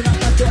 Turn out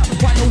that there,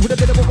 final with a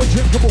bit of a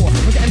drinkable.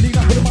 I'm getting lean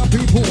up with my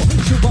people.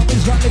 Super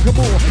is like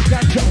lickable.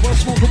 Ganja, well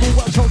smokable,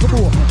 well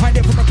talkable. Hide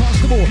it from the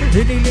constable.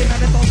 In the lane and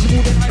the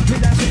danceable, then I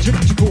play that's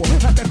intellectual.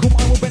 Have that cool,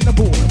 I will bend the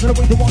ball. The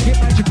way the one get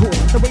magical,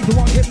 the way the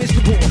one get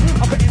mystical.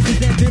 I'm betting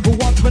these damn people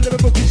once, but never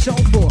book is so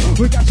full.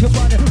 We got to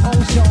run it, oh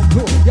so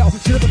cool. Yo,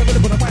 sit up in the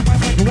middle, but I might,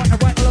 go right,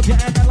 I love you,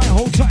 and I like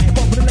hold tight.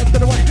 Bump to the left to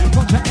the right,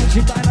 contact MC,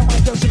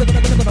 dynamite, just sit up in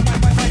the middle, but I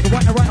might, go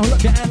right,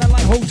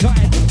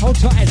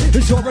 inside.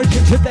 It's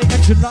origin today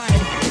and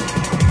tonight.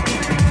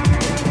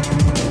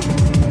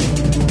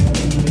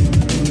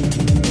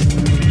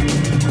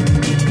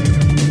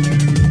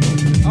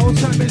 Old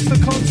time Mr.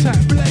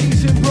 Contact,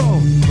 blazing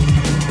bro.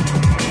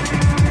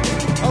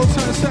 Old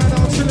time sound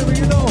artillery,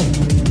 you know.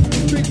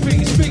 Big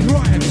beats, big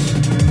rhymes.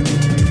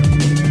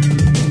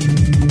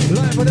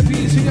 Live on the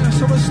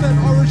BTS, on a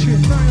STEM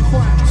origin,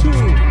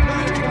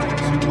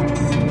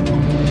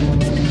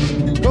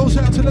 952. Goes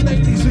out to the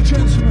ladies and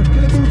gentlemen,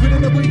 get it moving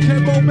in the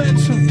weekend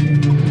momentum.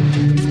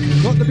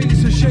 Got the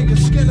beats to shake a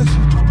skeleton.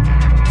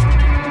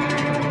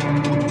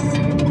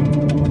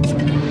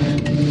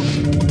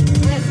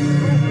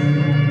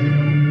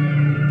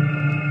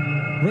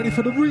 Ready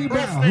for the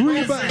rebound,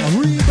 rebound,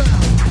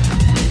 rebound.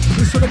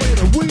 This is the way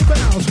the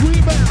rebounds,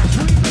 rebounds,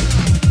 rebounds.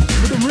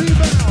 For the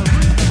rebound.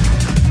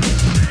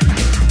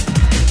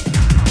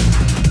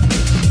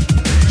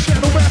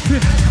 Channel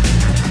mapping.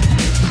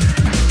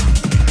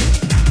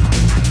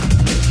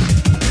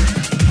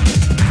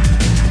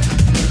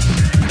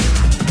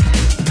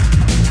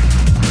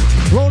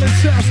 Rolling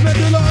sounds,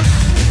 nebulous.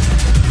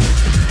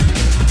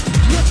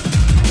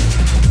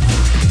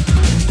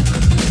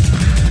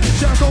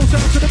 Shout goes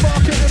out to the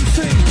market MC.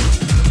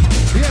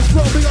 Yes,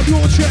 bro, big up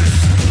your chest.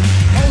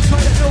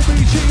 Outside the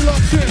LBG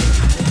locked in.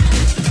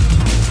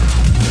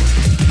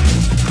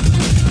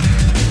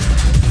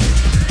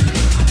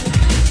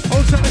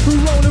 Outside the crew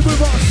rolling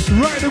with us,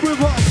 riding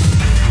with us.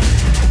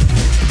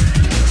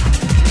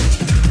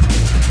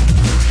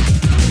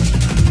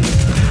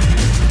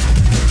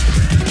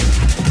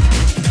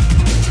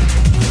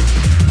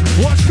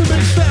 Watch the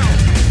big sound.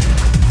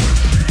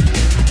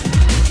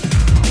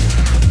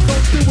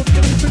 Don't deal with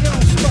anything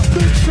else but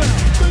big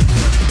sound, big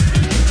sound.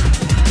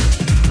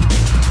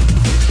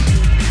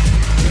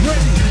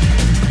 Ready.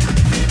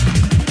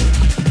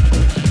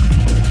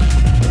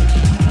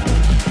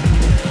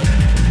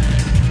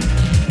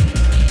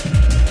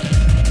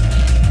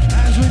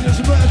 As we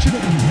just merging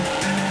it,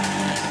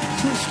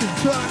 twisting,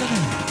 turning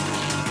it.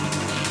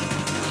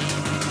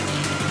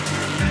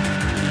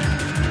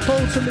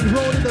 Potently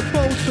rolling the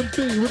potent B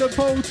with a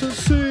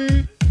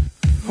potency.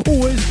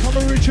 Always come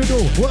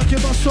original, working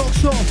my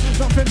socks off.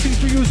 Nothing teach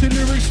me using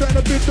lyrics and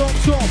a bit on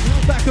top.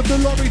 Back of the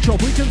lorry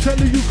drop, we can tell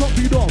you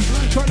copied off.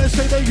 Trying to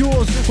say they're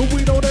yours, but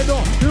we know they're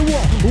not. You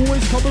what?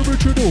 Always come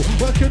original,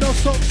 working our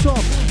socks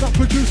off. Not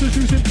producers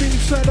using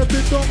beats and a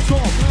bit on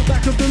top.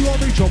 Back of the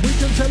lorry drop, we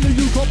can tell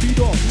you copied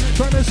off.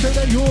 Trying to say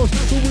they're yours,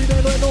 but we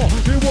know they're not.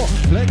 You what?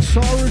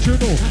 Flexa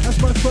original, that's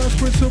my first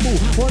principle.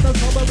 Wanna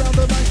come around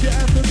the mic, you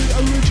have to be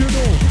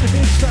original.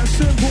 It's that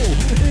simple,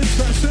 it's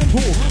that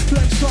simple.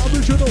 Flexa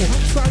original.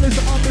 Style is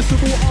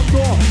unmissable, I'm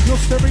not. Your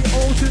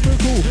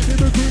stereotypical,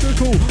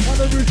 hypocritical,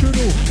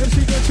 unoriginal.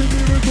 MC gets a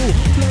miracle,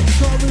 Flex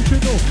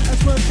original.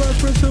 That's my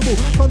first principle.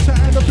 Contact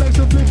and the flex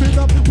are flipping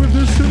up with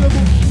the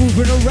syllable.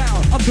 Moving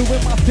around, I'm doing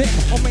my thing,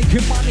 I'm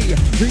making money.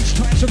 These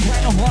times are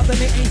quite hard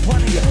and it ain't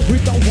funny. We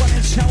don't want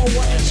it sour,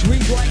 want it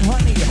sweet like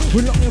honey.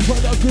 We're looking for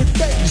the good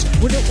days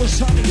when it was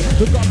sunny.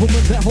 The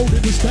government, they're holding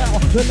the style,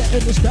 they're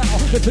letting the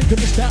style, they're taking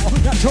the style.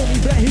 Now Tony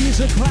Blair,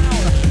 he's a clown.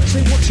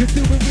 Say what you're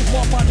doing with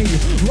my money.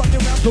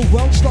 Running around the world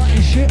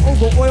starting shit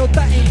over oil,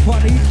 that ain't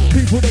funny.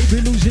 People, they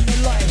be losing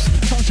their lives.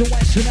 Time to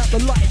waxing out the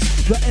lights.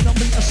 The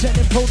enemy are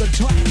sending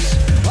prototypes.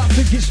 I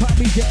think it's time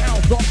we get out.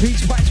 Got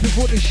peace fights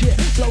before the shit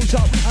blows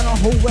up and our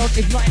whole world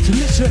ignites.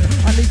 Listen,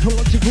 an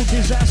ecological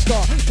disaster,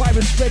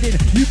 virus spreading.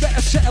 You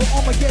better settle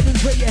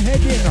Armageddon's where you're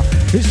heading.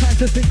 It's time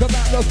to think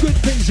about the good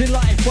things in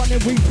life. Running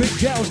with big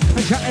girls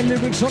and chatting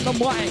lyrics on the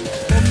mic.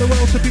 On the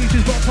world to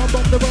pieces, but I'm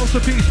on the world to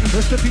peace.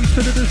 Rest in peace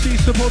to the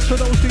deceased, support to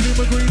those dealing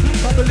with grief.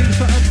 Unbelief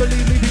to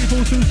unbelieving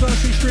people whose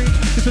thirsty streams.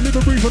 It's a live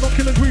and breathe, an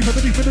ocular grief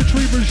underneath the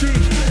tree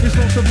regimes. It's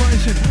not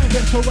surprising,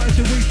 they're so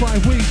rising week by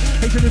week.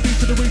 Hating the beat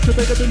to the weak to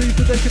make them believe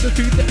that they can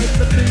defeat the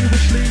enemy,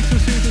 which leads to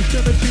serious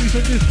extremities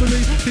and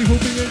disbelief. People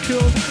being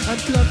killed and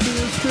blood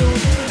being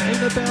spilled.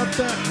 Ain't about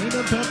that, ain't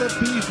about the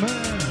beef,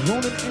 man.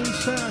 Rolling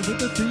inside with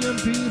the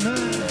DMP,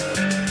 man.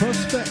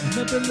 Prospect,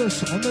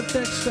 nebulous on the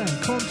deck stand.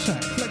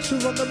 Contact, Flexa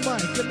on the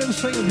mic, and them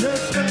saying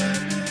yes,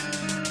 man.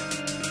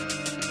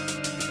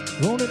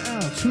 Rolling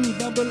out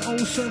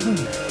 2007.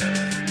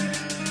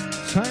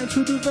 Time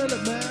to develop,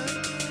 man.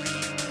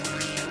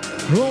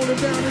 Rolling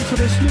down into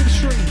the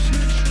slipstreams.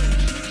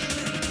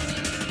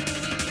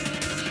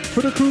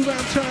 For the crew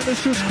round town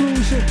that's just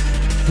cruising.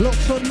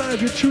 Locked on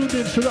live, you're tuned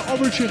in to the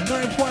Origin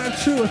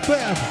 952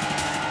 FM.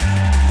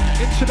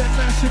 Internet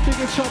massive, big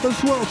it up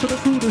as well to the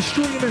crew that's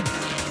streaming.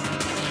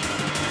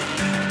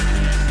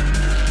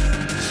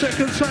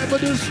 Second time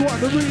of this one,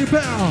 the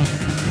rebound.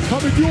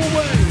 Coming your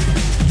way.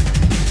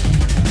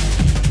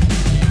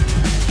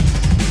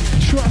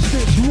 Trust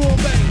it's raw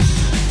bass.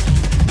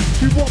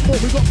 We want more,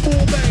 we got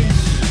more bass.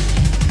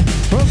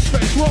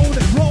 Prospects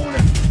rolling,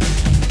 rolling.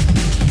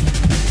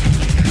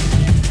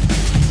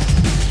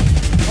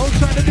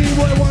 Outside the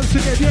D-Boy once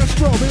again, yes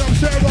bro, big up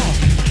Sarah.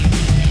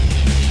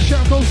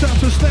 Shout goes out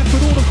to Steph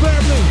and all the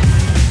family.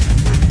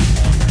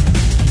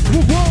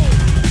 Whoa, whoa.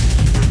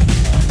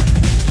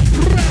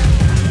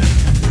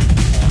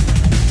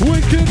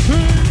 Wicked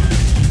thing.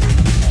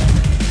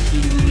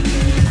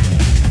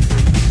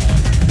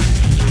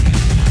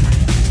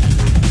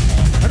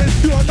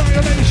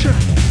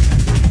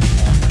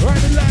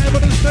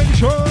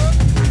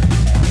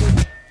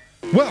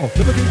 Well,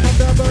 never can come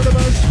down, burn the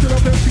bus. Fill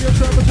up empty and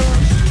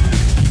sabotage.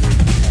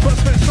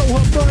 Prospect so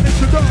hot, burning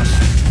to dust.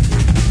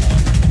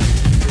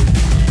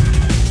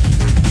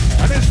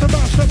 And it's the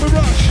bus that we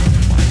rush.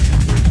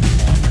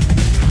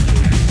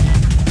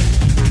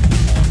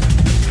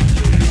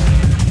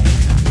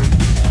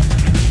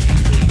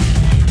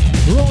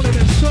 Rolling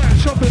inside,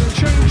 shopping and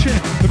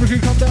changing. Never can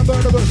come down,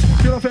 burn the bus.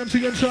 Fill up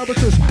empty and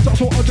sabotage. That's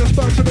what I just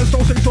burnt to this.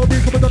 Don't say sorry,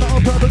 coming on our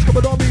purpose,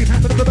 coming on me.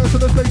 And the best of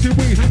this lazy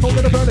weed.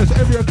 Holding the balance,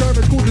 every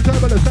occurrence, cause the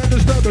turbulence and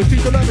disturbance.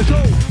 Teach the learners, yo.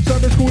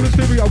 Service school is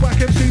stereo,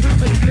 whack MC,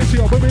 make it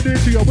glitchier. Women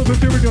itchier, we're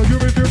inferior,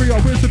 you're inferior,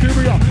 we're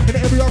superior. In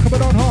the area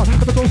coming on hard,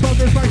 never so start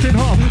just slicing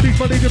half. Beats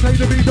my leader, play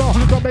the beat off.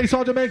 Got bass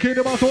sergeant making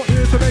him, I thought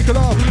here to make a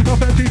laugh.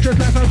 Off MC just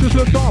left out, just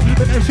looked off.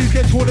 Then MCs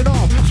get sworn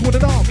off.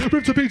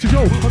 Rip to pieces,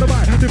 yo, on the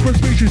mic, different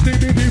species.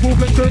 Steamy people,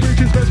 flex and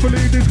reaches. Best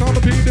believe this can't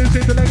be this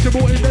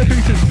intellectual in their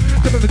features.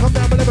 Never come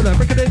down malevolent,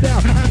 breaking it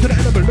down, out to the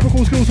element.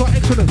 Lyrical skills are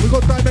excellent. We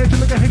got dimension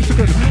like a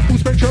hexagon. Full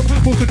spectrum,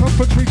 full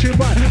circumference, reaching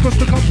right. Across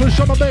the compass,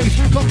 shut my base.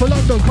 Come for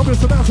London, come with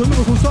some out of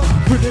lyrical stuff.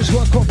 With this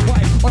work of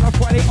fight, on a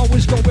Friday I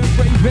was going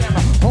raving.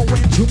 I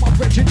went to my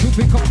brethren to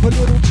pick up a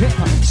little gem.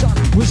 Sun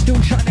was still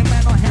shining,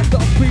 man, I had the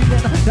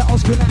feeling that I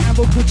was gonna have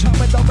a good time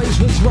when the bass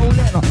was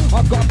rolling.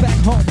 I got back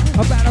home,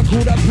 about a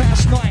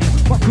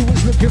 9:15. My crew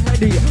was looking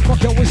ready, my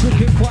girl was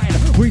looking fine.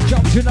 We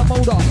jumped in the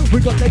motor,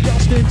 we got there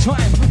just in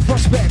time.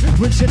 Prospect,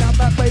 rinsing out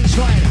that bass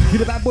line. You're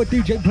the bad boy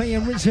DJ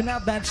playing, rinsing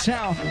out that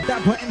sound.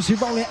 That put MC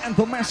rolling,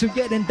 anthem massive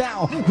getting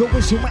down. The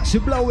whistle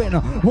massive blowing,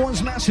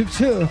 horns massive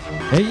too.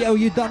 Hey yo,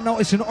 you don't know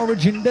it's an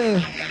origin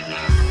there.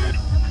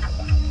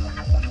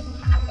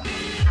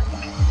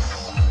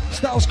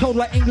 Styles cold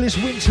like English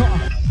winter,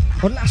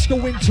 Alaska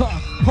winter,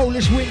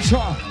 Polish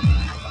winter.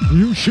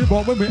 You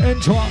shiver when we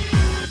enter.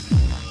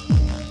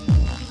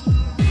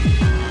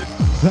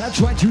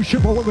 That's right, you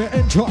shiver when we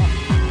enter.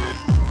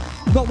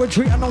 No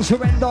retreat and no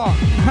surrender.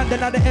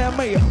 Handing out the air,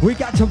 mate. We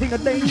got to bring the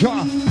danger.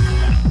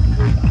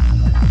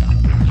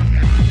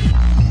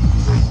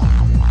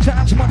 Shout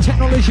out to my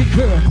technology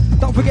crew.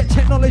 Don't forget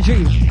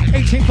technology.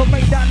 18th of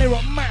May down there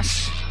at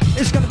Mass.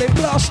 It's gonna be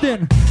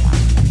blasting.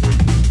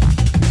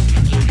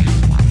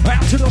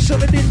 Out to the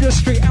solid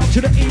industry. Out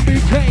to the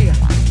EBK.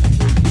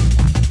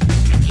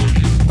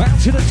 Out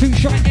to the Too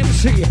Shy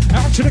MC.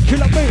 Out to the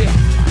Killer B.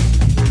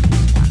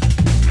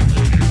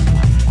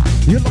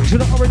 You look to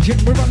the origin,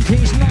 we run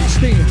things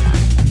nasty.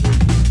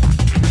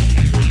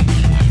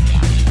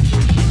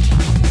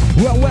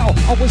 Well,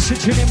 I was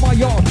sitting in my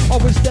yard, I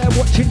was there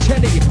watching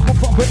telly. My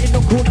brother in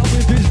the corner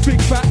with his big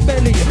fat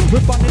belly.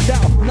 We're bunning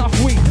down, enough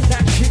weed,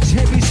 that shit's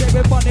heavy, say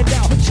we're bunning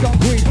down.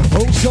 Skunk weed,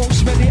 oh so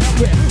smelly and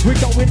we're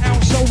going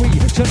out, so we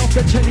turn off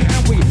the telly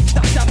and we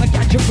stuff down the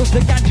gadget, cause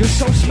the gadget's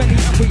so smelly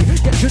and we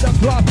get to the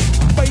club,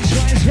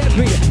 bassline's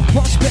heavy.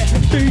 Prospect,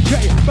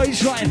 DJ,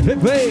 bassline,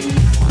 heavy.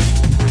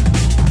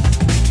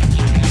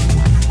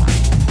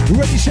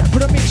 Ready, set for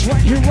the mix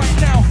right here,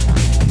 right now.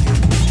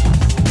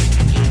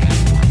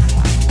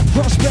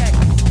 Prospect,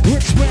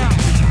 Richmond.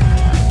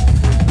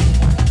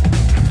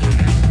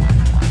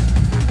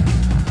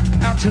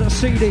 Out to the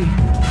CD.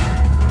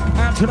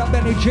 Out to the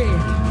Benny G.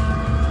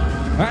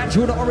 Out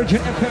to the Origin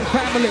FM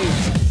family.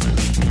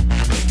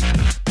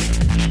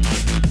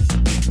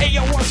 Hey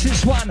yo, what's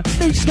this one?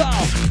 New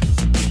style.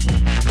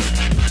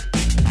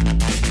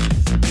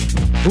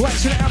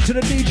 Right, out to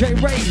the DJ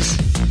Rays.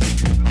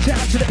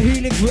 Out to the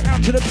Healing Crew,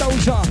 out to the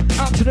Dozer,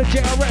 out to the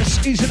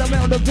JRS, easy to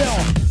mail the bill.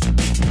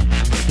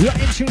 You're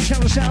in tune,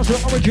 channel sounds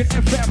of Origin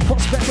FM,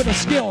 Prospect with the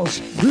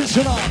skills.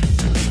 Listen up.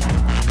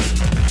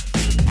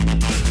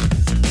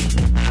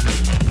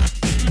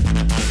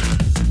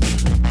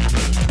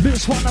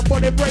 This one, a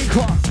body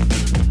breaker.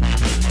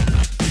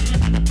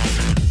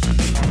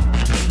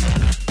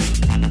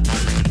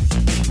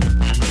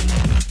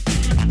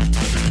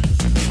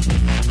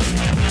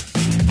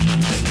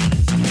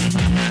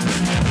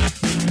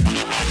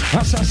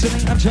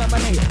 Assassinate and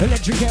terminate,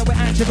 electric air we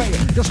activate.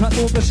 Just like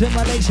all the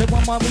simulates, said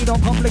one more we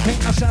don't complicate.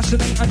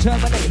 Assassinate and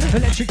terminate,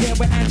 electric air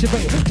we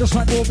activate. Just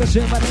like all the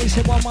simulates,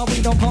 said one more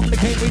we don't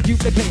complicate. We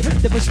duplicate,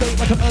 devastate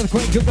like an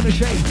earthquake, you're gonna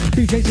shake.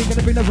 DJs ain't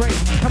gonna bring the break.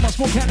 How much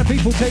more can the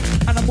people take?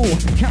 Animal,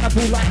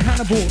 cannibal like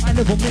Hannibal. I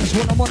never miss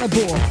when I'm on a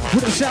board.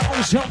 With a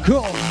sound so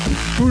cool.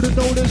 Crew that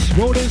know this,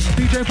 roll this,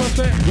 DJ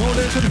Prospect, roll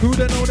this. For the crew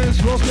that know this,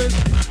 roll this.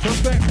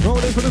 Prospect,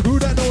 roll this. For the crew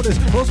that know this,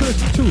 roll this.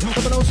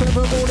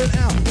 207 rolling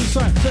out,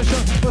 inside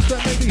session.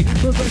 Prospect maybe,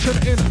 progression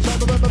in.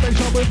 Sound of the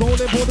bass on, we're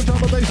rolling for the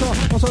drum and bass on.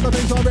 Also the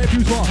bass on,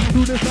 refuse on.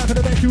 Do this back in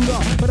the back, you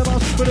are. For the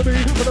boss, for the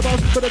beat, for the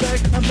boss, for the deck.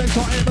 And flex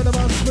on, for the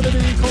boss, for the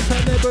beat.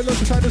 Content neighbor, look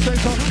inside the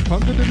sector.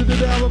 Come to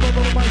the album of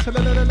the mic, tell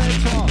it the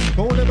lecture.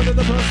 Rolling with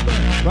the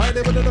Prospect,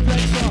 riding with the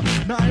Flexa.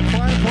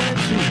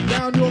 95.2,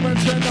 down your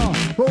antenna.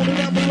 Rolling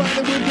up and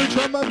riding with the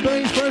drum and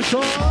bass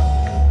pressure.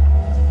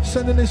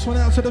 Sending this one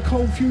out to the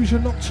Cold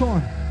Fusion locked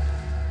on.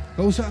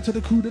 Goes out to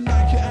the crew that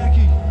like it,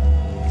 Aggie.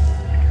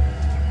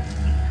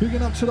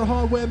 Bigging up to the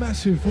Hardware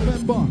Massive.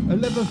 Remember,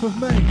 11th of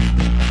May,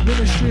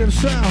 Ministry of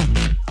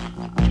Sound.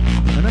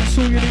 And that's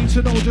all you need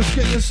to know. Just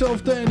get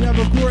yourself there and you have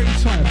a great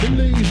time.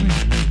 Believe me.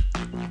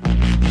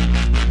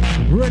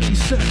 ready,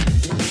 set.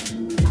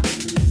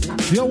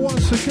 Yo,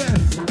 once again,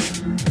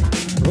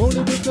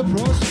 rolling with the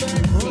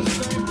prospect.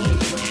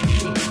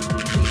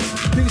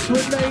 Beats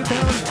were laid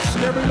down,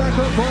 scary like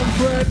a bomb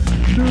thread.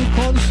 New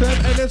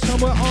concept, and it's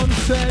somewhere on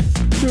set.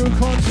 New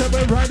concept,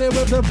 we're riding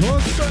with the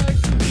prospect.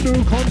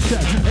 New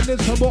concept, and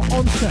it's somewhere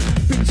on set.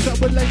 Beats that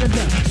we're laying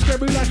down,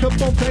 scary like a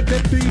bomb thread,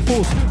 get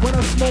defaults. When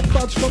I smoke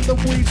buds from the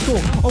weed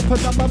store, open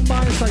up my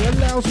mind, sight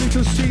allows me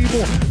to see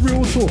more.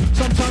 Real talk,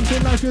 sometimes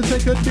in life you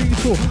take a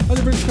detour. And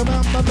the lyrics come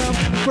out my mouth,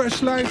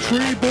 fresh like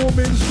tree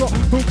booming, got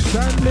hooks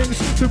and links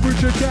to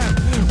bridge a gap.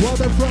 While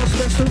the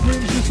prospects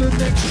syringe is the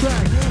next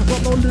track.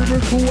 But no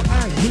lyrical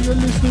act,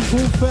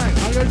 realistical fact.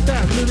 I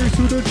adapt lyrics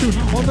to the tune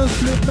on a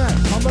slip mat.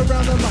 Come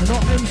around the mic,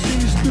 not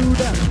MCs do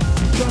that.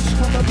 Just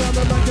come around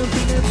the mic and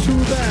bring it to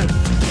that.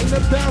 Ain't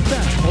about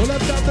that, all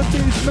about the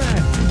beast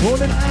man.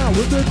 Rolling out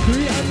with the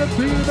 3 and the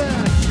 3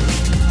 man.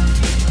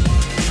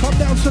 Come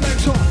down,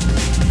 selector.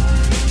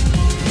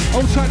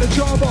 Outside the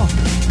Java.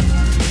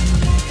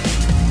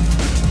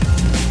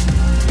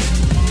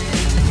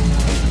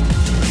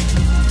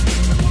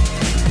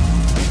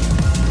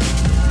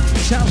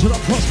 Sounds of the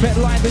prospect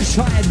live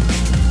inside.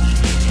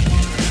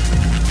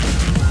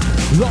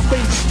 Rock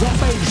beats, rock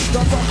bass,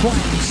 rock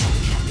rhymes.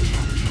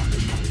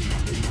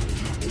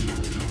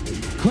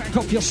 Crank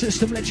up your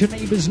system, let your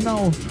neighbors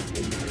know.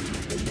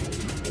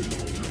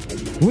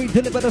 We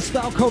deliver the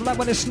style code like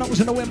when it snows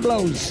and the wind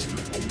blows.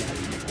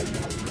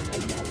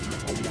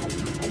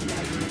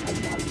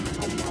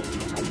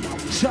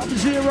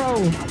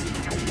 Sub-Zero.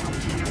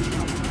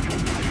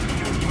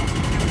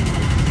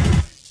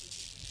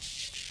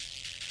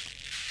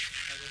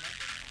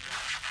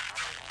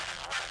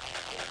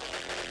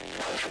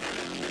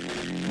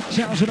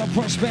 Sounds of the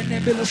prospect,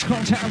 nebulous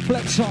contact and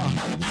Flexa.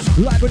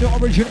 Live with the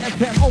Origin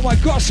FM. Oh my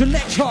God,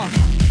 selector.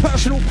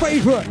 Personal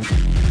favorite.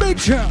 Big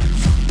Jam.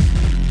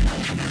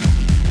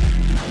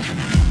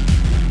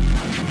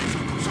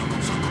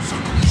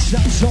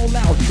 Sounds so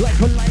loud, like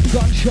a light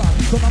gunshot.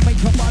 Gonna make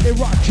her body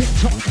rock, tick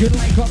talking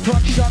like a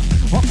clock shot.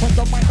 Up on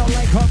the mic,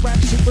 like a rap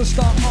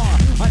superstar.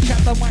 I chat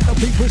the mic, the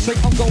people say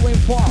I'm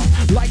going far.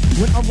 Like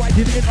when I'm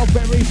riding in a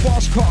very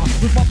fast car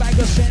with my bag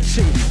of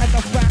Sensi and the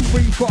fat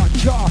reefer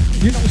jar.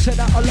 You know, said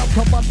that I love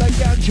come on the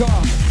ganja.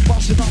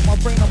 Busting up my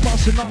brain, I'm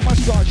busting up my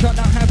starch.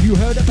 Now have you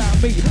heard about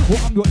me?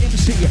 Well, I'm your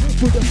MC,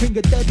 with a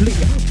finger deadly.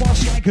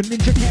 Fast like a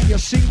ninja, can you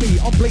see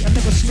me? I'm blatant,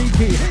 never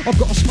sneaky. I've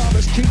got a smile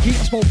that's cheeky,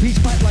 a small piece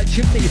pipe like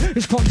chimney.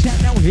 It's contact,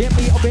 now hear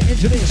me, I've been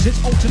into this.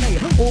 It's alternate,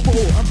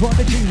 orbital, and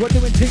prodigy. We're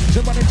doing things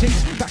and running things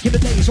back in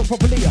the day, so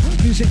properly.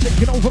 Music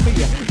taking over me,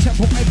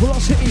 tempo and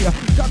velocity.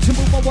 Got to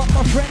move my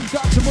my friend,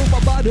 got to move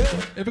my body.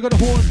 If you got a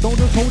horn, don't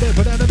just hold it,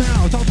 put it in the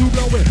mouth. Time to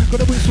blow it, got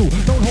a whistle,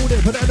 don't hold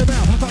it, put it in the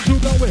mouth. Time to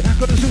blow it,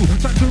 got a zoo,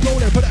 time to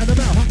roll it, put it in the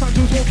mouth. Time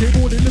to talk it,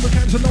 boarding, liver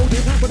cans are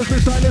loaded. But the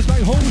freestyle is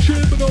like, whole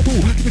shit, but no boo.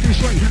 Keep it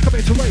straight, come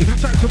into rave,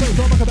 time to rave,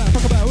 don't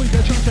fuck about, we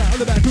get chunked out, on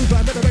the back, who's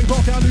like, let the rave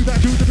rock out, leave that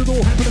to the door.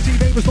 When the team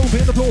was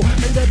stomping the floor,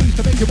 made their beats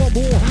to make it one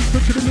more.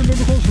 Look to the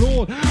lyrical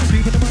lord,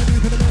 deep in the mind,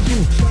 deep in the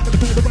mental. Slide the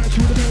pedal, right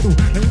to the pedal.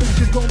 And the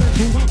is go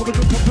mental, of a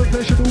good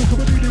professional. Come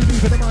on, do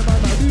deep in the mind,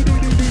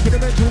 deep in the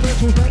mental.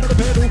 Slide the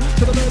pedal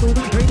to the pedal.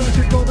 And the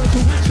is go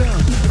mental.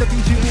 Sound, with the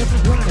BTF,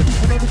 live.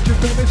 On the richest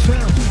damage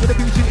sound. With the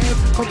BTF,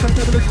 contact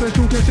level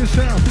special guest is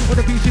sound. With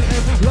the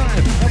BTF,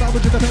 live. On the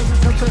richest FM,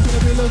 contact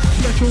level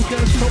special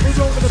guest. So we're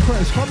rolling the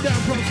press, come down,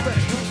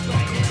 prospect.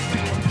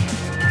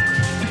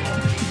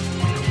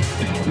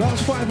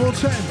 Last 5 or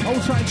 10,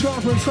 outside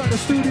Java inside the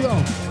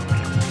studio.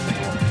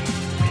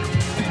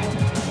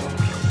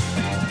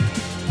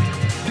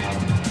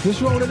 Just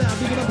rolling out,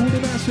 picking up all the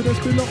massive that's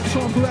been locked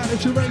on throughout the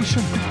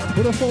duration.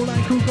 With a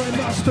 4-line crew going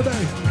nuts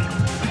today.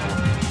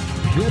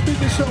 Yeah, big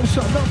yourselves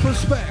up, enough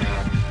respect.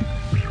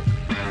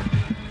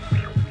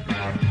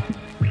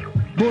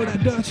 More of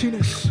that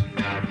dirtiness.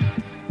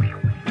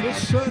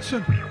 It's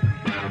certain.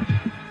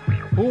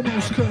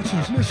 Almost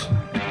curtains, listen.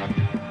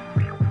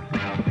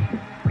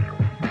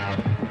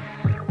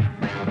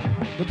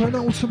 The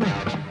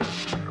penultimate.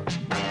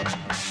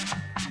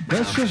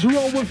 Let's just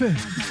roll with it.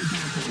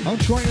 I'm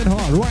trying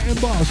hard,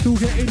 writing bars, still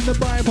getting the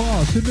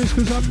bypass. In this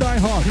cause I'm die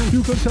hard,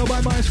 you can tell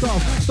by my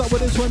stuff. Start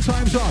with this when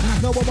time's up,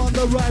 now I'm on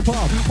the right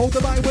path. Hold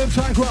the mic with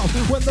tight grasp,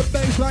 when the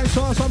baseline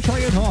starts I'm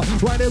trying hard,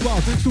 writing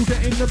bars, still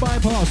getting the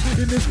bypass.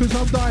 In this cause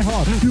I'm die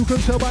hard, you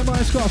can tell by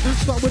my scarf.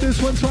 Start with this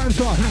when time's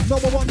up,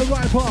 now I'm on the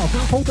right path.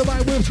 Hold the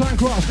mic with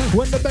tight grasp,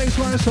 when the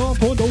baseline starts.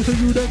 For those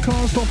of you that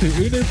can't stop it,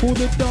 in it for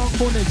the dark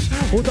phonics,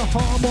 or the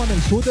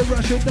harmonics, or the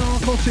Russian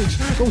narcotics.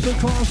 Those that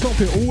can't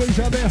stop it, always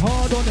have it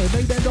hard on it.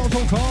 Make them dance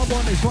on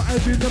carbonics. What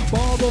has been the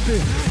bar of it?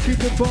 Keep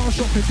the bar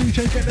shopping,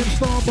 DJ get them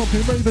star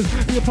bopping. Ravers,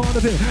 be a part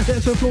of it.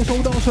 There's a floor, so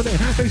dance on it.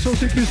 They so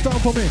sick you start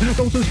from it.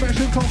 Those that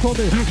smashing come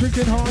from it.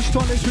 Drinking harsh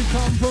tonics, we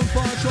come from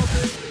far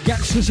shopping.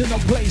 Gangsters in the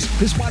place,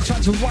 it's my time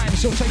to rhyme.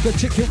 So take a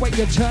ticket, wait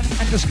your turn,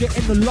 and just get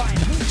in the line.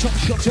 Top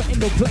shots are in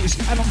the place,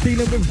 and I'm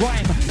dealing with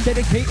rhyme.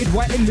 Dedicated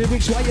writing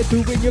lyrics while you're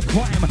doing your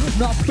crime.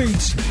 Not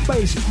beats,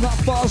 bass, not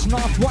bars,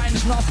 not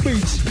rhymes. Not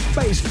beats,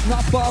 bass,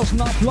 not bars,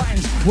 not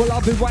lines. Well, I'll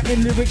be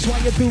writing lyrics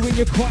while you're doing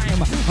your crime.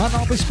 And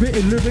I'll for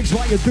spitting lyrics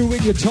while you're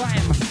doing your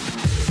time.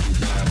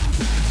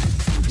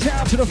 Shout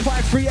out to the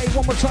 538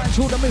 one more time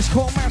to all the missed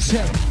call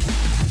massive.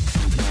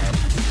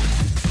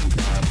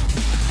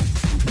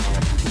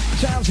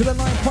 Shout out to the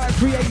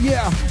 9538,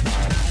 yeah.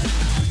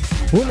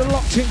 All the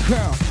locked in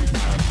crowd.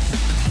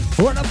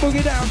 All the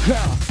boogie down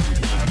crowd.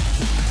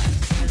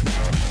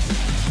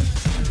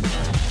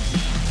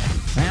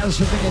 As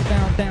we bring it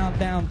down, down,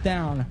 down,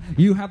 down.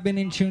 You have been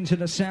in tune to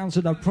the sounds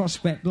of the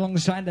Prospect,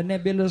 alongside the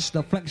Nebulous,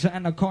 the Flexa,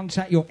 and the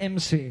Contact, your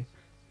MC.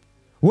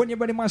 When you're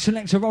ready, my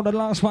selector, roll the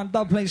last one,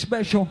 dub play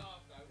special.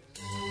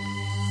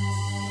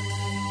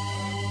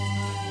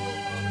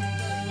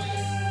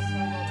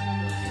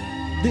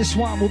 This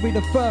one will be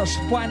the first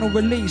final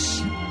release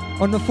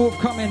on the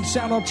forthcoming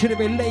Sound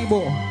Artillery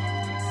label.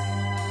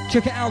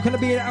 Check it out, gonna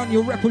be out in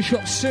your record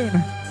shop soon.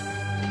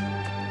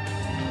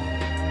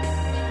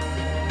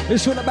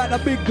 It's all about the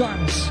big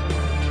guns.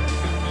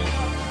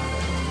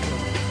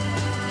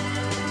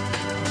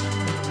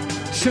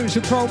 Soon's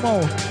a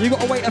promo. You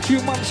gotta wait a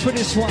few months for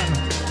this one.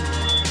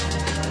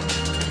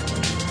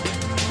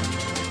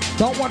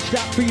 Don't watch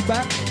that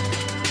feedback.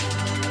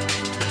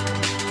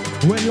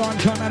 When you're on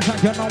John and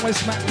Jack, you know we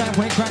smack that,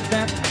 we crack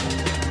that.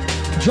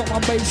 Drop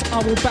on bass,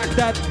 I will back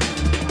that.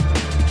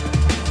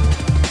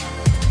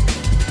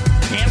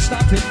 Can't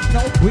stop it,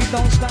 no, we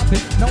don't stop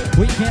it. No,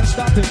 we can't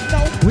stop it,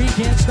 no, we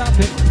can't stop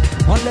it.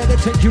 I'll let it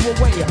take you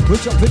away.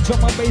 We're jumping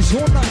drum and bass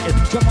all night,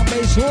 drum and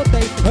bass all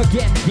day.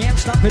 Again, can't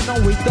stop it, no,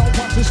 we don't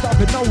want to stop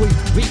it. No,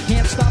 we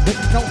can't stop it,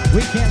 no,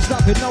 we can't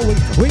stop it. No,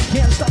 we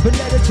can't stop it,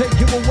 let it take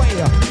you away.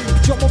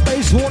 Drum and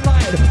bass all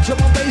night,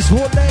 drum and bass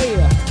all day.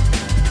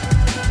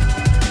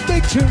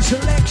 Big tune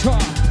selector.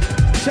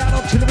 Shout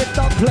out to the big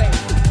dub play.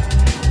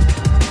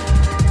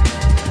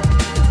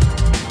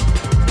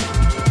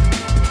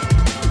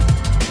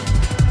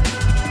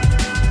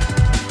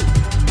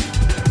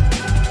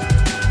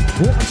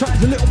 One more time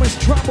to Little Miss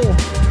Trouble.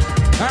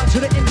 Out to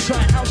the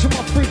inside, out to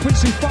my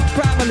frequency funk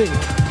family.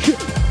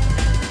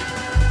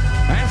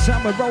 And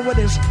time we roll with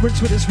this,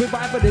 rinse with this,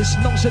 revive with this,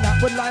 nonce it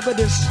out, we're live with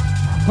this.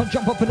 Come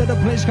jump up into the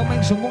place, come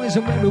make some noise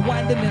and we're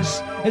rewinding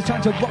this. It's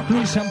time to rock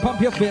loose and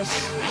pump your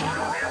fists.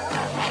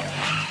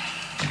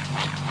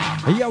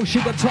 Yo,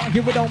 shoot the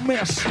target, we don't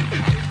miss.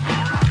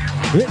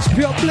 It's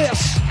pure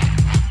bliss.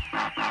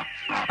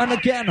 And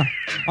again,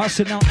 I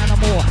sit now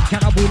animal,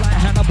 cannibal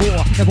like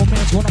Hannibal. Never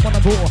miss when I'm on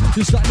the ball.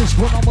 This life is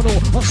phenomenal,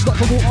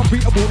 unstoppable,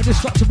 unbeatable,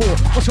 indestructible.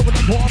 What's up with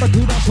them part of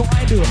do, that's what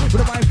I do. With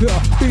a mind pure,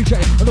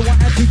 DJ, and the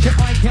one and two check,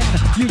 I can,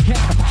 you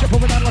can. Jump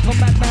up and down like a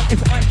madman,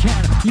 if I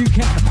can, you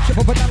can. Jump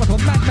up and down like a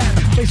madman.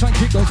 Baseline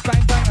kick goes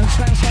bang bang and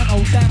slam slam,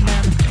 oh damn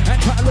man. And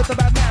try to lift the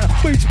bad man,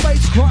 beats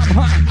bass crime,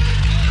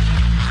 huh?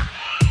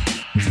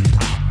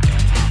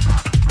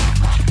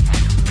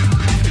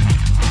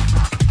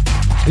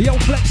 Yo,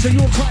 Flexa,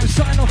 your time,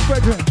 sign off,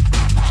 brethren.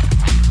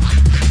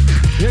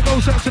 Here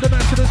goes out to the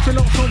man that's been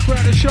locked on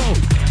throughout the show.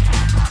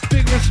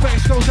 Big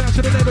respect goes out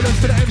to the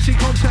Nebulous, to the MC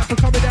Contact for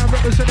coming down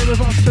representing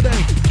with us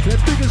today. They're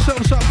big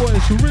themselves up,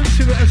 boys.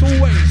 Rinsing it as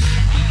always.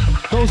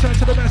 Goes out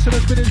to the man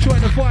that's been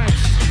enjoying the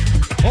vibes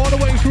all the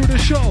way through the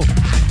show.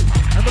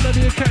 And we'll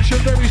you catch you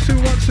very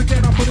soon once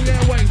again up on the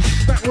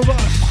airwaves. Back with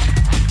us.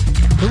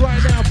 But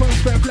right now,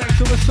 Prospect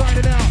Flexa, we're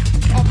signing out.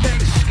 Up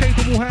next,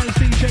 Capable Hands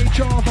DJ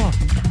Java.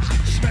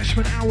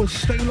 Smashman Hours,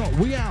 stay locked,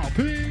 we out,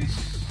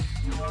 peace.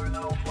 You are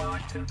now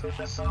locked into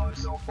the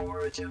sounds of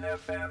Origin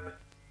FM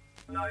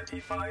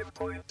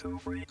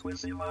 95.2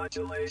 frequency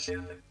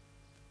modulation.